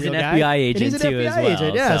 That's and not he's a real an guy. FBI agent and he's an too, FBI as well.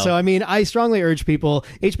 agent. Yeah. So I mean, I strongly urge people.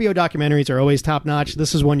 HBO documentaries are always top notch.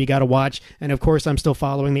 This is one you got to watch. And of course, I'm still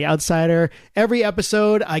following The Outsider. Every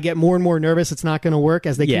episode, I get more and more nervous it's not going to work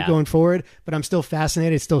as they keep going forward. But I'm still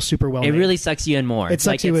fascinated. It's still super well made. It really sucks you in more. It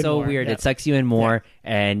sucks you in It's so more. weird. Yeah. It sucks you in more.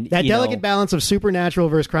 And that delicate balance of supernatural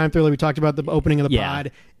versus crime thriller. We talked about the opening of the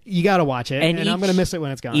pod. You got to watch it. And I'm going to miss it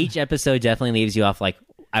when it's gone. Each episode definitely leaves you off like,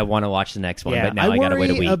 I want to watch the next one, Yeah, but now I got to wait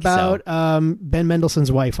a week. About Ben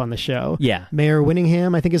Mendelsohn's wife on the show. Yeah. Mayor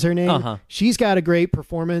Winningham, I think is her name. Uh-huh. She's got a great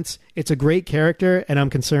performance. It's a great character, and I'm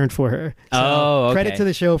concerned for her. So okay. credit to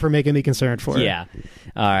the show for making me concerned for her. Yeah.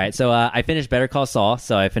 All right. So I finished Better Call Saul.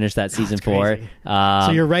 So I finished that season 4.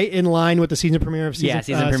 So you're right in line with the season premiere of season 5.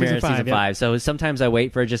 season premiere of season 5. So sometimes I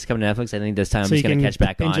wait for it just to come to Netflix. I think this time I'm just going to catch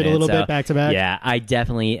back on it a little bit back to back. Yeah, I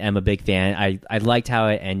definitely am a big fan. I liked how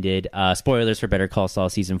it ended. Spoilers for Better Call Saul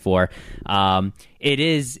season 4. It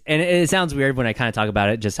is, and it sounds weird when I kind of talk about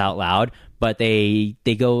it just out loud, but they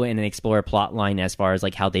go in and explore a plot line as far as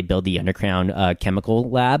like how they build the underground chemical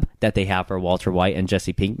lab that they have for Walter White and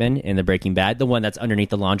Jesse Pinkman in the Breaking Bad, the one that's underneath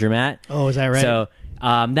the laundromat. Oh, is that right? So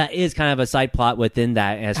that is kind of a side plot within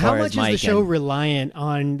that. As How far much as Mike is the show reliant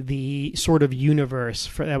on the sort of universe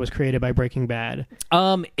that was created by Breaking Bad?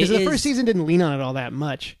 Because the first season didn't lean on it all that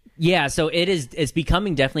much. Yeah, so it's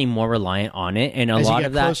becoming definitely more reliant on it, and as lot you get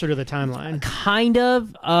of that closer to the timeline. Kind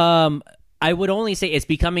of. I would only say it's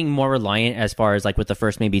becoming more reliant as far as like with the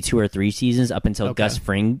first maybe 2 or 3 seasons up until Gus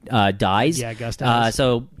Fring dies. Yeah, Gus dies.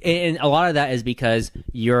 So and a lot of that is because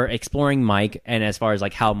you're exploring Mike, and as far as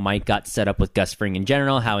like how Mike got set up with Gus Fring in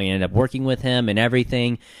general, how he ended up working with him and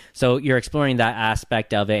everything. So you're exploring that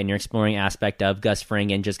aspect of it, and you're exploring aspect of Gus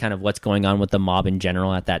Fring and just kind of what's going on with the mob in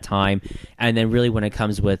general at that time. And then really when it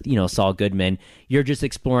comes with, Saul Goodman, you're just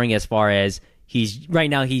exploring as far as he's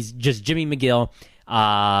just Jimmy McGill.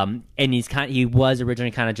 And he was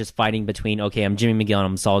originally kind of just fighting between, okay, I'm Jimmy McGill and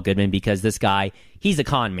I'm Saul Goodman, because this guy, he's a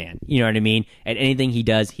con man. You know what I mean? And anything he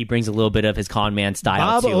does, he brings a little bit of his con man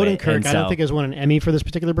style to it. Bob Odenkirk, I don't think has won an Emmy for this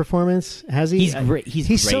particular performance. Has he? He's great.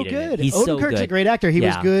 He's so great good. He's Odenkirk's so good. a great actor. He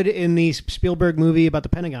was good in the Spielberg movie about the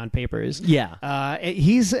Pentagon Papers. Yeah.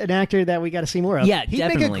 He's an actor that we got to see more of. Yeah, he'd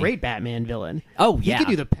definitely make a great Batman villain. Oh, yeah. He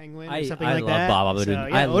could do the Penguin or something like that. I love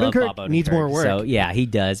Odenkirk Bob Odenkirk. Needs more work. So, yeah, he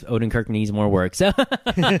does. Odenkirk needs more work. So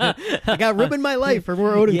I got ruined my life for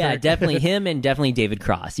more Odenkirk. Yeah, definitely him, and definitely David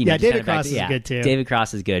Cross. David Cross is good too. David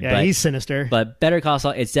Cross is good. Yeah, but he's sinister. But Better Call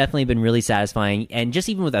Saul, it's definitely been really satisfying, and just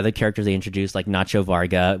even with other characters they introduced, like Nacho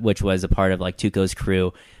Varga, which was a part of like Tuco's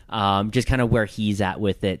crew, just kind of where he's at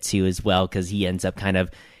with it too as well, because he ends up kind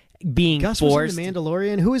of being Gus forced. Was in The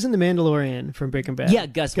Mandalorian. Who was in The Mandalorian from Breaking Bad? Yeah,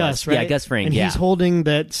 Gus, right? Yeah, Gus Fring. And he's holding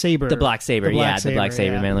that saber, the black saber. The black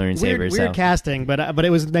saber, Mandalorian saber. Weird casting, but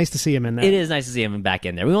it was nice to see him in that. It is nice to see him back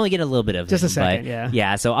in there. We only get a little bit of just him, a second, but,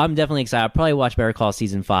 yeah. So I'm definitely excited. I'll probably watch Better Call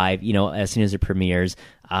season 5. As soon as it premieres.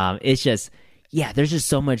 It's just. Yeah, there's just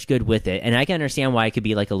so much good with it, and I can understand why it could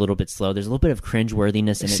be like a little bit slow. There's a little bit of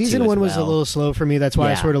cringe-worthiness in it too. Season 1 was a little slow for me. That's why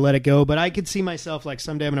I sort of let it go. But I could see myself like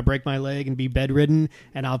someday I'm going to break my leg and be bedridden,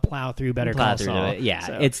 and I'll plow through Better Call Saul. Yeah,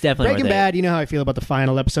 so, it's definitely Breaking Bad. You know how I feel about the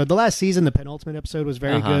final episode. The last season, the penultimate episode, was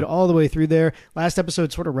very good all the way through there. Last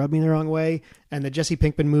episode sort of rubbed me the wrong way, and the Jesse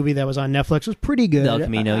Pinkman movie that was on Netflix was pretty good. El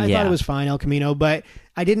Camino, I thought it was fine, El Camino, but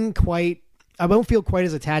I won't feel quite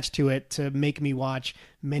as attached to it to make me watch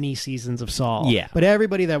many seasons of Saul. Yeah. But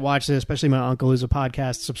everybody that watches it, especially my uncle who's a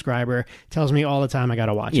podcast subscriber, tells me all the time I got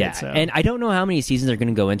to watch it. So. And I don't know how many seasons they're going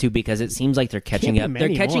to go into, because it seems like they're catching up. They're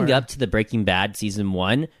catching up to the Breaking Bad season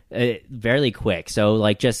 1 fairly quick. So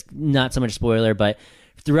like, just not so much spoiler, but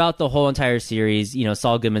throughout the whole entire series,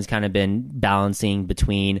 Saul Goodman's kind of been balancing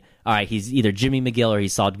between, all right, he's either Jimmy McGill or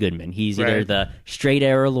he's Saul Goodman. He's either the straight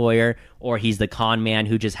arrow lawyer, or he's the con man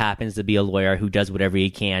who just happens to be a lawyer who does whatever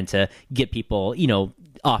he can to get people,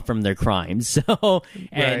 off from their crimes. So,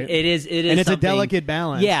 and it is, and it's a delicate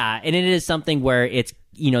balance. Yeah, and it is something where it's,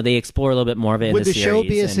 they explore a little bit more of it. Would in the show series,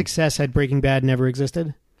 be a success had Breaking Bad never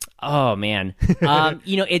existed? Oh man,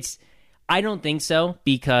 it's. I don't think so,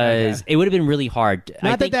 because it would have been really hard.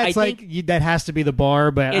 Not that that has to be the bar,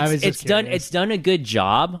 but I was just curious. It's done a good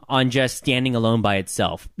job on just standing alone by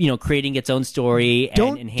itself. Creating its own story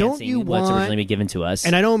and enhancing what's originally been given to us.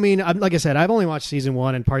 And I don't mean, like I said, I've only watched season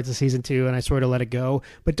 1 and parts of season 2, and I sort of let it go.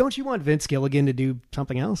 But don't you want Vince Gilligan to do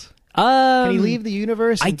something else? Can he leave the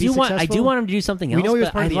universe? I do want him to do something else. We know he was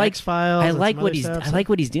part of the X-Files. I like what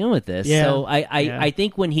he's doing with this. Yeah. So I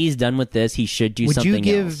think when he's done with this, he should do something else. Would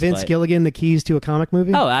you give Vince Gilligan the keys to a comic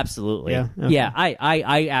movie? Oh, absolutely. Yeah, okay.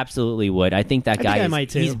 I absolutely would. I think that guy. I might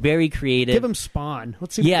too. He's very creative. Give him Spawn.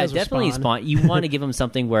 Let's see. What he does with definitely Spawn. You want to give him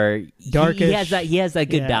something where darkish. He has that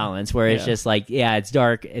good balance where it's just like it's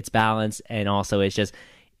dark, it's balanced, and also it's just.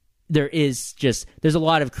 There's a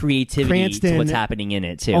lot of creativity Cranston, to what's happening in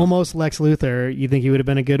it too. Almost Lex Luthor. You think he would have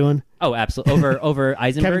been a good one? Oh, absolutely. Over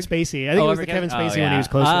Eisenberg? Kevin Spacey. I think it was the Kevin Spacey when he was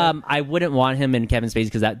close. I wouldn't want him in Kevin Spacey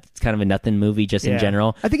because that's kind of a nothing movie just in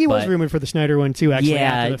general. I think he was rumored for the Snyder one too, actually,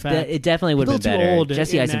 after the fact. It definitely would have been better. Old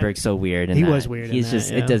Jesse Eisenberg's so weird. He was weird. He's just,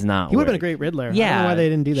 it does not work. He would have been a great Riddler. Yeah. I don't know why they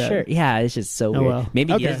didn't do that. Sure. Yeah, it's just so weird. Well.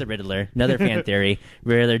 Maybe he is the Riddler. Another fan theory.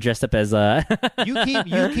 Riddler dressed up as a... You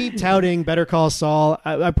keep touting Better Call Saul.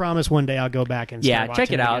 I promise one day I'll go back and start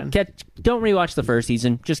check it out. Don't rewatch the first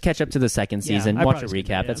season. Just catch up to the second season. Watch a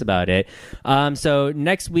recap. That's about it. So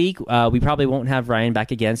next week, we probably won't have Ryan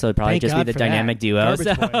back again, so it'll probably just be the dynamic duo.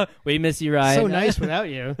 So we miss you, Ryan. So nice without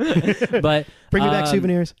you. But bring me back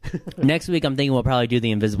souvenirs. Next week, I'm thinking we'll probably do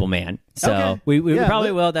The Invisible Man. So we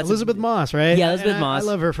probably will. That's Elizabeth Moss, right? Yeah, Elizabeth Moss. I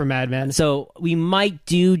love her from Mad Men. So we might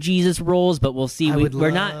do Jesus Rolls, but we'll see.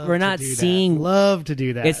 We're not seeing. Love to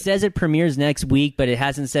do that. It says it premieres next week, but it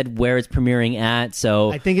hasn't said where it's premiering at.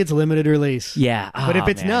 So I think it's limited release. Yeah, but if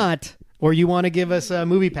it's not, Or you want to give us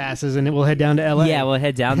movie passes and we'll head down to LA. Yeah, we'll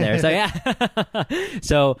head down there. So yeah.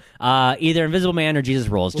 So either Invisible Man or Jesus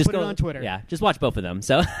Rolls. We'll just put it on Twitter. Yeah, just watch both of them.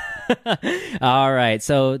 So all right.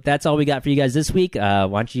 So that's all we got for you guys this week. Where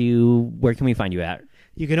can we find you at?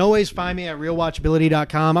 You can always find me at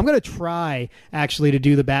realwatchability.com. I'm going to try, actually, to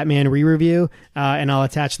do the Batman re-review, and I'll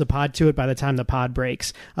attach the pod to it by the time the pod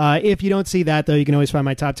breaks. If you don't see that, though, you can always find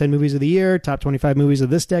my top 10 movies of the year, top 25 movies of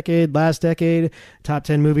this decade, last decade, top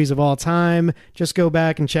 10 movies of all time. Just go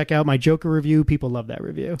back and check out my Joker review. People love that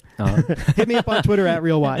review. Hit me up on Twitter at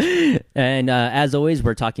RealWatch. And as always,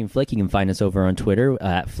 we're Talking Flick. You can find us over on Twitter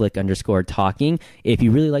at Flick_talking. If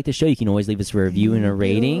you really like the show, you can always leave us a review and a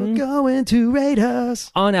rating. You're going to rate us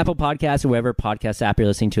on Apple Podcasts or wherever podcast app you're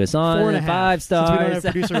listening to us on. 4.5. 5 stars. Since we don't have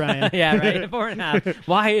producer Ryan. Yeah, right. 4.5.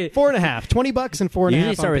 Why? 4.5. $20 and 4.5. You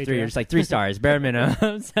usually start with 3. You're just like 3 stars, bare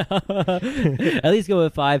minimum. So, at least go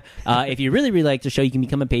with 5. If you really, really like the show, you can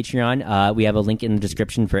become a Patreon. We have a link in the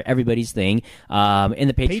description for everybody's thing. In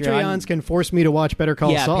the Patreons can force me to watch Better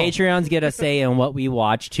Call Saul. Yeah, Patreons get a say in what we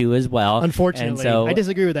watch too as well. Unfortunately, I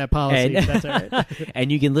disagree with that policy. That's all right.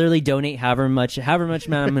 And you can literally donate however much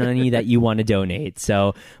amount of money that you want to donate.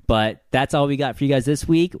 So, but that's all we got for you guys this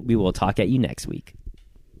week. We will talk at you next week.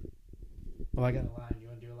 Oh, I got a line. You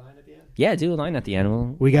want to do a line at the end? Yeah, do a line at the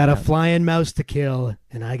end. We got a flying mouse to kill,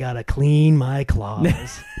 and I got to clean my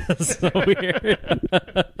claws. That's so weird.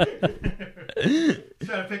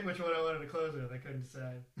 Trying to pick which one I wanted to close with. I couldn't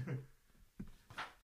decide.